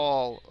to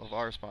all of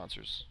our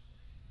sponsors.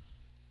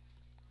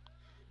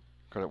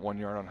 Cut it 1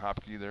 yard on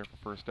Hopke there for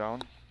first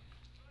down.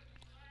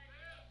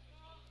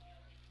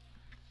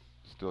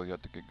 Still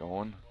yet to get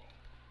going.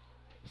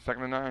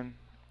 2nd and 9.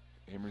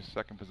 Amery's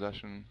second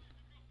possession.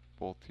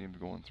 Both teams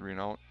going 3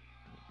 and out.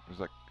 There's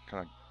that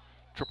kind of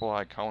triple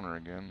I counter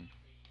again.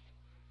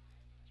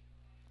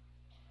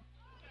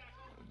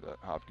 Is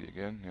that Hopke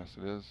again? Yes,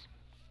 it is.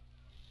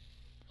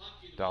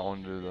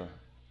 Down to the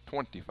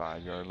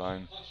 25-yard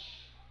line.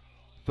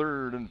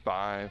 3rd and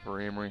 5 for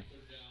Amery.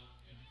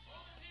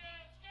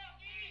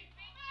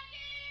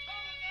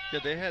 Yeah,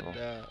 they had with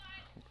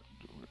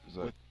Is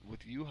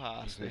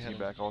Uhas. They had he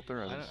back out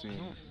there? I I didn't see him.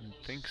 don't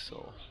think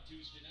so.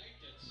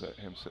 Is that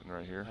him sitting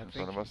right here I in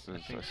front of think-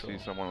 us? I think see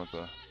so. someone with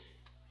a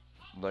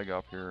leg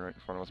up here right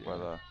in front of us by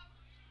the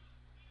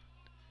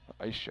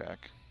ice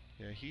shack.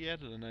 Yeah, he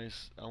added a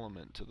nice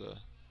element to the.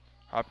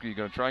 Hopke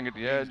going to try and get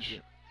the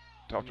edge.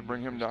 Tough to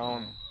bring him first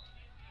down.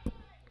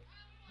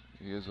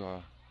 He is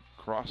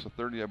across the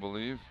 30, I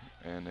believe,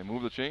 and they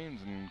move the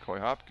chains, and Coy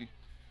Hopke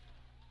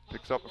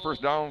picks up the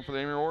first down for the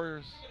Amery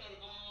Warriors.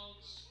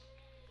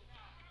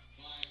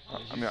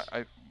 I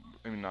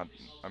mean, not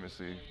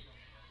obviously.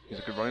 He's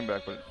a good running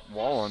back, but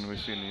Wallen, we've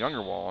seen the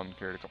younger Wallen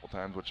carried a couple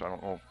times, which I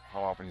don't know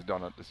how often he's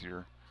done it this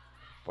year.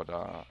 But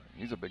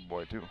he's a big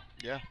boy too.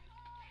 Yeah.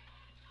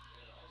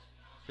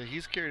 So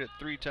he's carried it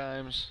 3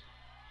 times,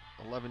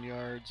 11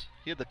 yards.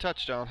 He had the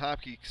touchdown.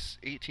 Hopkins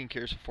 18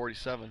 carries for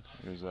 47.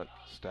 Here's that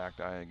stacked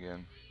eye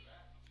again.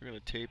 We're gonna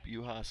tape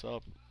Uhas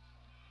up.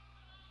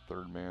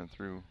 3rd man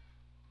through.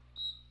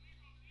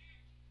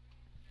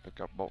 Pick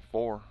up about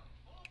 4.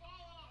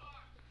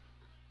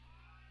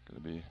 Gonna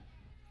be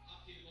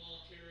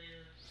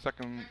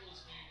second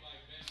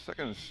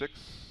and 6,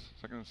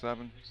 2nd and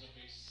 7.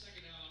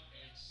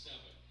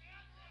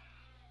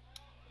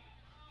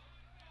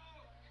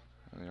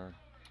 There they are.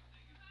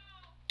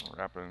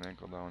 Wrapping an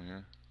ankle down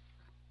here.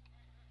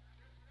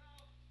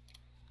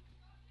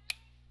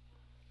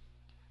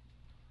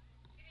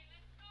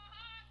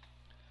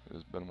 It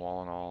has been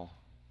Wallen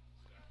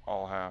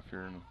all half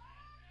here. And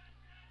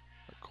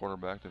the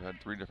quarterback, they've had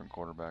 3 different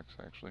quarterbacks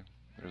actually.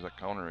 There's that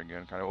counter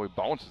again. Kind of always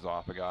bounces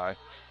off a guy,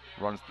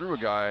 runs through a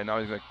guy, and now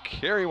he's going to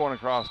carry one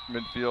across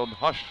midfield.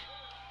 Hush.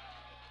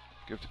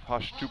 Gives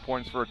Hush 2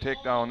 points for a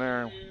takedown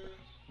there.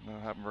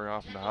 Doesn't happen very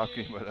often to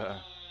Hopke,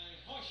 but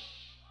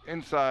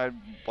inside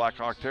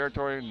Blackhawk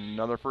territory,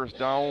 another first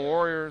down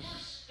Warriors.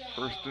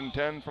 1st and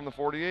 10 from the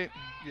 48.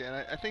 Yeah,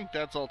 and I think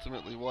that's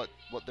ultimately what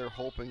they're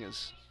hoping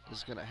is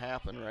going to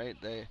happen, right?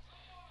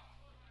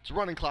 It's a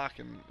running clock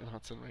in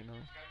Hudson right now.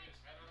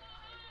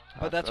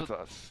 But that's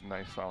a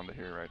nice sound to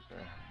hear right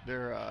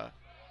there.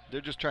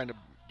 They're just trying to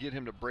get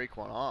him to break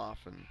one off,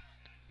 and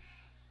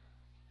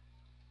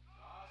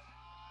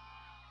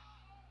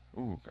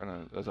ooh, kind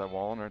of, is that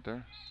Wallen right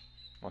there?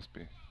 Must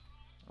be. I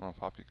don't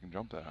know if Hopke can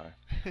jump that high.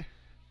 I'm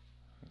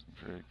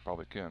sure he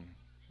probably can.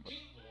 But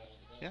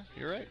yeah,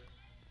 you're right.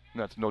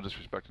 that's no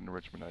disrespect to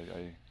Richmond.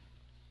 I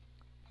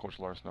Coach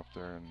Larson up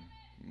there, and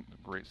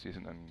great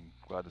season. I'm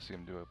glad to see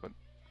him do it, but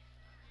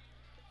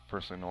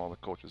personally know all the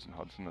coaches in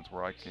Hudson. That's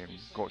where I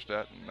coached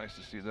at, and nice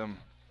to see them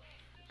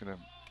gonna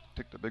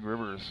take the Big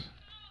Rivers.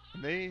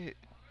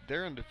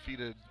 They're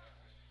undefeated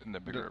In the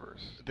Big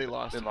Rivers. They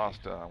lost. They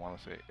lost. I want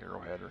to say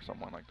Arrowhead or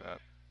someone like that.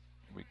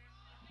 Week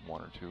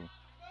 1 or 2.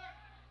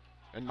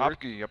 And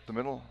Hopke up the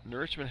middle.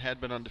 Richmond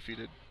had been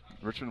undefeated.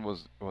 Richmond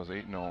was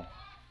 8-0.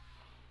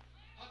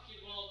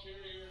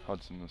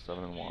 Hudson was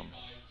 7-1.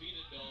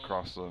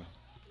 Across the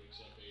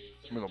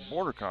middle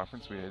border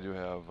conference, we do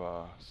have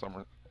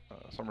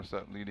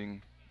Somerset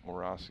leading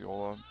over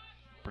Osceola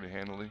pretty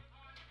handily.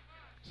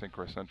 St.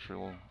 Croix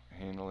Central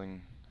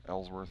handling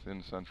Ellsworth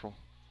in Central,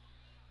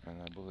 and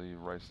I believe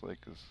Rice Lake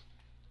is.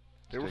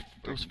 It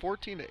was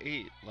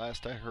 14-8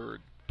 last I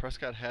heard.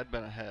 Prescott had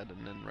been ahead,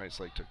 and then Rice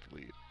Lake took the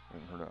lead. I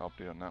haven't heard an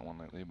update on that one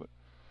lately, but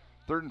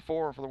 3rd and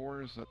 4 for the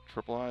Warriors at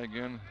triple I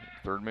again.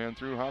 3rd man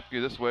through.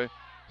 Hopke this way.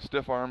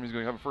 Stiff arm. He's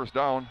going to have a first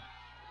down.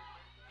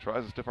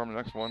 Tries to stiff arm the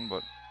next one,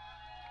 but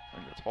I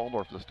think it's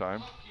Waldorf this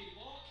time.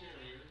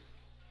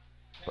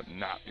 But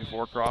not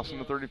before crossing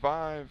the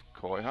 35.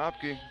 Coy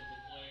Hopke.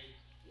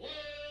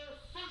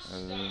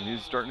 And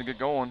he's starting to get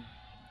going.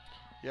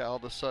 Yeah, all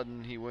of a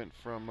sudden he went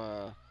from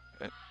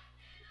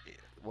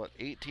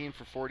 18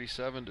 for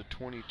 47 to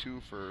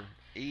 22 for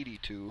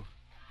 82.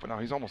 But now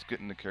he's almost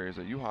getting the carries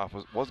that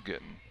Uhas was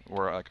getting,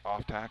 or like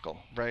off tackle.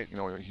 Right. You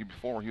know,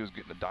 before he was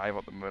getting a dive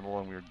up the middle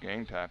and we were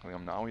gang tackling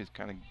him. Now he's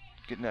kind of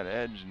getting that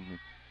edge and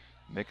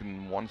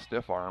making one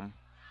stiff arm.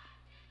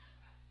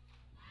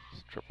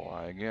 It's triple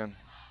I again.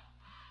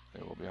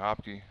 It will be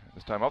Hopke.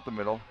 This time up the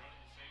middle.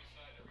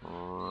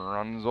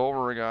 Runs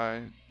over a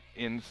guy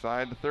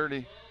inside the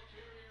 30.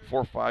 4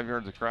 or 5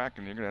 yards of crack,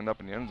 and you're going to end up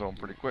in the end zone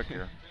pretty quick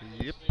here.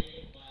 Yep.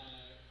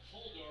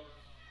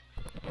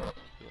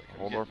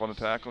 Holdorf on the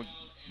tackle,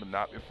 but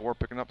not before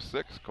picking up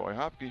 6. Coy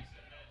Hopke.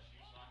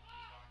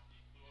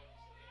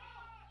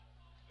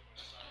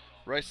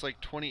 Rice like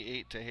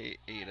 28 to 8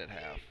 at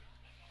half.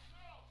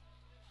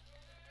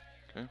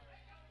 Okay.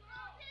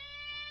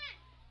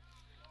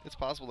 It's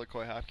possible that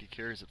Coy Hopke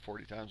carries it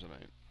 40 times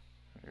tonight.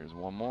 Here's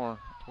one more.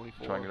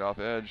 24. Trying to get off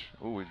the edge.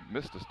 Ooh, he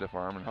missed a stiff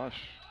arm and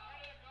Hush.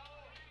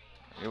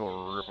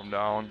 Able to rip him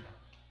down.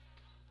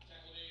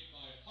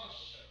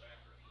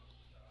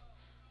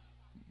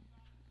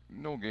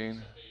 No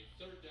gain.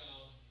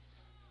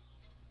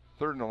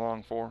 3rd and a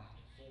long 4.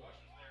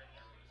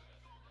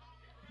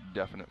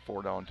 Definite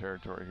 4-down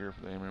territory here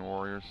for the Amery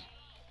Warriors.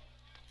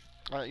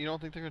 You don't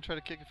think they're going to try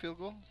to kick a field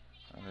goal?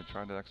 They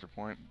tried that extra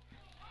point,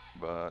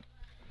 but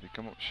they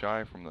come up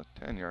shy from the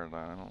 10-yard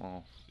line. I don't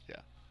know.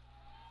 Yeah.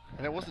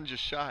 And it wasn't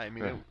just shy. I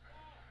mean,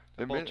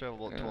 the ball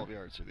traveled about 12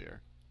 yards through the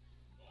air.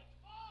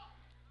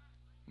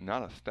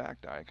 Not a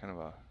stacked eye, kind of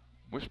a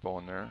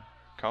wishbone there.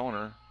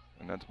 Counter,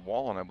 and that's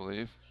Wallen, I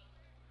believe.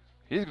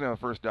 He's going to have a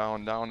first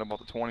down to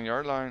about the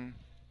 20-yard line.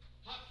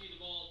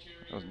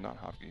 That was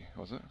not Hopke,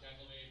 was it?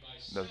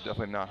 That's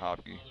definitely not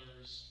Hopke.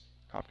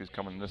 Hopke's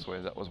coming this way.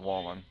 That was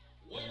Wallen.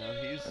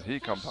 And he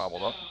comes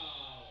hobbled up.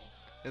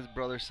 His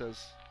brother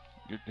says,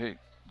 Hey,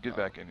 get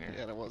back in here.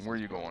 Yeah, that wasn't Where are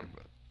his you brother,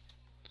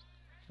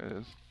 going? It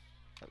is.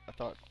 I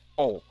thought.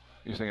 Oh,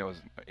 you're saying it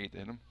was 8 to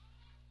hit him?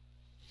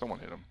 Someone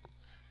hit him.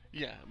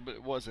 Yeah, but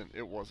it wasn't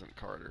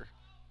Carter.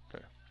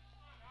 Okay.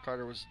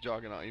 Carter was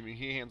jogging out. I mean,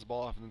 he hands the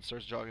ball off and then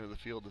starts jogging to the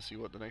field to see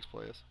what the next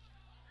play is.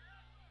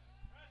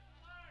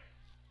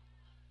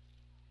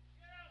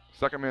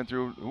 Second man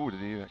through. Ooh, did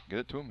he get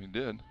it to him? He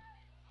did.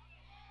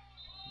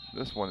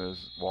 This one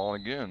is Wallen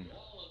again.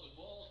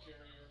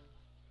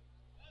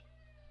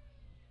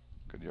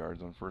 Good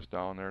yards on first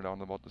down there, down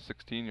to about the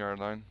 16-yard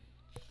line.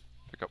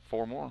 Pick up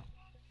 4 more.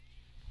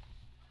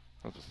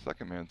 That was the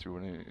second man through,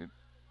 and when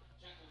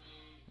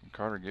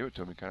Carter gave it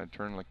to him, he kind of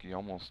turned like he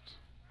almost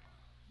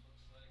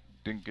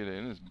didn't get it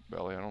in his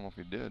belly. I don't know if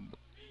he did.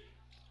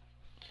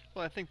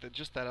 Well, I think that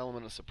just that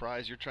element of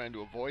surprise, you're trying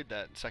to avoid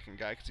that second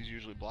guy because he's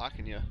usually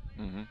blocking you.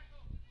 Mm-hmm.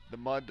 The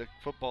mud, the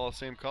football,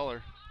 same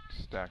color.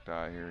 Stacked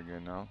eye here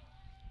again now.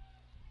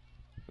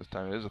 This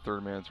time it is a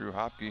third man through.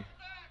 Hopke.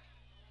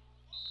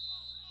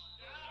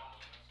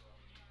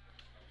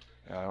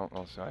 Yeah, I don't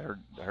know. So I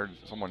heard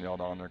someone yell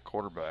down their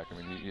quarterback. I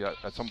mean, he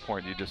at some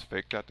point he just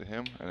faked that to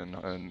him,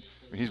 and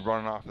he's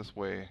running off this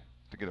way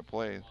to get a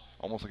play,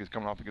 almost like he's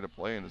coming off to get a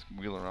play and just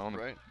wheeling around,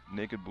 right?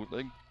 Naked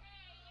bootleg.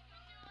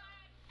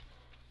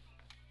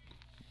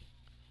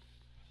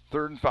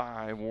 3rd and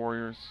 5,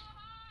 Warriors.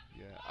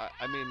 Yeah,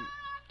 I mean,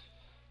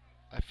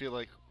 I feel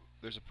like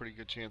there's a pretty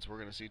good chance we're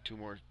going to see 2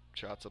 more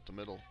shots up the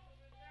middle.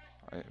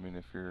 I mean,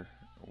 if you're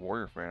a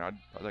Warrior fan,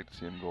 I'd like to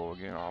see him go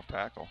again off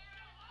tackle.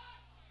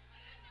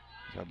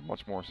 He's had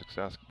much more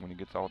success when he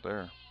gets out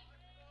there.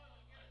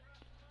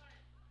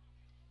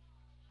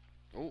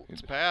 Oh,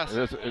 it's a pass.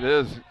 It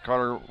is.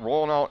 Carter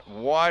rolling out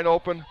wide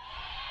open.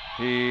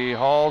 He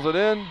hauls it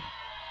in.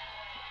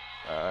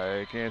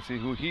 I can't see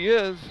who he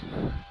is.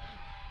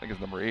 I think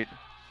it's number 8.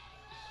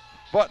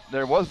 But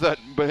there was that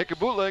Bahika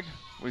bootleg.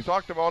 We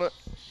talked about it.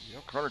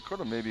 Yep. Carter could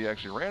have maybe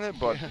actually ran it,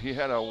 but he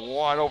had a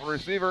wide open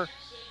receiver.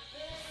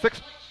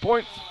 6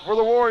 points for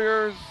the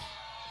Warriors.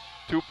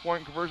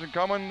 2-point conversion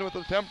coming with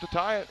an attempt to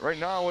tie it. Right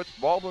now it's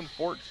Baldwin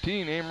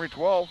 14, Amery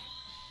 12.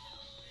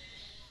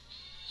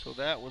 So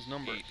that was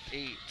number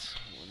 8.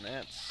 And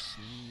that's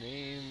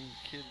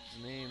kid's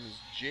name is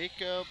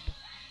Jacob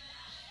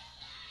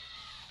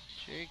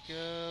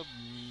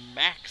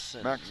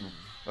Maxson.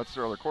 That's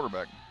their other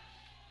quarterback.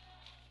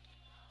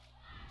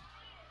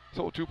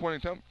 So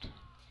 2-point attempt.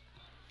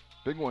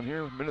 Big one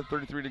here.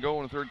 1:33 to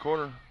go in the 3rd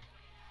quarter.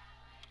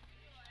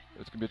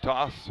 It's going to be a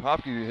toss.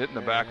 Hopke hitting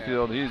the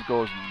backfield. He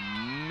goes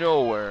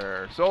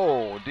nowhere.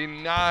 So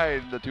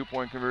denied the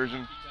 2-point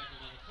conversion.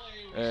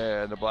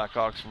 And the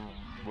Blackhawks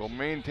will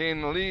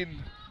maintain the lead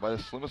by the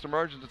slimmest of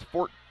margins. It's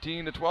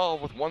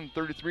 14-12 with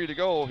 1:33 to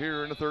go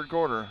here in the 3rd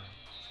quarter.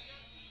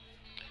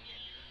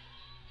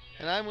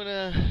 And I'm going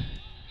to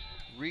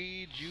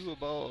read you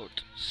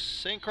about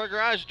St. Croix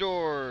Garage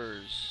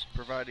Doors,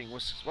 providing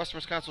Western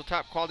Wisconsin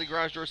top quality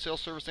garage door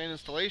sales, service, and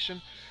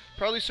installation.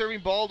 Proudly serving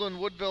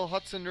Baldwin-Woodville,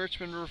 Hudson,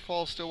 Richmond, River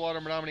Falls, Stillwater,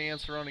 Menominee, and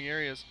surrounding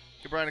areas.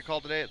 Give Brian a call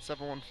today at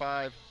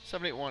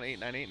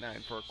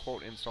 715-781-8989 for a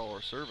quote, install,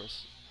 or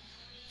service.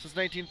 Since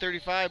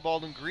 1935,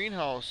 Baldwin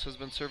Greenhouse has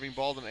been serving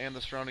Baldwin and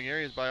the surrounding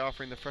areas by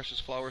offering the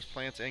freshest flowers,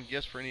 plants, and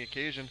gifts for any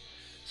occasion.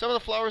 Some of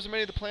the flowers and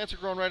many of the plants are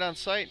grown right on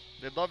site.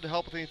 They'd love to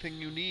help with anything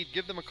you need.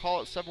 Give them a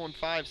call at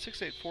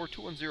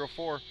 715-684-2104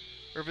 or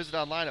visit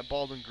online at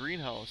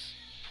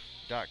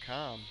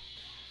baldwingreenhouse.com.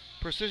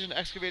 Precision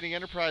Excavating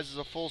Enterprise is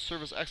a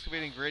full-service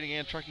excavating, grading,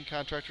 and trucking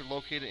contractor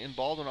located in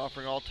Baldwin,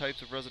 offering all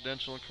types of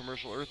residential and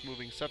commercial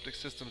earth-moving, septic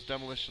systems,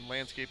 demolition,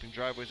 landscaping,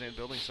 driveways, and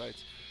building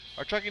sites.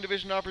 Our trucking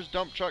division offers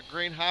dump truck,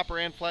 grain hopper,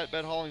 and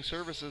flatbed hauling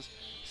services.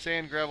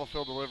 sand gravel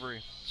fill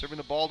delivery. Serving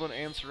the Baldwin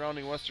and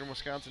surrounding western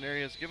Wisconsin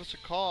areas. Give us a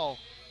call,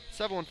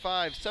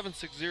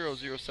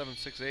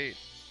 715-760-0768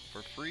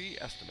 for free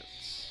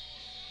estimates.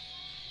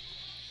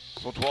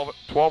 So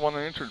 12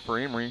 uninjured for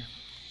Amery.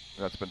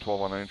 That's been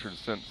 12 uninjured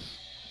since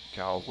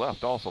Cal's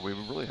left also. We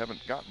really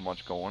haven't gotten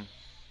much going.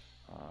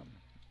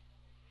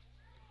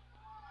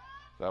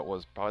 That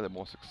was probably the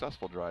most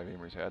successful drive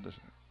Amery's had.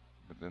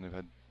 But then they've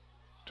had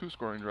 2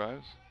 scoring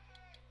drives.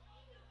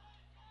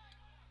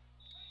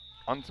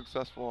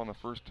 Unsuccessful on the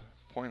first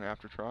point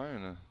after try,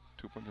 and a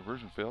 2-point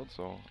conversion failed.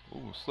 So,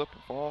 slip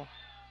and fall.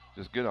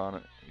 Just get on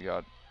it. You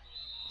got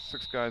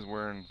 6 guys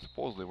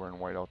supposedly wearing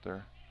white out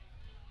there.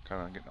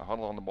 Kind of getting a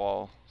huddle on the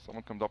ball.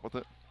 Someone comes up with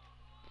it.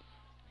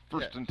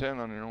 First and 10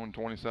 on your own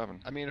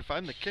 27. I mean, if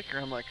I'm the kicker,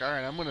 I'm like, all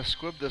right, I'm going to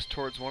squib this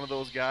towards one of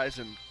those guys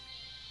in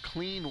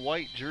clean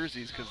white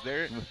jerseys, because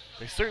they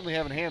certainly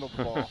haven't handled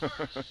the ball,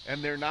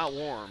 and they're not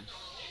warm.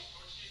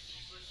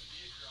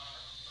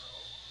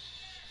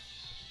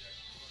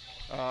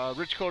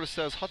 Rich Coda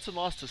says Hudson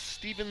lost to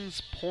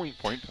Stevens Point.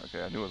 Point?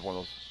 Okay, I knew it was one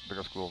of those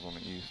bigger schools on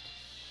the east.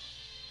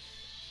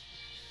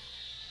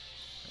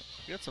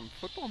 We got some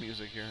football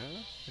music here,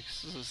 huh? Like,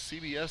 this is a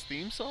CBS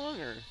theme song,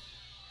 or?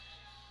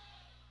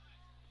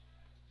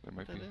 There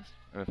might be.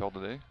 NFL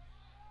Today.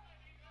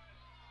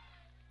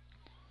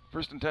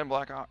 First and 10,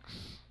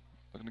 Blackhawks.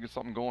 Looking to get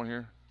something going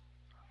here.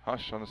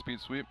 Hush on the speed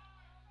sweep.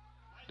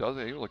 Does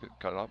it? He'll look at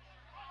cut it up.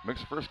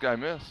 Makes the first guy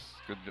miss.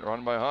 Good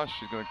run by Hush.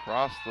 He's going to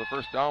cross the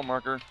first down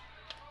marker.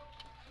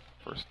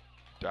 First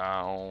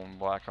down,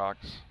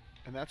 Blackhawks.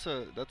 And that's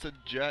a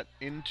jet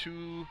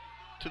into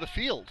the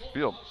field.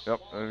 Field, yep.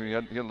 And he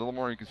had a little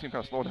more. You can see him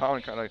kind of slow down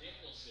and kind of,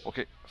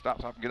 okay,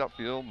 stop, get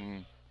upfield.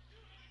 And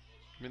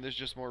I mean, there's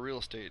just more real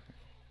estate.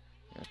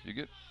 Yeah, if you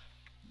get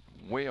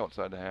way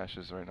outside the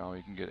hashes right now,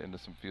 you can get into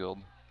some field.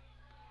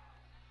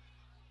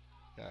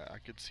 Yeah, I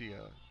could see I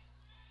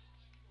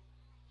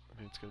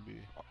mean, it's going to be...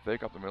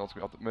 Fake up the middle. It's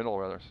going to be up the middle,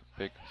 rather.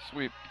 Fake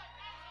sweep.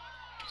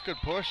 It's a good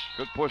push.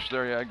 Good push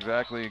there, yeah,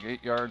 exactly.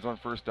 8 yards on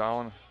first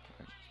down.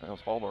 That was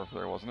Haldorf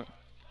there, wasn't it?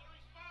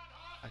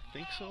 I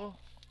think so.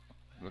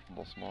 Looked a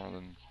little smaller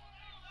than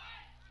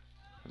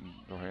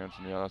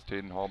Johansson. Yeah, that's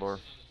Taden Haldorf.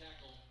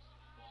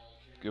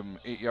 Give him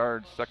 8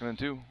 yards, 2nd and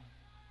 2.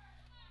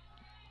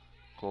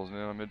 Closing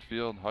in on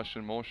midfield. Hush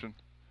in motion.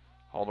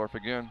 Haldorf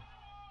again.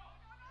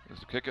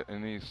 Just kick it,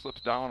 and he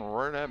slips down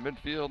right at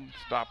midfield,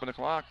 stopping the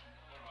clock.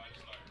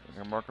 They're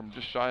going to mark him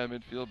just shy of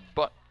midfield,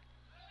 but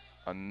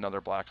another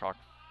Blackhawk.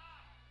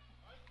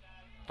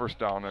 First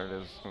down, there it is. I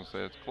was going to say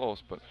it's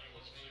close, but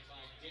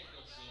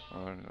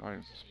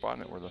I'm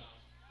spotting it where the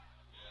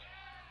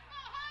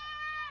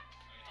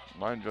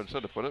line judge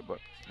said to put it, but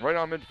right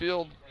on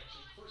midfield.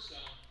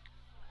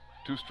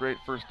 2 straight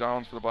first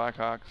downs for the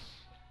Blackhawks.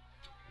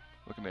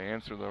 Looking to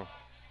answer the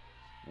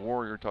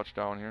Warrior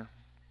touchdown here.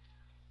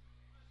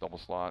 Double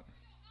slot.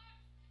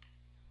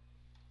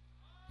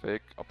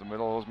 Fake up the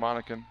middle was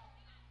Monacan.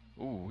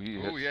 Ooh, he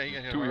hit he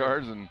got hit 2 hard.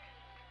 yards,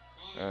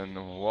 and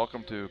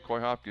welcome to Coy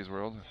Hopke's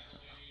world.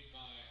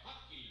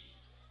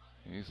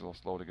 He's a little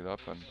slow to get up,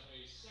 and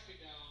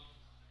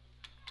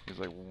he's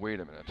like, wait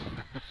a minute.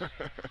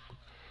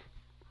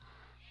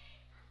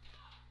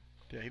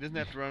 Yeah, he doesn't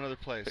have to run another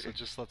play, so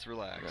just let's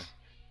relax. Okay.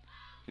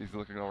 He's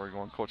looking over,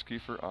 going, Coach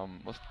Kiefer,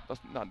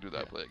 let's not do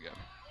that play again.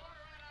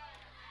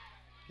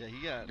 Yeah,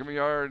 he got... Give me a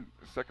yard,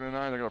 2nd and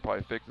 9. They're going to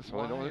probably fake this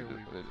one.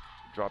 They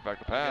drop back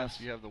the pass.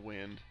 Yes, you have the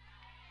wind.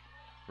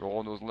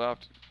 Rolling to his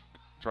left.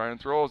 Trying and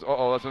throws.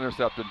 Uh-oh, that's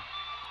intercepted.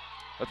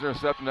 That's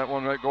intercepted. That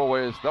one might go a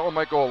ways. That one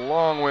might go a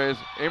long ways.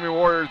 Amery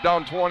Warriors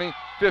down 20,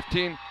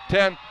 15,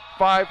 10,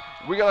 5.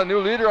 We got a new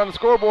leader on the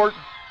scoreboard.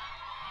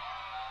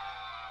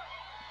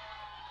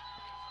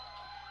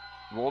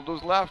 Rolled to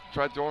his left.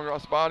 Tried throwing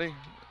across the body.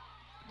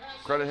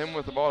 Credit him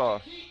with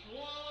about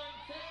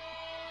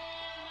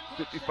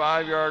a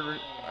 55-yard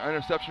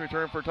interception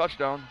return for a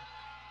touchdown.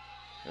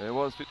 It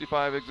was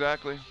 55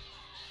 exactly.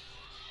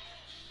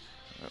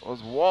 That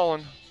was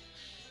Wallen.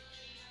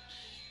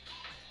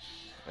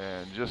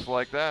 And just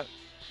like that,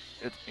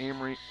 it's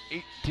Amery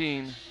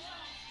 18,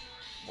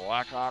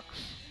 Blackhawks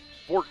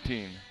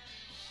 14.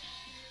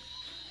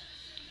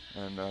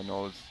 And I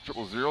know it's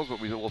triple zeros, but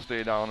we will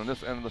stay down on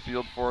this end of the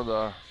field for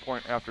the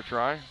point after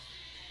try.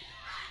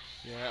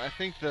 Yeah, I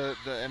think the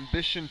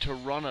ambition to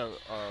run a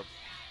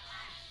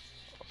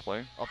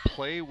play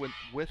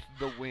with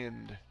the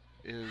wind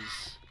is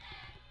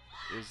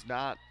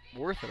not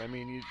worth it. I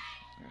mean,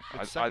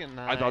 it's second and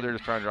 9. I thought they were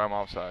just trying to drive them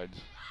offsides.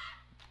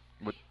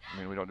 But I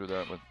mean, we don't do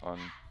that on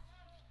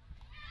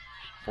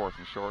 4th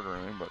and short or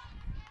anything. But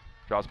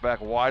drops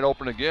back wide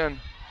open again.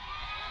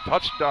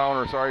 Touchdown,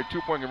 or sorry,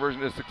 2-point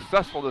conversion is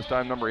successful this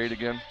time. Number 8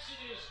 again.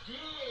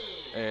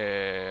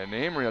 And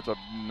Amery, that's a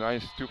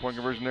nice 2-point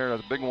conversion there.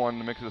 That's a big one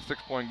to make it a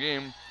 6-point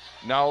game.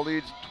 Now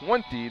leads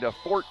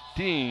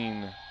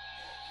 20-14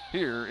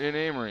 here in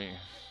Amery.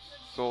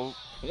 So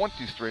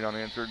 20 straight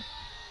unanswered,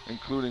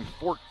 including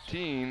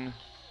 14-0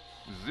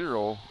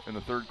 in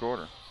the 3rd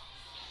quarter.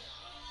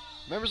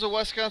 Members of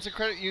Wisconsin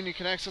Credit Union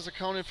can access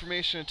account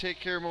information and take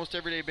care of most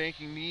everyday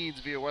banking needs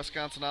via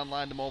Wisconsin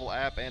Online, the mobile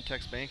app, and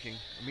text banking.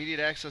 Immediate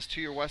access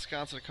to your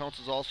Wisconsin accounts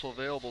is also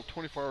available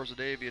 24 hours a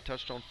day via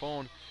touchtone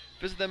phone.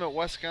 Visit them at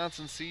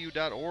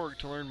wisconsincu.org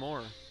to learn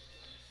more.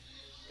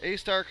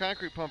 A-Star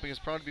Concrete Pumping is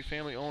proud to be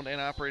family owned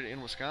and operated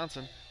in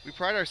Wisconsin. We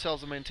pride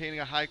ourselves in maintaining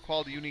a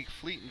high-quality, unique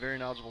fleet and very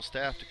knowledgeable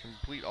staff to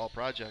complete all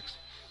projects.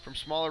 From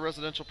smaller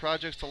residential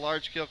projects to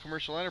large-scale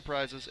commercial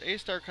enterprises,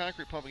 A-Star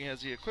Concrete Pumping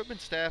has the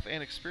equipment, staff,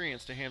 and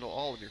experience to handle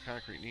all of your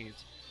concrete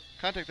needs.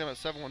 Contact them at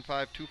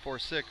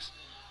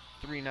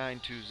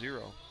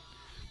 715-246-3920.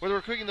 Whether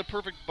we're cooking the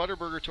perfect butter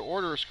burger to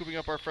order or scooping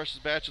up our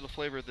freshest batch of the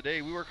flavor of the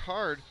day, we work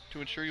hard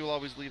to ensure you'll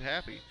always leave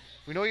happy.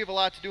 We know you have a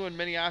lot to do and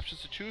many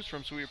options to choose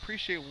from, so we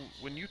appreciate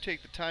when you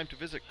take the time to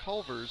visit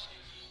Culver's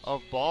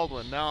of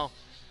Baldwin. Now,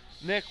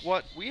 Nick,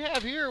 what we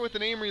have here with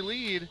an Amery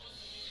lead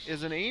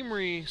is an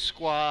Amery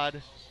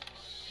squad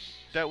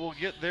that will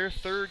get their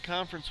third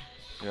conference.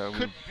 Yeah, I was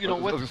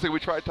going to say, we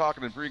tried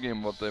talking in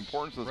pregame about the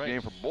importance of this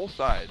game for both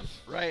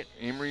sides. Right.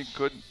 Amery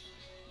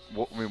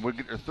would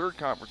get their third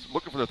conference,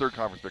 looking for their third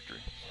conference victory.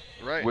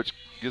 Right. Which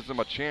gives them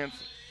a chance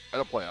at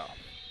a playoff.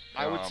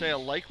 I would say a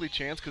likely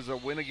chance, because a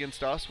win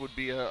against us would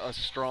be a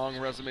strong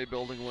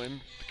resume-building win,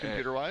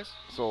 computer-wise.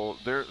 So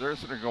they're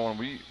sitting there going,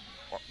 we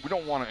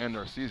don't want to end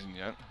our season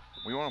yet.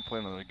 We want to play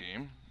another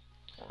game,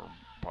 or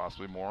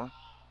possibly more.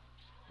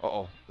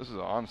 This is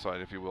an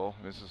onside, if you will.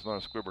 This is not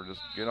a squibber.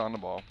 Just get on the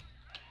ball.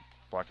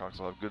 Blackhawks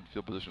will have good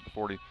field position at the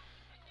 40. And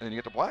then you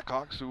get the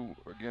Blackhawks, who,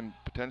 again,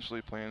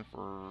 potentially playing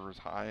for as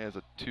high as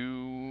a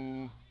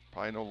 2,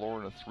 probably no lower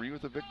than a 3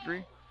 with a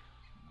victory,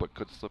 but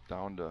could slip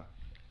down to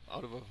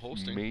out of a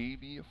hosting,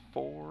 maybe a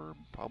 4,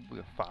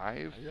 probably a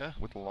 5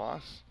 with a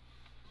loss,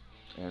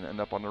 and end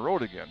up on the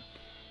road again.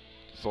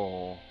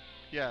 So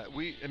yeah,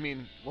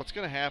 what's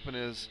going to happen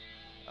is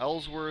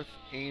Ellsworth,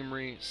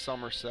 Amery,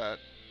 Somerset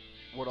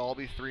would all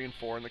be 3 and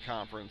 4 in the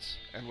conference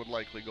and would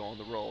likely go on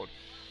the road.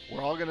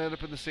 We're all going to end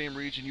up in the same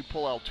region. You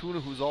pull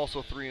Altoona, who's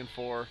also 3 and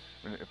 4.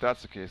 And if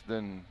that's the case,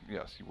 then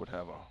yes, you would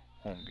have a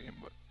home game.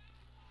 But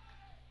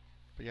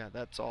yeah,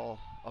 that's all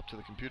up to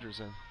the computers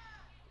then.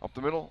 Up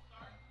the middle,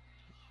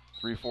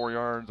 3-4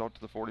 yards out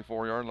to the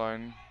 44-yard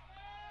line.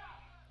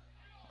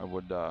 I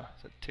would. Is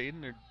that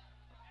Tayden or?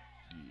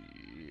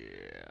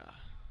 Yeah.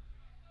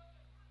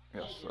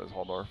 Yes, that's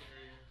Haldorf.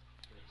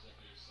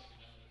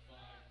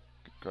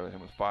 Got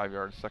him with 5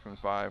 yards, 2nd and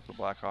 5 for the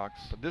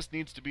Blackhawks. But this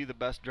needs to be the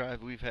best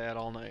drive we've had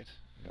all night.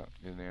 Yeah,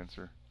 get an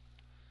answer.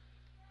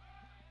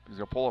 He's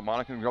going to pull up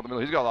Monacan, go up the middle.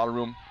 He's got a lot of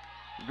room.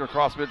 He's going to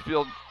cross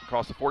midfield,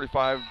 across the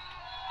 45.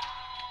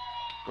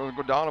 Going to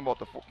go down about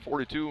the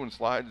 42 and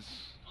slides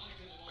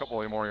a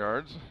couple of more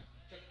yards.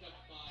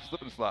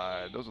 Slip and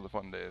slide. Those are the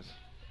fun days.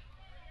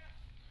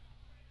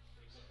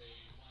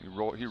 He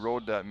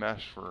rode that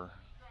mesh for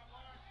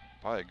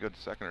probably a good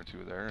second or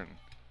two there and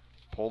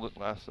pulled it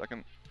last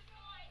second.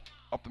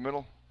 Up the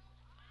middle.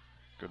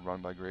 Good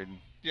run by Graydon.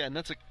 Yeah, and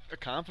that's a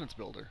confidence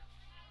builder.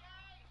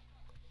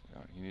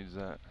 Yeah, he needs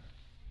that.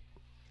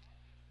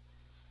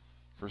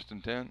 1st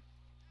and 10.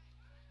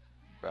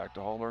 Back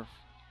to Haldorf.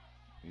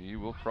 He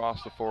will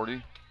cross the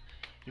 40.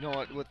 You know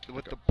what?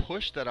 With the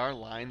push that our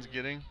line's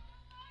getting,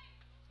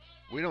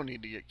 we don't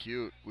need to get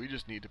cute. We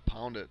just need to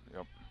pound it.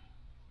 Yep.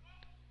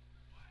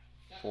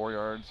 4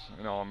 yards.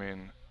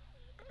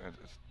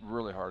 It's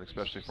really hard,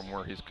 especially from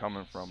where he's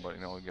coming from. But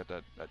we get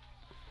that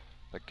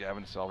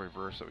Gavin Sell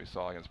reverse that we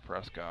saw against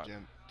Prescott. Yeah,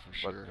 for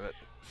sure. But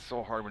it's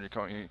so hard when you're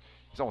coming.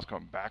 He's almost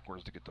coming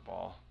backwards to get the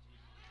ball.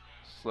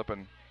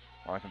 Slipping.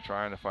 Monacan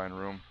trying to find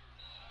room.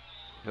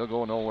 He'll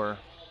go nowhere.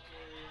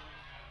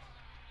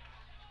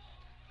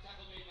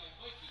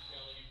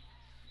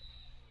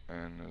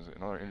 And there's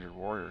another injured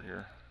Warrior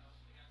here.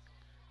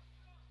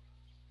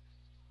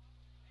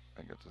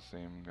 I think it's the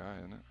same guy,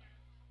 isn't it?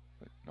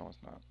 No,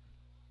 it's not.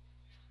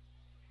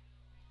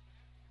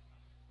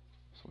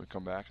 So we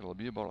come back. It'll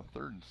be about a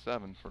 3rd and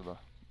 7 for the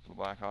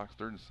Blackhawks.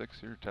 3rd and 6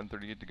 here.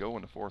 10:38 to go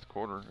in the 4th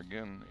quarter.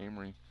 Again,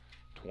 Amery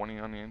 20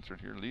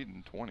 unanswered here,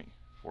 leading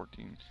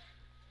 20-14.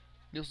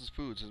 Nielsen's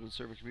Foods has been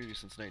serving community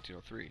since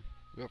 1903.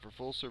 We offer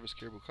full-service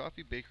caribou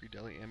coffee, bakery,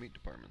 deli, and meat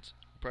departments.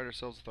 We pride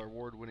ourselves with our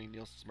award-winning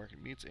Nielsen's Market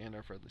Meats and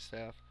our friendly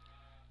staff.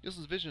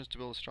 Nielsen's vision is to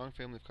build a strong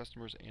family of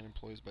customers and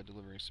employees by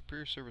delivering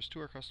superior service to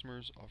our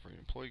customers, offering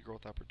employee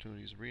growth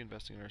opportunities,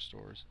 reinvesting in our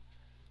stores,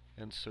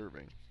 and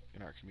serving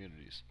in our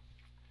communities.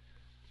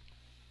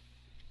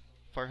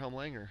 Firehelm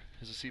Langer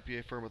is a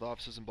CPA firm with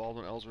offices in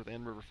Baldwin, Ellsworth,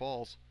 and River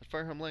Falls. At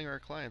Firehelm Langer, our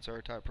clients are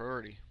our top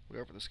priority.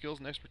 We offer the skills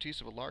and expertise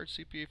of a large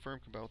CPA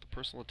firm combined with the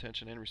personal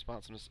attention and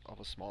responsiveness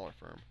of a smaller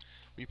firm.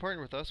 When you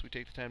partner with us, we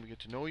take the time to get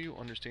to know you,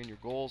 understand your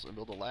goals, and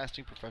build a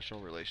lasting professional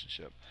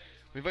relationship.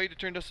 We invite you to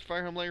turn to us at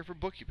Firehelm Langer for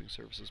bookkeeping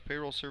services,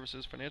 payroll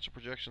services, financial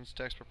projections,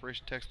 tax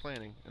preparation, tax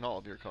planning, and all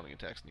of your accounting and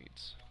tax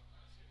needs.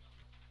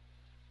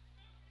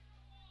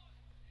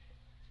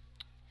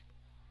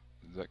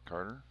 Is that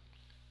Carter?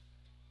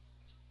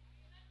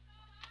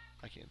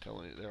 I can't tell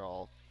any. They're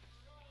all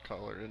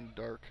colored in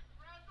dark.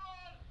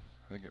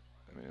 I think it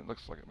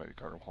looks like it might be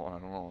Carter Hall. I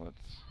don't know.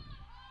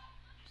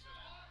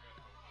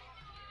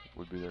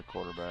 would be their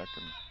quarterback.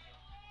 And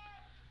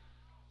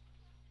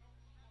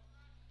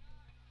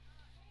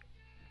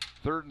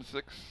third and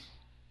 6.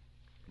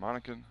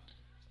 Monacan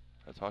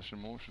has hush in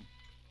motion.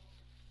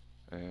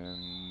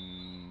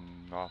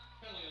 And off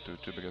to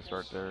too big a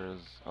start there is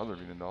other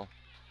Venendal.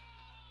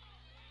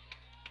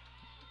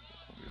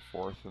 It'll be a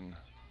 4th and,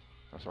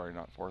 oh, sorry,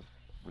 not 4th.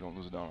 We don't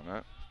lose it down on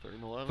that. 3rd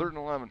and 11. 3rd and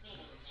 11.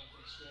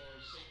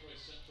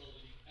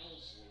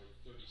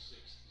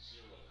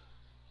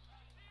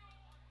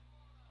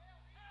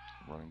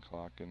 Running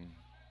clock in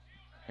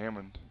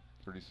Hammond,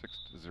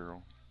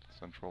 36-0.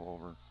 Central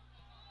over.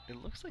 It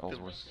looks like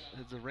Ellsworth.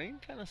 has the rain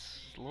kind of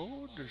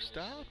slowed or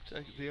stopped?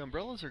 The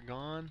umbrellas are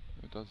gone.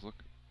 It does look.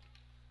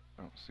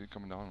 I don't see it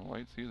coming down in the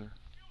lights either.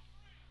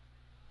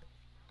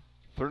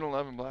 3rd and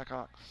 11,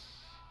 Blackhawks.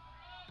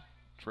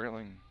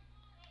 Trailing.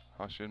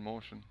 Hush in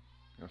motion.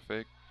 Gonna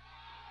fake.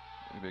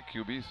 Maybe a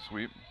QB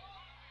sweep.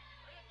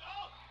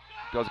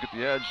 Does get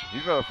the edge.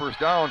 He's got a first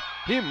down.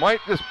 He might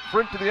just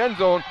sprint to the end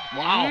zone.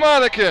 Wow.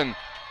 Monacan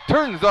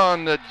turns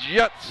on the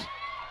Jets.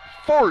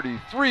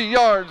 43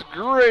 yards.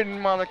 Graydon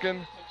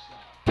Monacan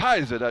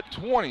ties it at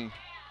 20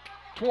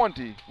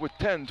 with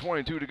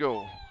 10:22 to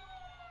go.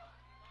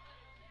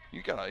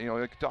 You gotta,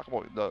 like, talk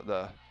about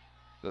the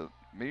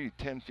maybe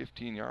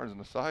 10-15 yards on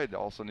the side.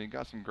 All of a sudden, he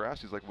got some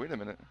grass. He's like, wait a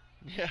minute,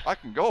 Yeah. I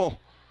can go.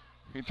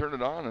 He turned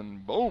it on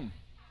and boom.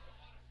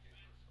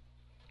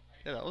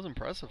 Yeah, that was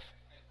impressive.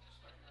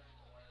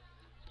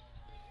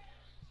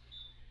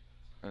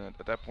 And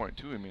at that point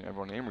too, I mean,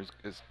 everyone in Amery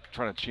is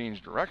trying to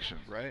change direction.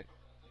 Right.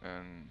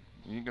 And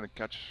you ain't gonna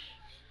catch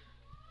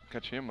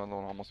him on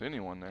almost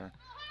anyone there.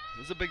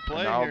 This is a big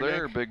play And now here,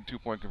 they're Nick. big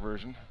 2-point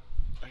conversion.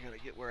 I gotta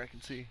get where I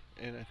can see,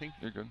 and I think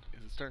You're good.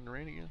 is it starting to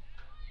rain again?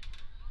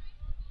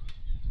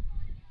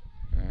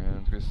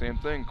 And it's gonna be the same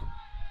thing.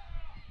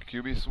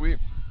 QB sweep.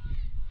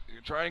 You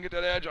try and get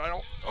that edge.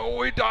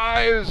 Oh, he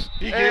dives.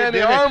 And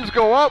the arms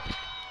go up,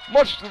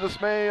 much to the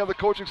dismay of the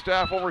coaching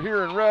staff over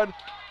here in red.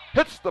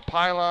 Hits the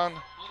pylon.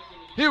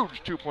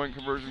 Huge 2-point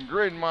conversion.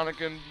 Graydon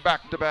Monacan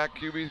back-to-back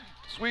QB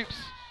sweeps.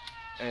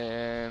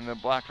 And the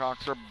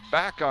Blackhawks are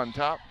back on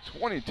top,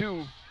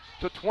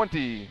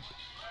 22-20.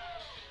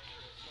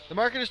 The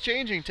market is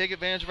changing. Take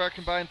advantage of our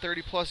combined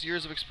 30-plus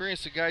years of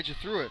experience to guide you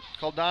through it.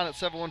 Call Don at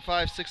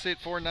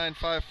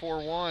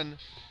 715-684-9541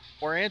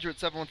 or Andrew at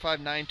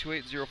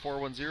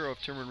 715-928-0410 of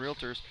Timberman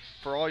Realtors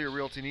for all your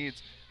realty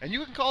needs. And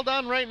you can call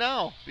Don right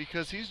now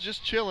because he's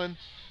just chilling,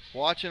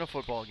 watching a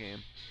football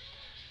game.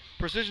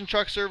 Precision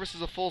Truck Service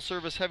is a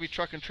full-service heavy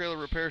truck and trailer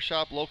repair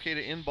shop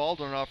located in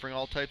Baldwin, offering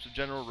all types of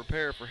general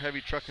repair for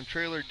heavy truck and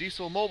trailer,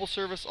 diesel, mobile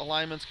service,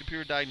 alignments,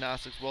 computer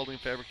diagnostics, welding,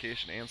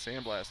 fabrication, and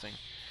sandblasting.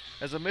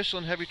 As a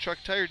Michelin heavy truck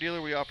tire dealer,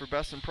 we offer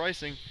best in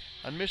pricing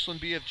on Michelin,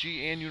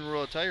 BFG, and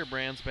Uniroyal tire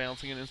brands,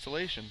 balancing and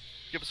installation.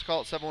 Give us a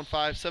call at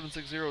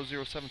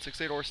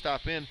 715-760-0768 or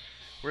stop in.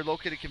 We're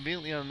located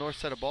conveniently on the north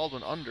side of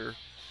Baldwin under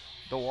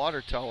the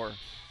water tower.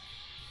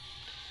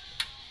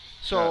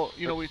 So,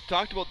 we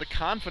talked about the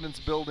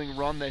confidence-building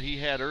run that he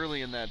had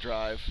early in that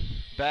drive.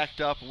 Backed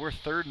up, we're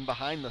 3rd and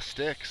behind the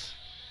sticks.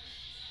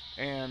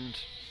 And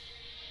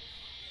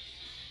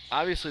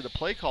obviously the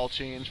play call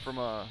changed from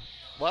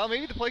well,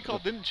 maybe the play call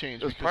didn't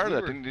change. It was part of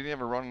that. Didn't he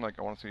have a run, like,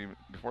 I want to say,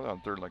 before that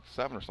on 3rd, like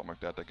 7 or something like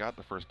that? They got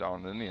the first down,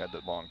 and then he had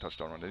that long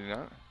touchdown run, did he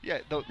not? Yeah,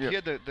 he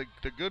had the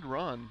good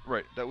run.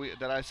 Right.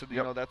 That I said,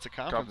 that's a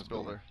confidence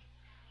builder.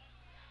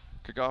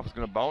 Kickoff is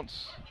going to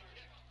bounce.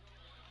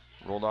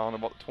 Roll down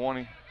about the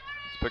 20. It's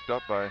picked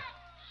up by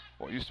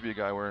what used to be a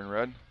guy wearing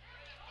red.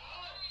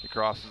 He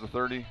crosses the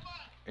 30.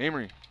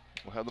 Amery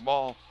will have the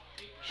ball.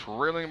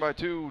 Trailing by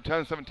 2,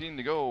 10-17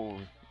 to go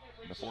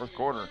in the 4th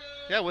quarter.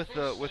 Yeah, with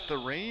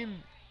the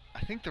rain, I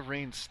think the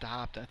rain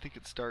stopped. I think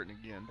it's starting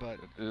again, but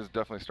it has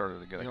definitely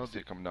started again. I can see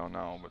it coming down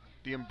now, but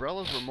the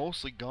umbrellas were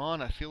mostly gone.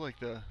 I feel like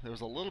there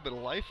was a little bit of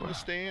life in the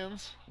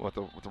stands. With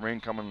the rain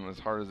coming as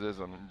hard as it is,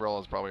 the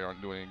umbrellas probably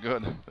aren't doing any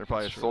good. They're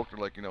probably soaked.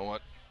 Like, you know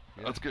what?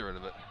 Yeah. Let's get rid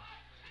of it.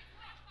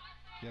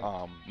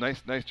 Yeah.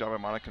 Nice job by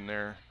Monacan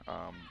there.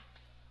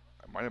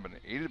 It might have been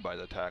aided by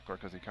the tackler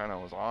because he kind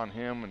of was on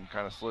him and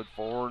kind of slid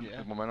forward. Yeah.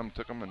 His momentum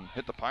took him and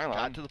hit the pylon.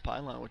 Got to the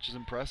pylon, which is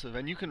impressive.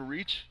 And you can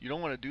reach. You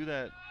don't want to do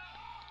that.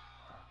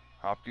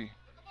 Hopke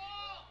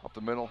up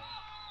the middle,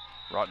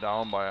 brought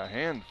down by a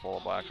handful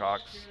of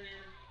Blackhawks.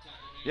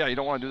 Yeah, you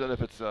don't want to do that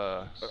if it's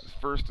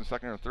 1st and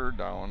 2nd or 3rd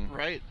down.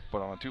 Right.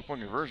 But on a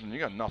 2-point conversion, you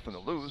got nothing to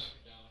lose.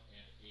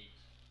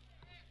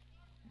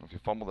 If you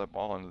fumble that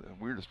ball, in the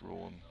weirdest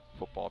rule in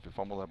football, if you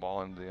fumble that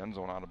ball into the end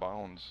zone out of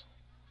bounds,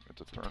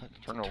 it's a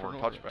turnover,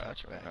 touchback.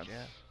 That's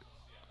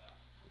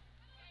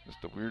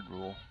just a weird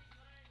rule.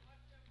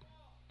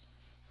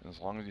 And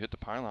as long as you hit the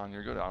pylon,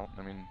 you're good. I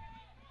mean,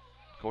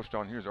 coach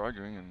down here is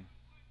arguing, and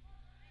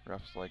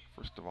ref's like,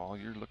 first of all,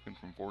 you're looking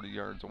from 40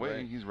 yards away.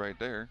 Right. He's right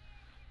there.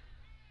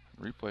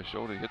 Replay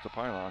showed he hit the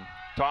pylon.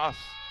 Toss.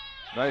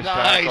 Nice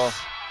tackle.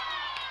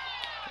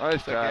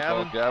 Nice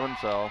tackle. Gavin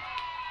Sell.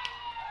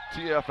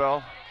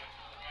 TFL.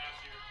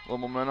 Little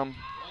momentum.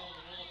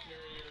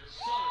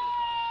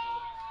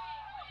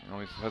 He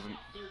hasn't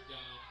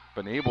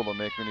been able to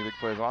make many big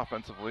plays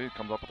offensively.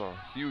 Comes up with a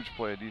huge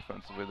play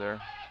defensively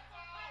there.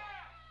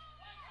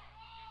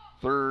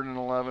 3rd and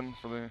 11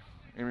 for the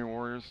Amery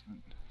Warriors.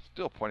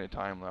 Still plenty of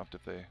time left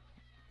if they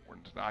were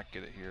to not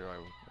get it here. I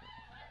would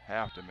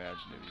have to imagine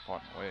they'd be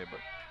punting away, but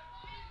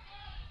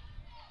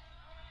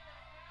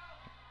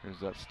here's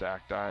that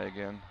stacked die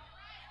again.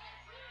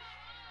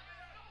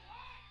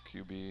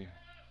 QB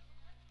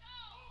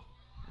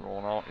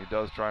rolling out. He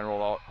does try and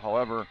roll out.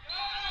 However,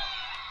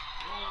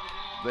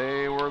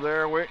 they were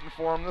there waiting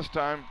for him this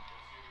time.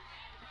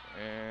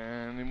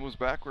 And he moves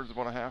backwards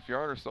about a half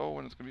yard or so,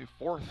 and it's going to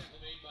be 4th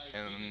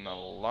and a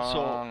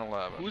long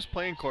 11. Who's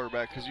playing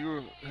quarterback? Because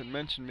you had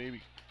mentioned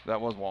maybe. That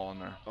was Wallen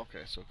there.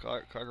 Okay, so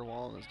Carter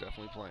Wallen is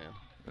definitely playing.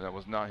 That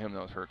was not him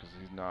that was hurt because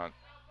he's not.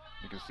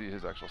 You can see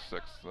his actual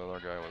 6. The other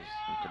guy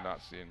he could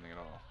not see anything at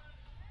all.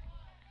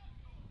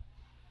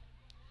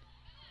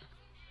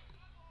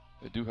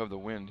 They do have the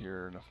wind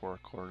here in the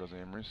 4th quarter, does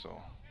Amery,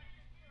 so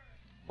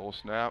low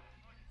snap.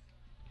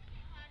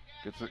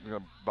 Gets it, gonna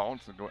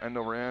bounce and go end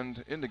over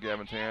end into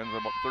Gavin's hands.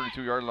 About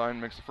 32-yard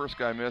line, makes the first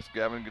guy miss.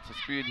 Gavin gets the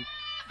speed,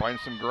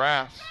 finds some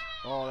grass.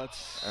 Oh,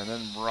 that's. And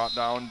then brought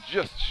down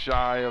just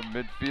shy of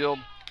midfield.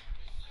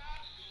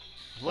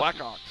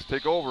 Blackhawks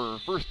take over.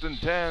 1st and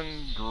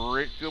 10.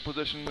 Great field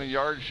position, a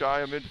yard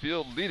shy of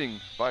midfield,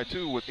 leading by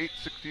 2 with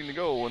 8:16 to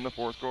go in the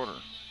 4th quarter.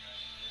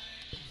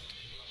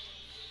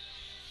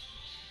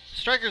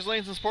 Strikers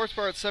Lanes and Sports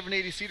Bar at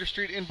 780 Cedar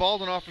Street in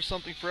Baldwin offers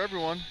something for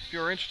everyone. If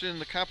you are interested in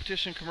the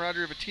competition and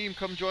camaraderie of a team,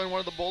 come join one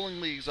of the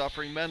bowling leagues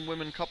offering men,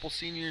 women, couples,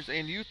 seniors,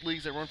 and youth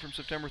leagues that run from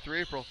September through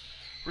April.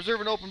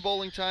 Reserve an open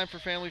bowling time for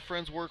family,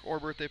 friends, work, or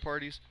birthday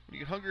parties. When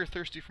you get hungry or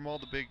thirsty from all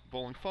the big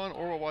bowling fun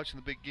or while watching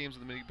the big games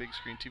on the big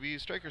screen TVs,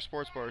 Striker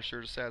Sports Bar is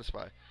sure to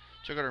satisfy.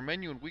 Check out our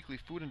menu and weekly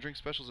food and drink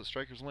specials at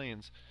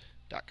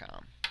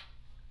StrikersLanes.com.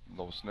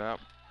 Low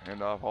snap,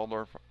 handoff,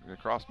 Haldorf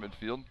across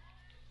midfield.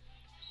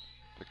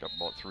 Pick up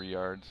about 3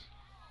 yards.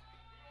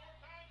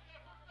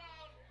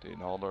 Dayton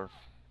Haldorf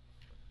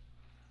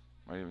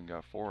might even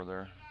got 4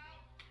 there.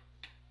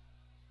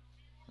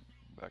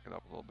 Back it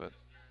up a little bit.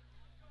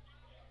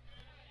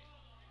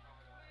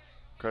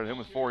 Credit him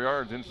with 4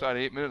 yards inside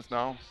 8 minutes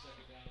now.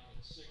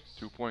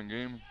 2-point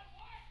game.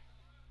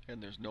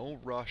 And there's no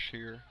rush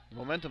here. The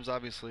momentum's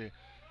obviously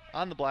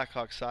on the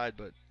Blackhawks side,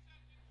 but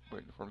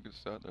waiting for him to get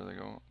set. There they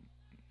go.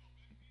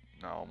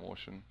 Now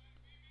motion.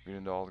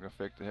 Wiedendahl is going to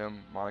fake to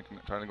him. Monica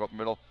trying to go up the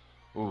middle.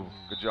 Ooh,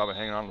 good job of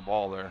hanging on to the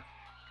ball there. I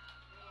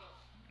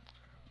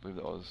believe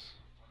that was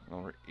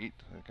number 8.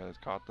 That guy has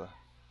caught the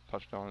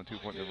touchdown and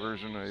 2-point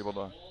conversion and able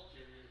to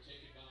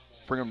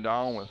bring him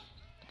down with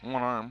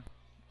one arm.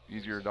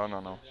 Easier done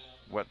on a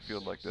wet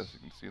field like this. You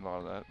can see a lot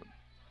of that. But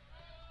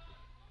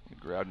he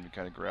grabbed him. He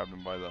kind of grabbed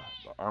him by the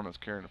arm that's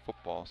carrying the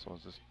football. So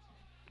it's just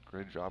a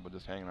great job of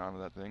just hanging on to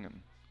that thing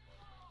and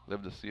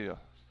live to see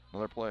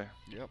another play.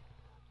 Yep.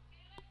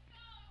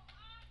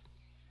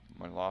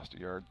 Might lost a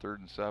yard.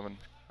 3rd and 7.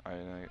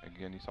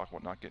 Again, he's talking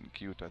about not getting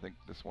cute. I think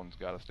this one's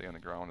got to stay on the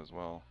ground as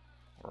well.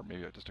 Or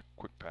maybe just a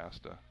quick pass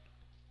to.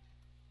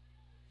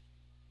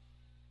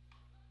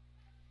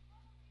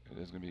 It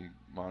is going to be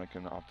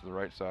Monacan off to the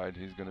right side.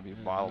 He's going to be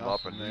bottled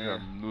up, and he's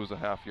going to lose a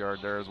half yard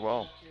there as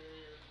well.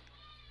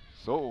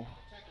 So,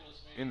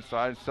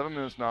 inside 7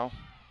 minutes now.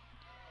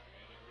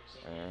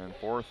 And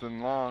 4th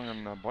and long,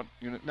 and the bunt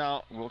unit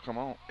now will come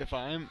out. If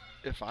I'm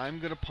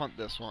going to punt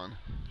this one.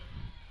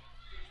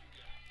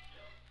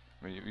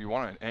 I mean, you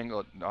want to angle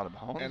it out of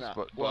bounds,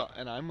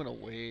 and I'm going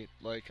to wait.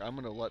 Like, I'm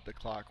going to let the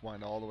clock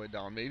wind all the way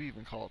down. Maybe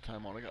even call a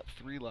timeout. I got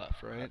 3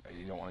 left, right?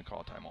 You don't want to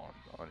call a timeout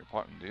on your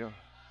punting, do you?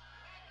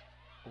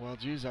 Well,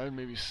 geez, I would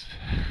maybe.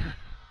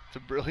 It's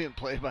a brilliant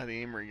play by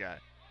the Amery guy.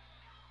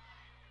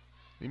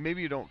 I mean,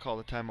 maybe you don't call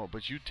the timeout,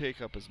 but you take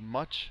up as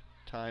much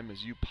time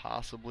as you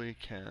possibly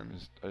can.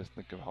 I just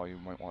think of how you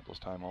might want those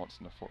timeouts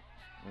in the foot.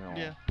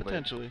 Yeah,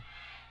 potentially.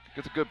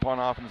 Gets a good punt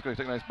off, and it's going to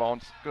take a nice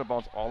bounce. Going to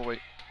bounce all the way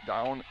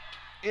down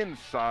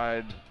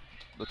inside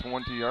the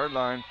 20-yard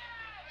line,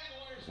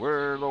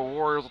 where the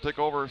Warriors will take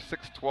over.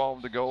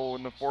 6:12 to go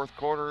in the 4th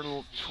quarter,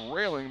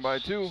 trailing by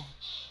 2.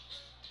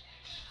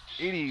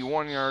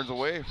 81 yards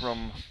away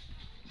from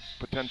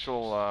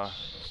potential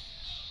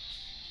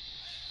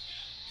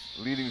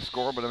leading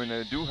score, but I mean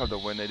they do have the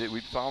wind.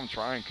 We saw them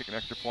try and kick an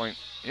extra point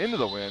into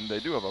the wind. They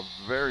do have a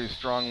very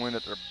strong wind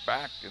at their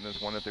back in this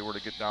one if they were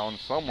to get down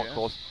somewhat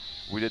close.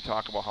 We did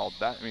talk about how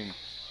that, I mean,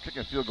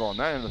 kicking a field goal on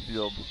that end of the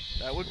field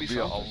that would be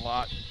a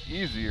lot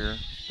easier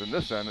than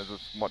this end, as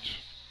it's much.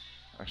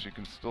 Actually, you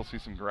can still see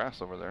some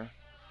grass over there.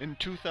 In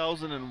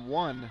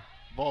 2001,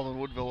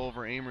 Baldwin-Woodville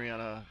over Amery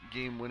on a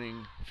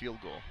game-winning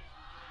field goal.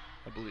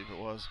 I believe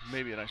it was.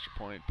 Maybe an extra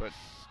point, but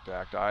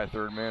stacked eye,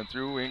 3rd man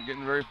through, ain't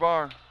getting very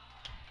far.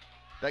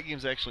 That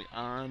game's actually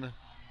on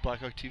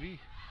Blackhawk TV. You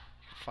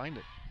can find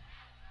it.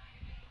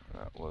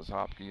 That was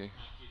Hopke.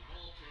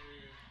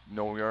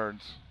 No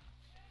yards.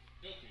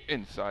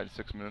 Inside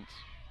 6 minutes.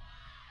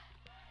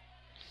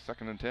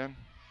 2nd and 10.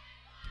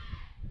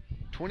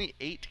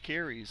 28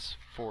 carries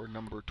for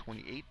number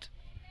 28.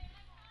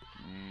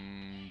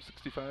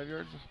 65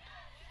 yards.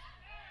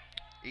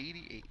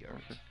 88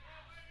 yards.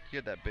 He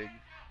had that big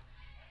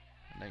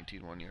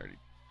 19 1-yard.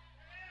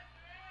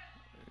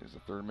 There's a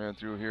third man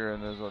through here,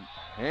 and there's a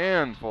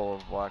handful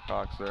of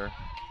Blackhawks there.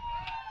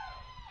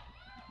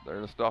 There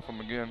to stuff them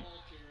again.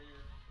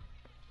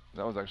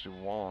 That was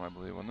actually Wallen, I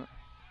believe, wasn't it?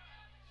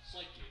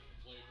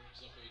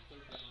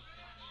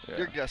 Yeah.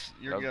 Your guess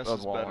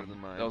is Wallen. better than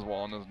mine. That was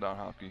Wallen. That was Don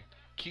Hopkey.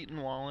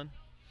 Keaton Wallen.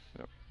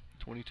 Yep.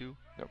 22.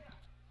 Yep.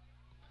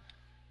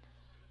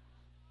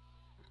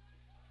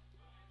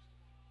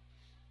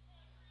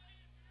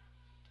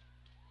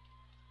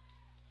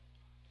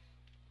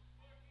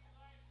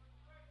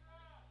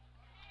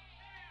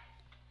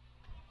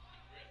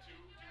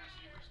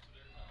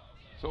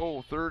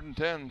 So 3rd and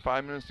 10,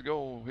 5 minutes to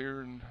go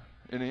here in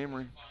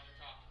Amery.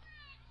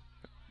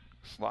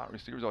 Slot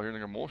receivers out here,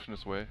 they're going to motion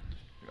this way.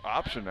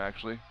 Option,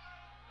 actually.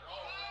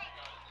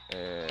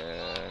 And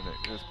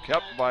it is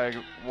kept by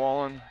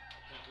Wallen.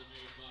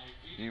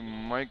 He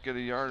might get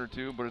a yard or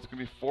two, but it's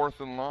going to be 4th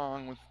and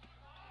long with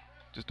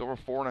just over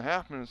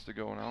 4.5 minutes to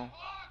go now.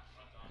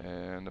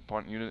 And the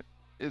punt unit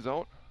is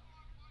out.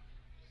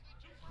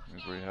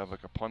 Here's where you have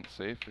like a punt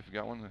safe if you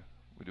got one.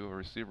 We do have a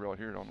receiver out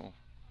here, I don't know.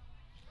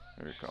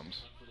 There he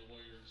comes.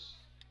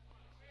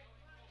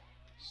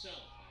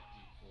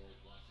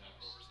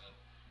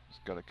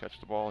 Just got to catch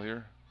the ball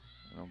here.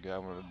 I know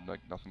Gavin would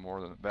like nothing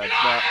more than a bad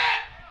snap.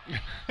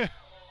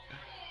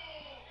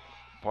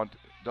 Punt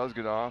does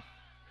get off,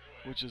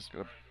 which is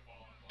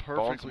perfectly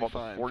perfectly about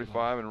fine. The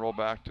 45 and roll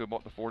back to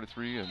about the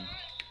 43, and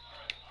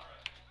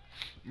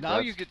now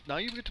you get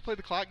to play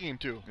the clock game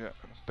too. Yeah,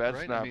 bad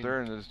right? snap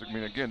there, and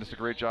again, just a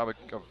great job of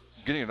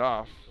getting it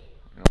off.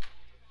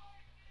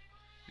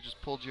 You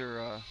just pulled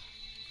your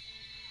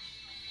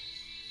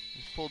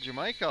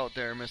mic out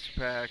there, Mr.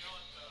 Pack.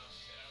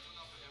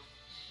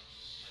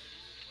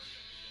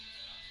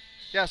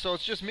 Yeah, so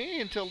it's just me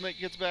until Nick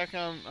gets back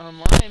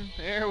online.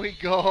 There we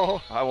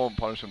go. I won't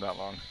punish him that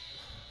long.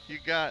 You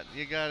got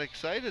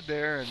excited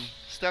there and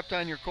stepped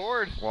on your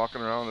cord.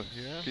 Walking around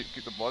to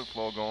keep the blood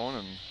flow going,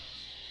 and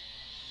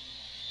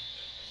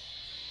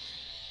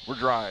we're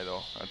dry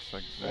though. That's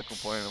like no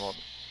complaining about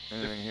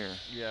anything here.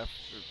 Yeah,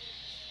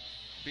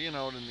 being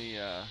out in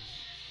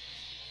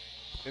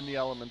the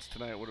elements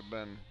tonight would have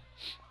been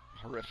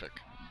horrific.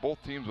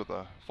 Both teams with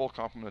a full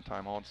complement of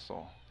timeouts,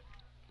 so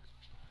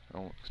I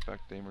don't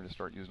expect Amery to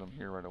start using them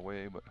here right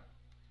away, but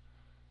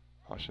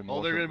they're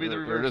going to be the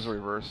reverse. There it is a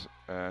reverse,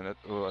 and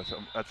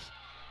it's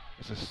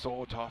just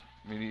so tough.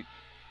 I mean,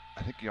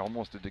 I think he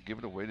almost did to give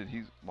it away. Did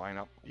he line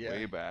up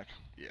way back?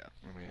 Yeah.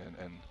 I mean,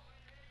 and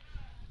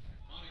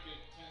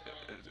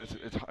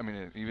it's. I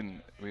mean,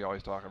 even we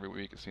always talk every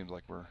week. It seems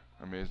like we're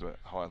amazed at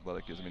how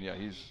athletic he is. I mean, yeah,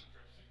 he's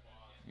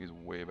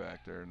way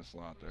back there in the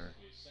slot there.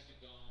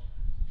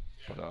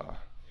 But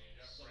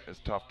it's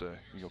tough to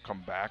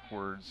come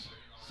backwards,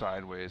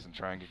 sideways, and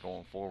try and get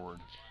going forward.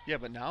 Yeah,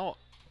 but now,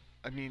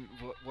 I mean,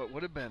 what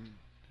would have been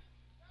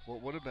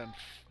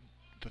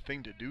the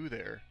thing to do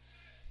there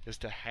is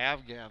to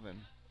have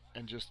Gavin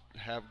and just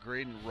have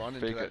Graydon run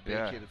into that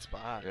vacated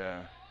spot.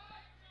 Yeah.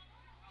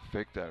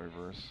 Fake that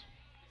reverse.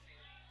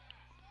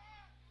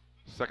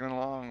 2nd and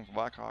long,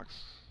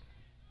 Blackhawks.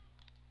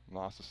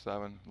 Lost to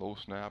 7, low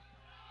snap,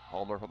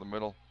 Haldorf up the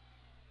middle.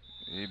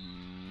 He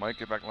might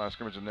get back in last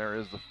scrimmage, and there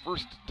is the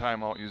first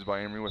timeout used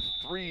by Amery with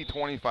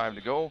 3:25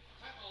 to go.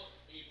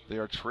 They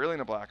are trailing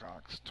the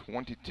Blackhawks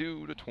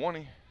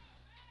 22-20.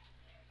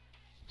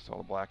 Saw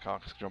the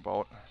Blackhawks jump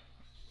out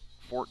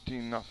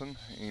 14-0.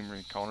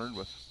 Amery countered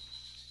with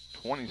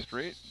 20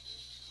 straight.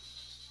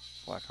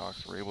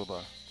 Blackhawks were able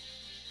to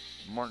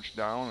march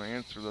down and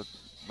answer the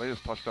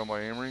latest touchdown by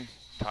Amery,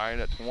 tied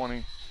at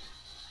 20.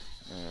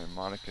 And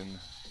Monacan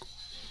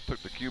took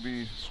the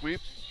QB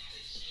sweep,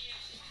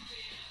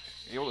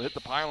 able to hit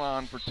the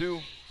pylon for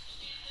 2.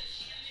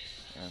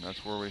 And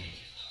that's where we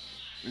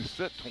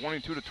sit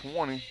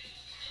 22-20.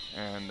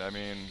 And I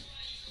mean,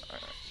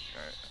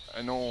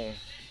 I know.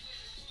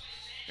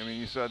 I mean,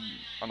 you said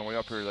on the way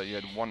up here that you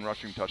had 1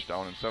 rushing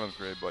touchdown in 7th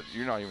grade, but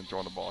you're not even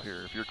throwing the ball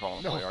here if you're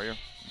calling play, are you?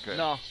 Okay.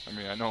 No. I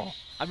mean, I know.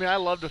 I mean, I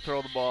love to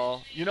throw the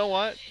ball. You know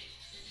what?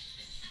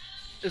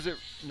 Is it?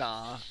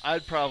 Nah.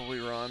 I'd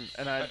probably run,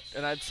 and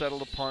I'd settle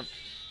the punt.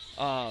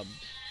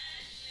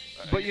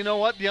 But you know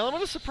what? The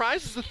element of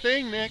surprise is the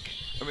thing, Nick.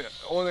 I mean,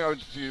 the only thing I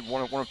would see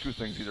one of 2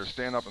 things: either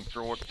stand up and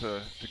throw it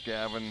to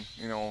Gavin,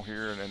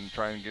 here, and then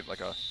try and get like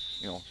a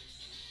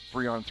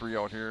 3-on-3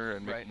 out here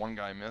and make one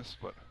guy miss,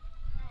 but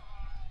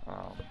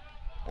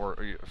or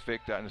you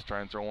fake that and just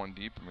try and throw one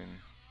deep. I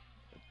mean,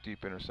 a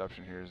deep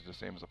interception here is the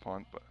same as a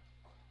punt, but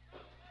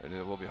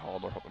it will be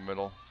hauled up the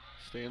middle.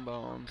 Stay in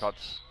bounds.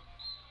 Cuts.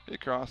 He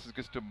crosses,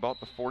 gets to about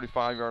the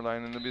 45-yard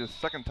line, and it'll be the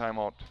second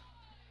timeout.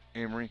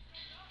 Amery.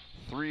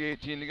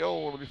 3:18 to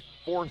go. It'll be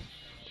 4th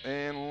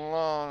and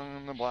long,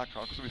 and the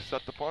Blackhawks will be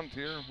set to punt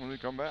here when we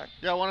come back.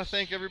 Yeah, I want to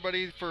thank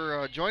everybody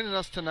for joining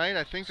us tonight.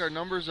 I think our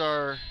numbers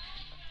are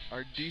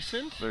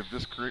decent. They've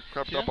just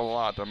crept up a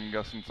lot. I'm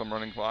guessing some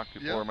running clock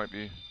people might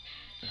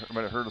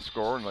have heard a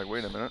score and like,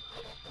 wait a minute.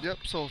 Yep.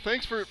 So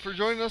thanks for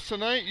joining us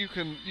tonight. You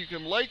can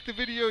like the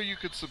video. You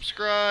could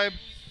subscribe.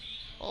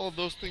 All of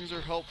those things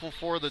are helpful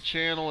for the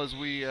channel as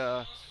we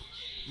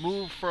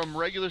move from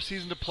regular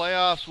season to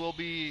playoffs. We'll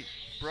be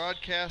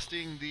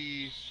broadcasting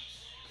the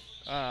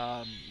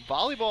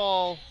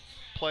volleyball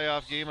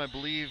playoff game. I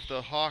believe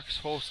the Hawks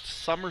host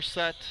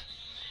Somerset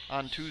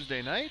on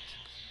Tuesday night.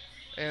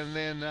 And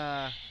then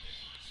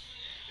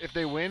if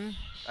they win,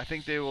 I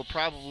think they will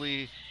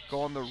probably go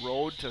on the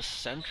road to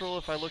Central,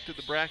 if I looked at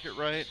the bracket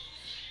right,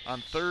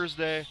 on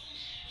Thursday.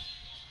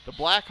 The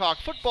Blackhawk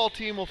football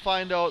team will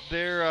find out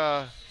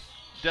their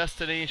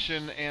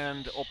destination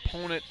and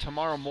opponent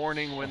tomorrow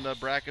morning when the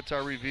brackets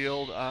are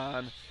revealed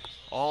on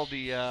all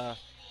the a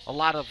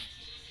lot of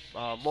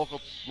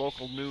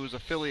local news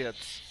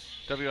affiliates.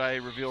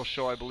 WIA reveal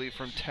show, I believe,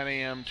 from 10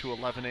 a.m. to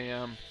 11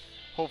 a.m.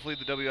 Hopefully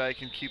the WIA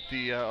can keep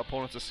the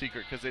opponents a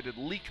secret, because they did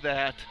leak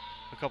that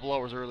a couple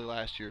hours early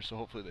last year, so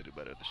hopefully they do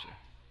better this year.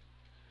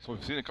 So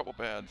we've seen a couple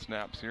bad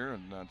snaps here,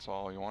 and that's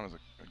all you want is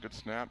a good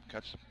snap,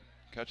 catch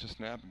a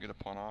snap and get a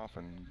punt off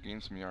and gain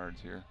some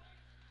yards here.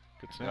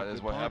 Good snap, that is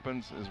good what punt.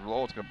 happens, is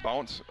low, it's going to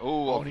bounce.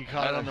 Oh, he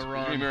caught it on the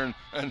run. Here,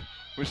 and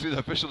we see the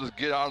official just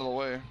get out of the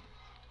way.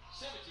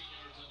 17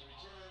 yards on the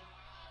return.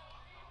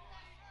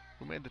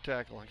 Who made the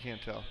tackle? I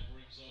can't tell.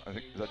 I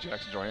think, is that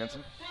Jackson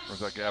Johansson? Or is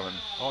that Gavin?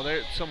 Oh,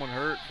 there, someone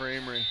hurt for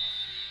Amery.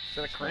 Is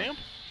that a cramp?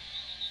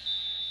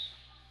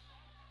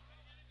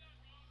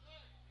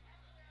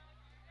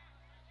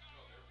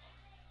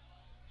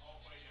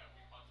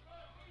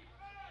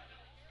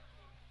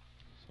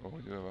 So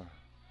we do have a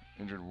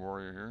injured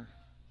warrior here.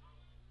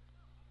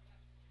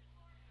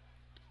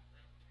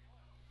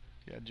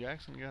 Yeah,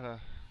 Jackson made a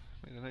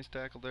nice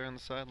tackle there on the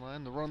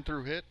sideline. The run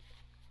through hit.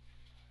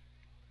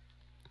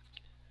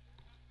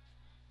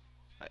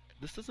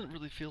 This doesn't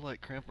really feel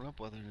like cramping up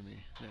weather to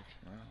me, Nick.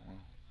 Well,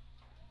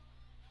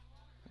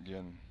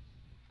 again,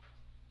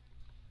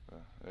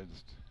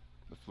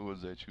 the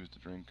fluids they choose to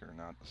drink are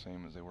not the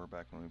same as they were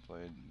back when we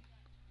played.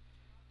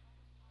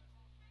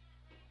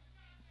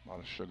 A lot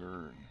of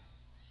sugar.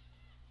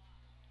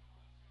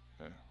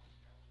 And,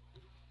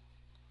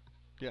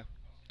 yeah.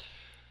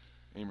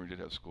 Amery did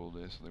have school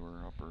day, so they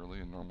were up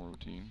early in normal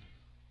routine.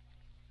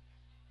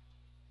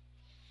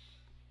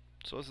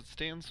 So as it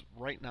stands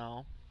right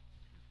now,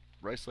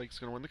 Rice Lake's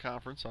going to win the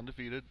conference,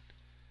 undefeated,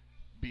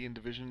 be in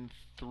Division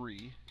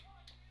 3,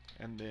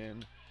 and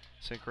then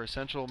St. Croix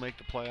Central will make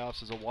the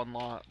playoffs as a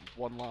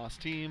one-loss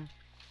team.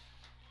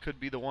 Could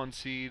be the 1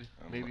 seed,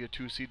 maybe a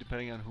 2 seed,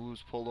 depending on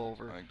who's pulled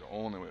over. I think the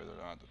only way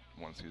they're not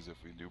the 1 seed is if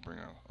we do bring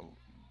a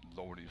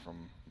Lodi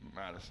from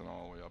Madison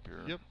all the way up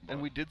here. Yep,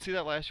 and we did see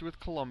that last year with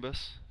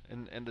Columbus,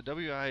 and the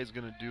WI is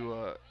going to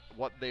do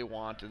what they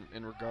want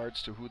in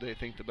regards to who they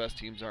think the best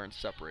teams are and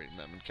separating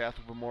them. And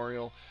Catholic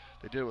Memorial,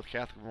 they did it with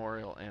Catholic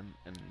Memorial and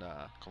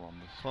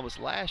Columbus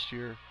last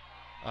year.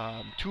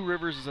 Two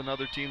Rivers is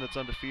another team that's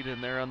undefeated,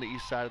 and they're on the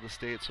east side of the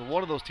state, so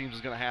one of those teams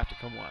is going to have to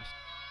come west.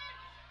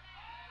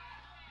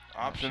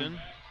 Option.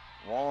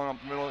 Walling up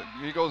the middle.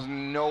 He goes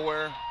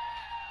nowhere.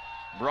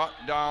 Brought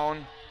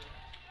down.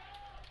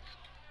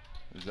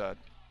 Is that,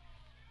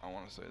 I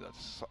want to say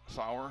that's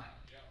Sauer.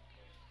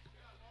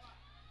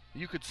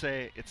 You could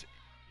say it's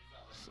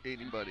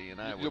anybody, and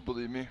I would. You'll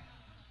believe me.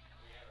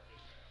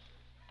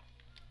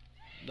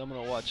 I'm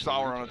going to watch.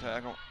 Sauer on a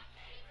tackle.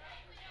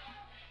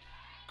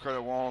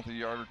 Credit Wallen with a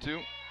yard or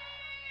two.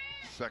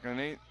 2nd and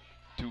 8.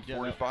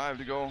 2:45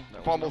 to go.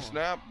 Fumble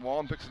snap.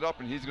 Wallen picks it up,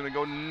 and he's going to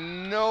go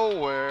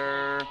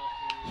nowhere.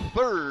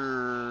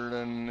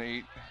 3rd and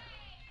 8.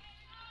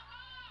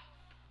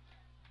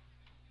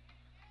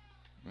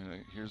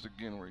 Here's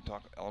again where you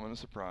talk element of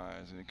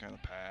surprise, any kind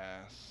of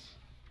pass.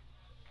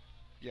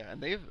 Yeah,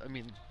 and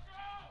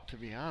to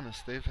be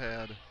honest, they've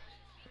had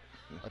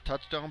a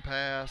touchdown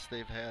pass.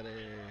 They've had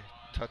a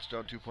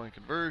touchdown 2-point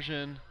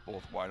conversion.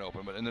 Both wide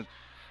open, but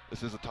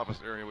this is the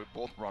toughest area with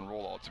both run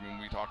rollouts. I mean,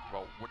 we talked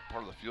about what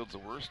part of the field's the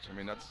worst. I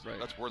mean,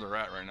 that's where they're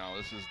at right now.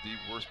 This is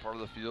the worst part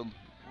of the field.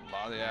 A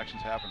lot of the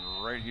actions happen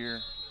right here,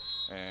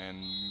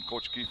 and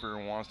Coach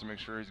Kiefer wants to make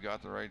sure he's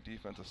got the right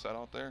defensive set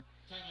out there.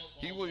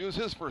 He will use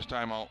his first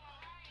timeout.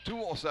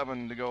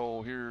 2:07 to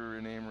go here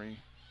in Amery.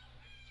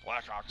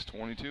 Blackhawks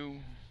 22.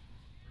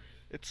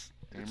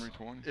 Amery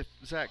 20.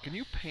 Zach, can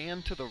you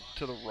pan to the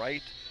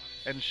right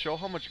and show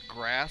how much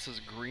grass is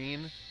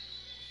green?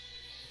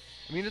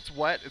 I mean, it's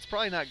wet. It's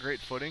probably not great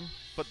footing,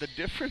 but the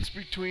difference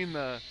between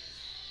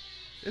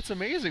it's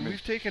amazing.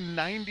 We've taken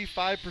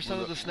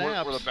 95% of the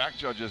snaps. Where the back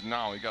judge is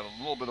now, he got a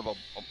little bit of a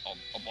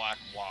black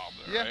blob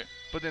there, right?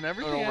 But then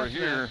everything over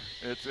here,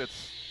 it's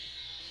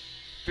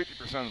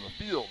 50% of the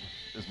field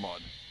is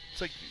mud.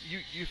 It's like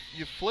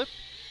you flip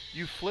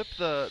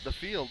the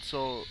field,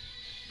 so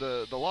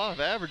the law of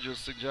averages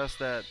suggests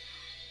that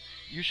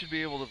you should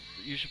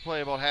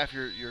play about half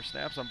your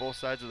snaps on both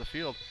sides of the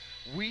field.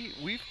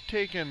 We've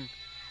taken,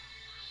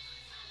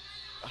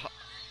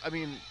 I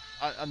mean,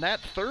 on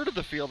that third of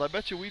the field, I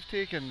bet you we've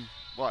taken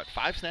what,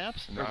 5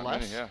 snaps or Not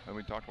less? many, yeah. And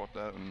we talked about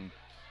that, and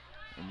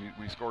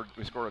we scored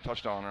a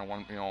touchdown on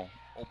one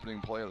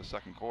opening play of the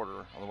second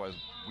quarter. Otherwise,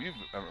 we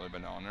haven't really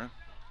been down there.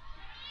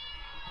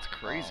 It's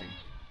crazy.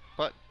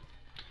 But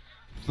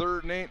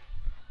 3rd and 8.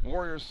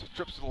 Warriors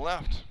trips to the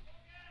left.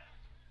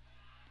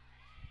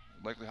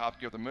 Likely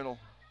Hopkey up the middle.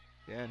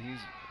 Yeah, and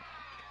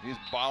He's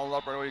bottled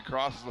up right away. He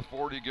crosses the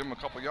 40, give him a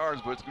couple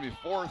yards, but it's going to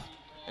be 4th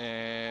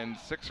and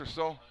 6 or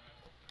so.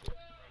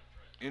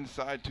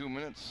 Inside 2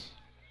 minutes.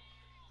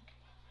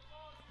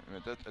 And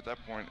at that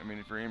point, I mean,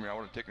 if you're Amery, I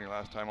would have taken your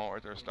last timeout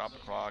right there, stop the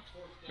clock,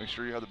 make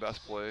sure you have the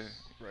best play.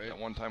 Right. That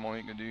one timeout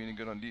ain't going to do you any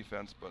good on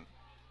defense, but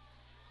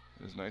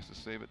it was nice to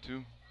save it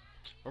too.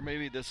 Or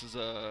maybe this is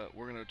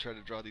we're going to try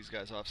to draw these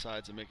guys off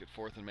sides and make it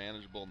 4th and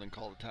manageable and then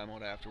call the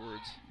timeout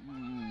afterwards.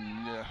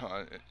 Yeah,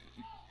 I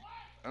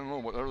don't know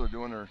what they're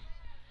doing. Or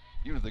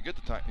even if they get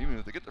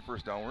the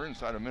first down, we're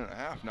inside a minute and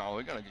a half now.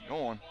 They got to get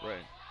going.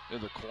 Right.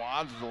 There's the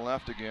quads to the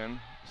left again.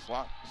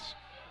 Slot,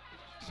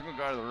 single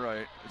guy to the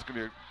right. It's going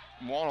to be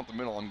a wall up the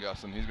middle, I'm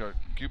guessing. He's got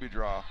a QB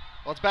draw.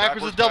 Well, it's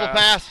backwards. It's double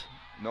pass.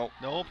 Nope.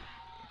 Nope.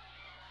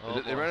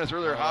 They ran this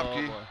earlier.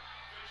 Hopkey boy.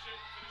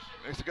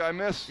 makes the guy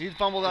miss. He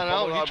fumbled that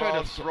out. He tried to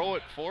bounds. throw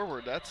it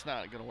forward. That's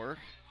not going to work.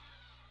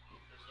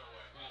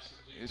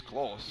 He's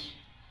close.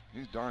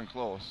 He's darn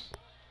close.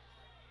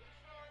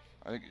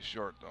 I think he's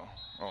short, though.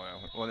 Oh,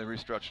 yeah. Well, they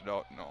restretched it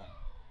out. No,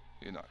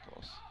 he's not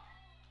close.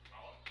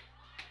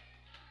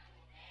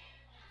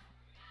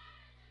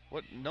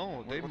 What?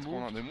 No, they What's moved.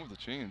 going on? They moved the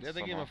chains. Yeah,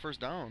 they gave him a first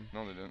down.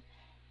 No, they didn't.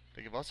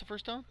 They give us a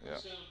first down? Yeah.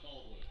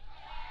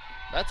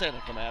 That's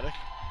anticlimactic.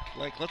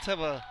 Like, let's have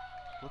a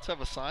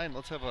sign.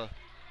 Let's have a.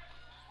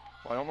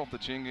 Well, I don't know if the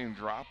chain game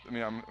dropped. I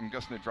mean, I'm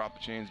guessing they dropped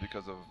the chains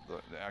because of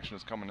the action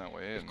is coming that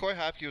way. If Coy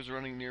Hopkey was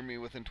running near me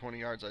within 20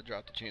 yards, I'd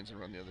drop the chains and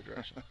run the other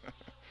direction.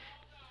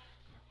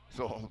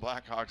 So the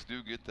Blackhawks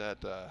do get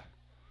that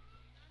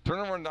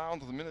turnover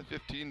down to the minute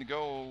 15 to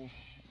go.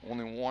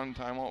 Only one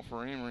timeout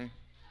for Amery.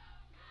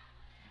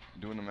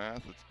 Doing the math,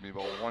 it's going to be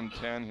about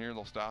 1:10 here.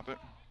 They'll stop it.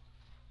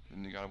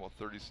 Then you got about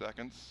 30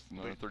 seconds.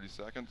 Another 30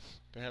 seconds.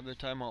 They have their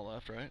timeout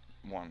left, right?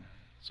 One.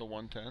 So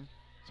 1:10.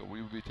 So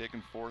we will be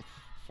taking fourth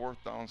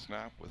down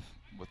snap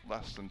with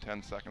less than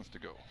 10 seconds to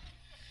go.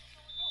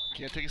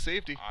 Can't take a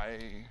safety.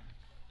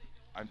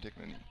 I'm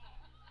taking a knee.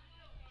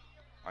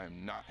 I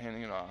am not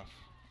handing it off.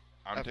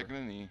 I'm Ever. taking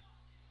a knee.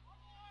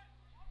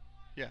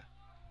 Yeah,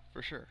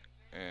 for sure.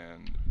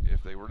 And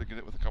if they were to get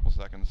it with a couple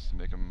seconds,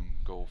 make them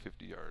go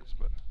 50 yards.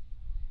 But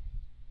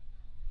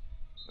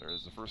there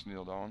is the first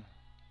kneel down.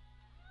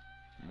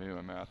 Maybe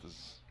my math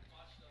is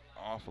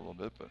off a little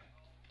bit, but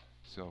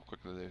see how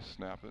quickly they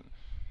snap it.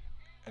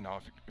 And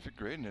now if you're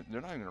grading it, they're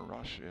not even going to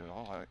rush at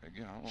all. I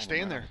don't know.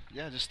 Stand there.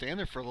 Yeah, just stand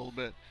there for a little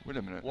bit. Wait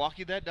a minute.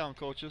 Walkie that down,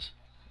 coaches.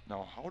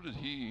 Now, how did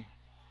he...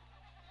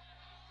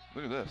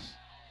 Look at this.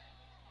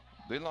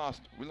 We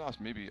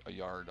lost maybe a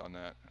yard on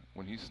that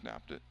when he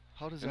snapped it.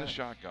 How does in that? the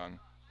shotgun,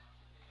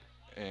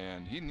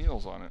 and he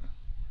kneels on it.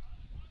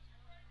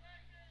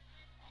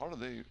 How do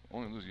they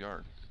only lose a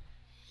yard?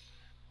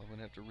 I'm going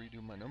to have to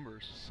redo my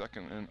numbers.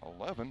 2nd and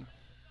 11.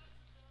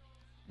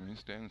 And he's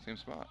standing in the same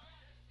spot.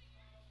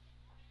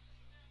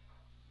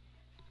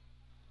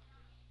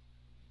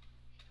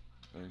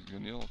 And he's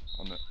going to kneel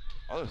on the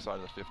other side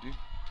of the 50.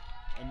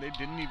 And they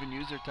didn't even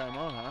use their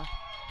timeout, huh?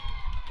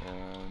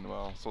 And,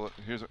 well, so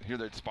here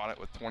they'd spot it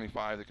with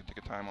 25. They could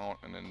take a timeout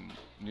and then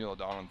kneel it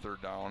down on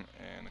 3rd down,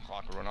 and the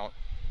clock will run out.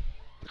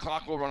 The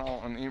clock will run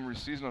out on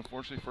Amery's season,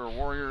 unfortunately, for our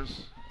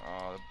Warriors.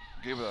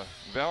 Gave a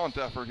valiant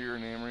effort here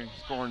in Amery,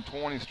 scoring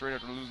 20 straight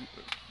after losing,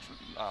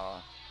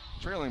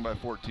 trailing by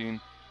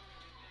 14.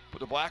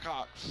 But the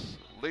Blackhawks,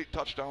 late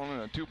touchdown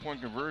and a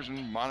 2-point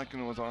conversion.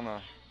 Monacan was on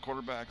a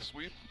quarterback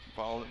sweep,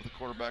 followed it with a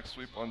quarterback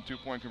sweep on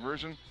 2-point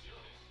conversion.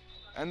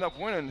 End up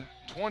winning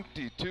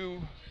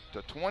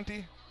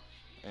 22-20,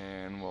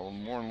 and well,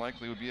 more than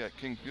likely we'll be at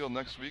King Field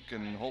next week,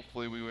 and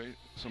hopefully we wait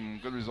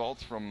some good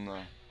results from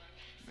the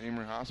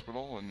Amery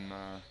Hospital and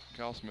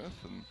Cal Smith,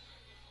 and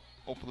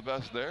hope for the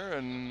best there.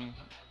 And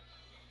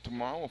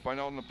tomorrow we'll find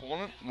out an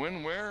opponent,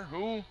 when, where,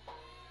 who,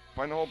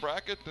 find the whole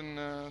bracket, and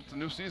it's a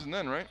new season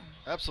then, right?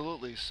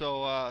 Absolutely.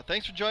 So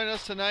thanks for joining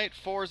us tonight.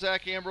 For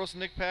Zach Ambrose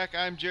and Nick Pack,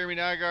 I'm Jeremy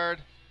Nygaard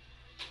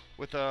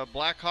with a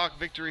Blackhawk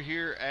victory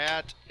here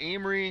at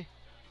Amery.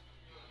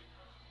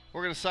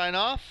 We're going to sign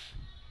off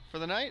for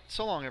the night.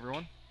 So long,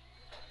 everyone.